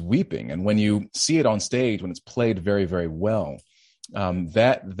was weeping. And when you see it on stage, when it's played very, very well,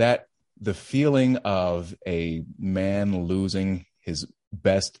 that the feeling of a man losing his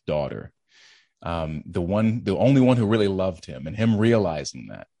best daughter, the only one who really loved him, and him realizing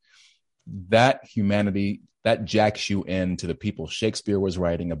that humanity, that jacks you into the people Shakespeare was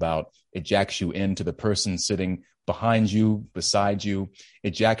writing about. It jacks you into the person sitting behind you, beside you.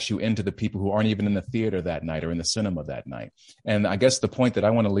 It jacks you into the people who aren't even in the theater that night or in the cinema that night. And I guess the point that I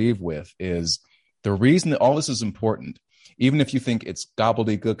want to leave with is the reason that all this is important, even if you think it's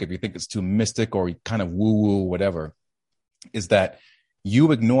gobbledygook, if you think it's too mystic or kind of woo-woo, whatever, is that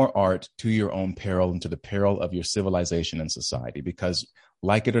you ignore art to your own peril and to the peril of your civilization and society. Because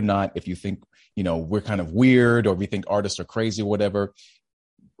like it or not, if you think, we're kind of weird, or we think artists are crazy or whatever,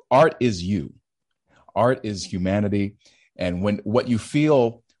 art is you. Art is humanity. And what you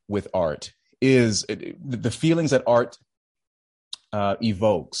feel with art is the feelings that art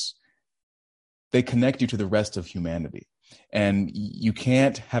evokes, they connect you to the rest of humanity. And you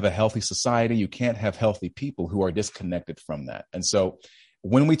can't have a healthy society, you can't have healthy people who are disconnected from that. And so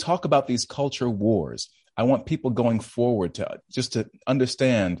when we talk about these culture wars, I want people going forward to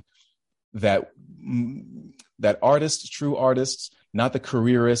understand that artists, true artists, not the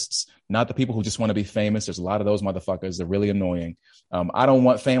careerists, not the people who just want to be famous. There's a lot of those motherfuckers. They're really annoying. I don't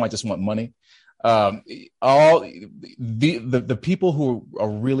want fame. I just want money. All the people who are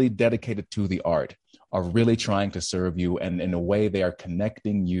really dedicated to the art are really trying to serve you. And in a way, they are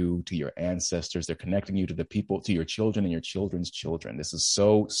connecting you to your ancestors. They're connecting you to the people, to your children and your children's children. This is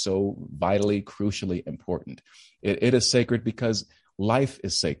so, so vitally, crucially important. It is sacred because life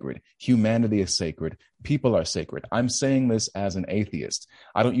is sacred. Humanity is sacred. People are sacred. I'm saying this as an atheist.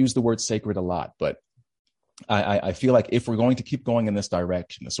 I don't use the word sacred a lot, but I feel like if we're going to keep going in this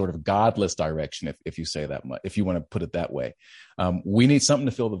direction, a sort of godless direction, if you say that much, if you want to put it that way, we need something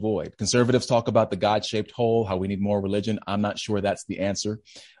to fill the void. Conservatives talk about the God-shaped hole, how we need more religion. I'm not sure that's the answer.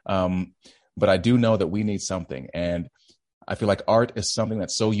 But I do know that we need something. And I feel like art is something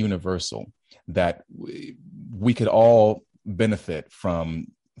that's so universal that we could all benefit from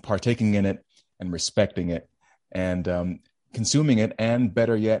partaking in it and respecting it and consuming it, and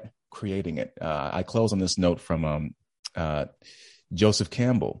better yet, creating it. I close on this note from Joseph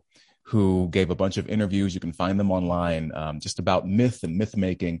Campbell, who gave a bunch of interviews. You can find them online, just about myth and myth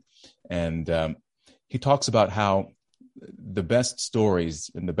making. And he talks about how the best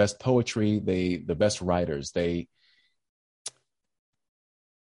stories and the best poetry, the best writers, they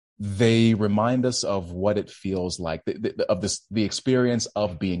remind us of what it feels like, the experience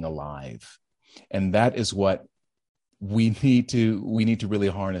of being alive. And that is what we need to really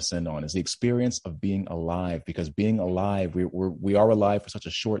harness in on, is the experience of being alive, because being alive, we are alive for such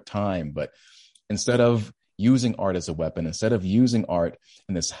a short time. But instead of using art as a weapon, instead of using art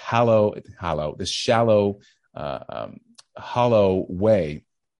in this shallow, hollow way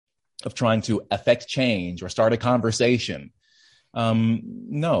of trying to affect change or start a conversation,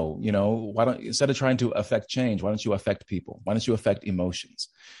 no, instead of trying to affect change, why don't you affect people? Why don't you affect emotions?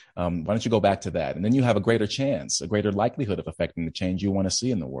 Why don't you go back to that? And then you have a greater chance, a greater likelihood of affecting the change you want to see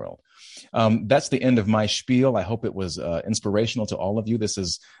in the world. That's the end of my spiel. I hope it was inspirational to all of you. This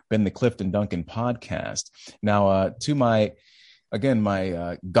has been the Clifton Duncan podcast. Now, to my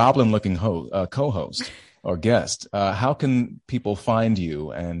goblin-looking co-host or guest, how can people find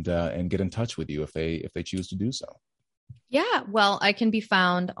you and get in touch with you if they choose to do so? Yeah, well, I can be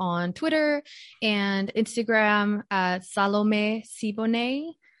found on Twitter and Instagram at Salome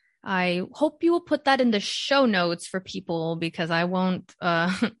Siboney. I hope you will put that in the show notes for people, because I won't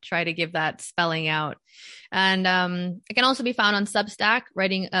try to give that spelling out. And I can also be found on Substack,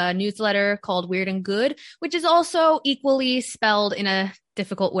 writing a newsletter called Weird and Good, which is also equally spelled in a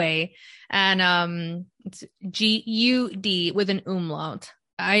difficult way. And it's Gud with an umlaut.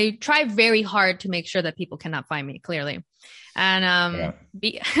 I try very hard to make sure that people cannot find me, clearly. And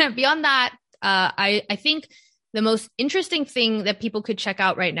beyond that, I think the most interesting thing that people could check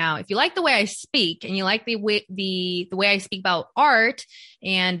out right now, if you like the way I speak and you like the way I speak about art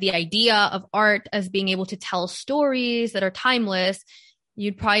and the idea of art as being able to tell stories that are timeless,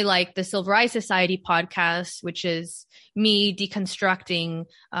 you'd probably like the Silver Eye Society podcast, which is me deconstructing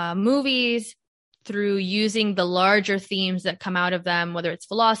movies through using the larger themes that come out of them, whether it's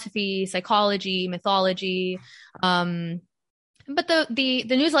philosophy, psychology, mythology. But the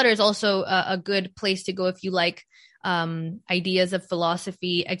newsletter is also a good place to go if you like ideas of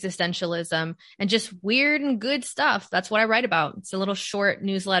philosophy, existentialism, and just weird and good stuff. That's what I write about. It's a little short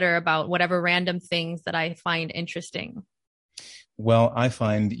newsletter about whatever random things that I find interesting. Well, I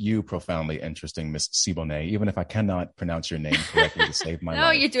find you profoundly interesting, Miss Siboney, even if I cannot pronounce your name correctly to save my No,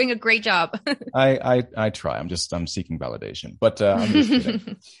 life. you're doing a great job. I try. I'm seeking validation, but I'm just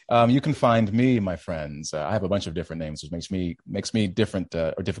kidding. You can find me, my friends. I have a bunch of different names, which makes me different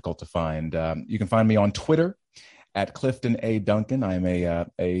or difficult to find. You can find me on Twitter at Clifton A. Duncan. I am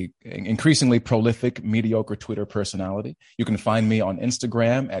a increasingly prolific, mediocre Twitter personality. You can find me on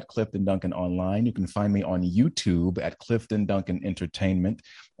Instagram at Clifton Duncan Online. You can find me on YouTube at Clifton Duncan Entertainment.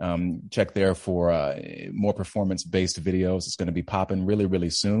 Check there for more performance-based videos. It's going to be popping really, really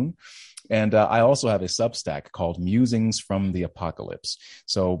soon. And I also have a Substack called Musings from the Apocalypse.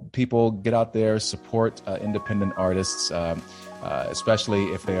 So people get out there, support independent artists, especially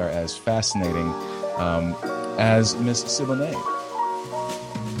if they are as fascinating as Miss Siboney.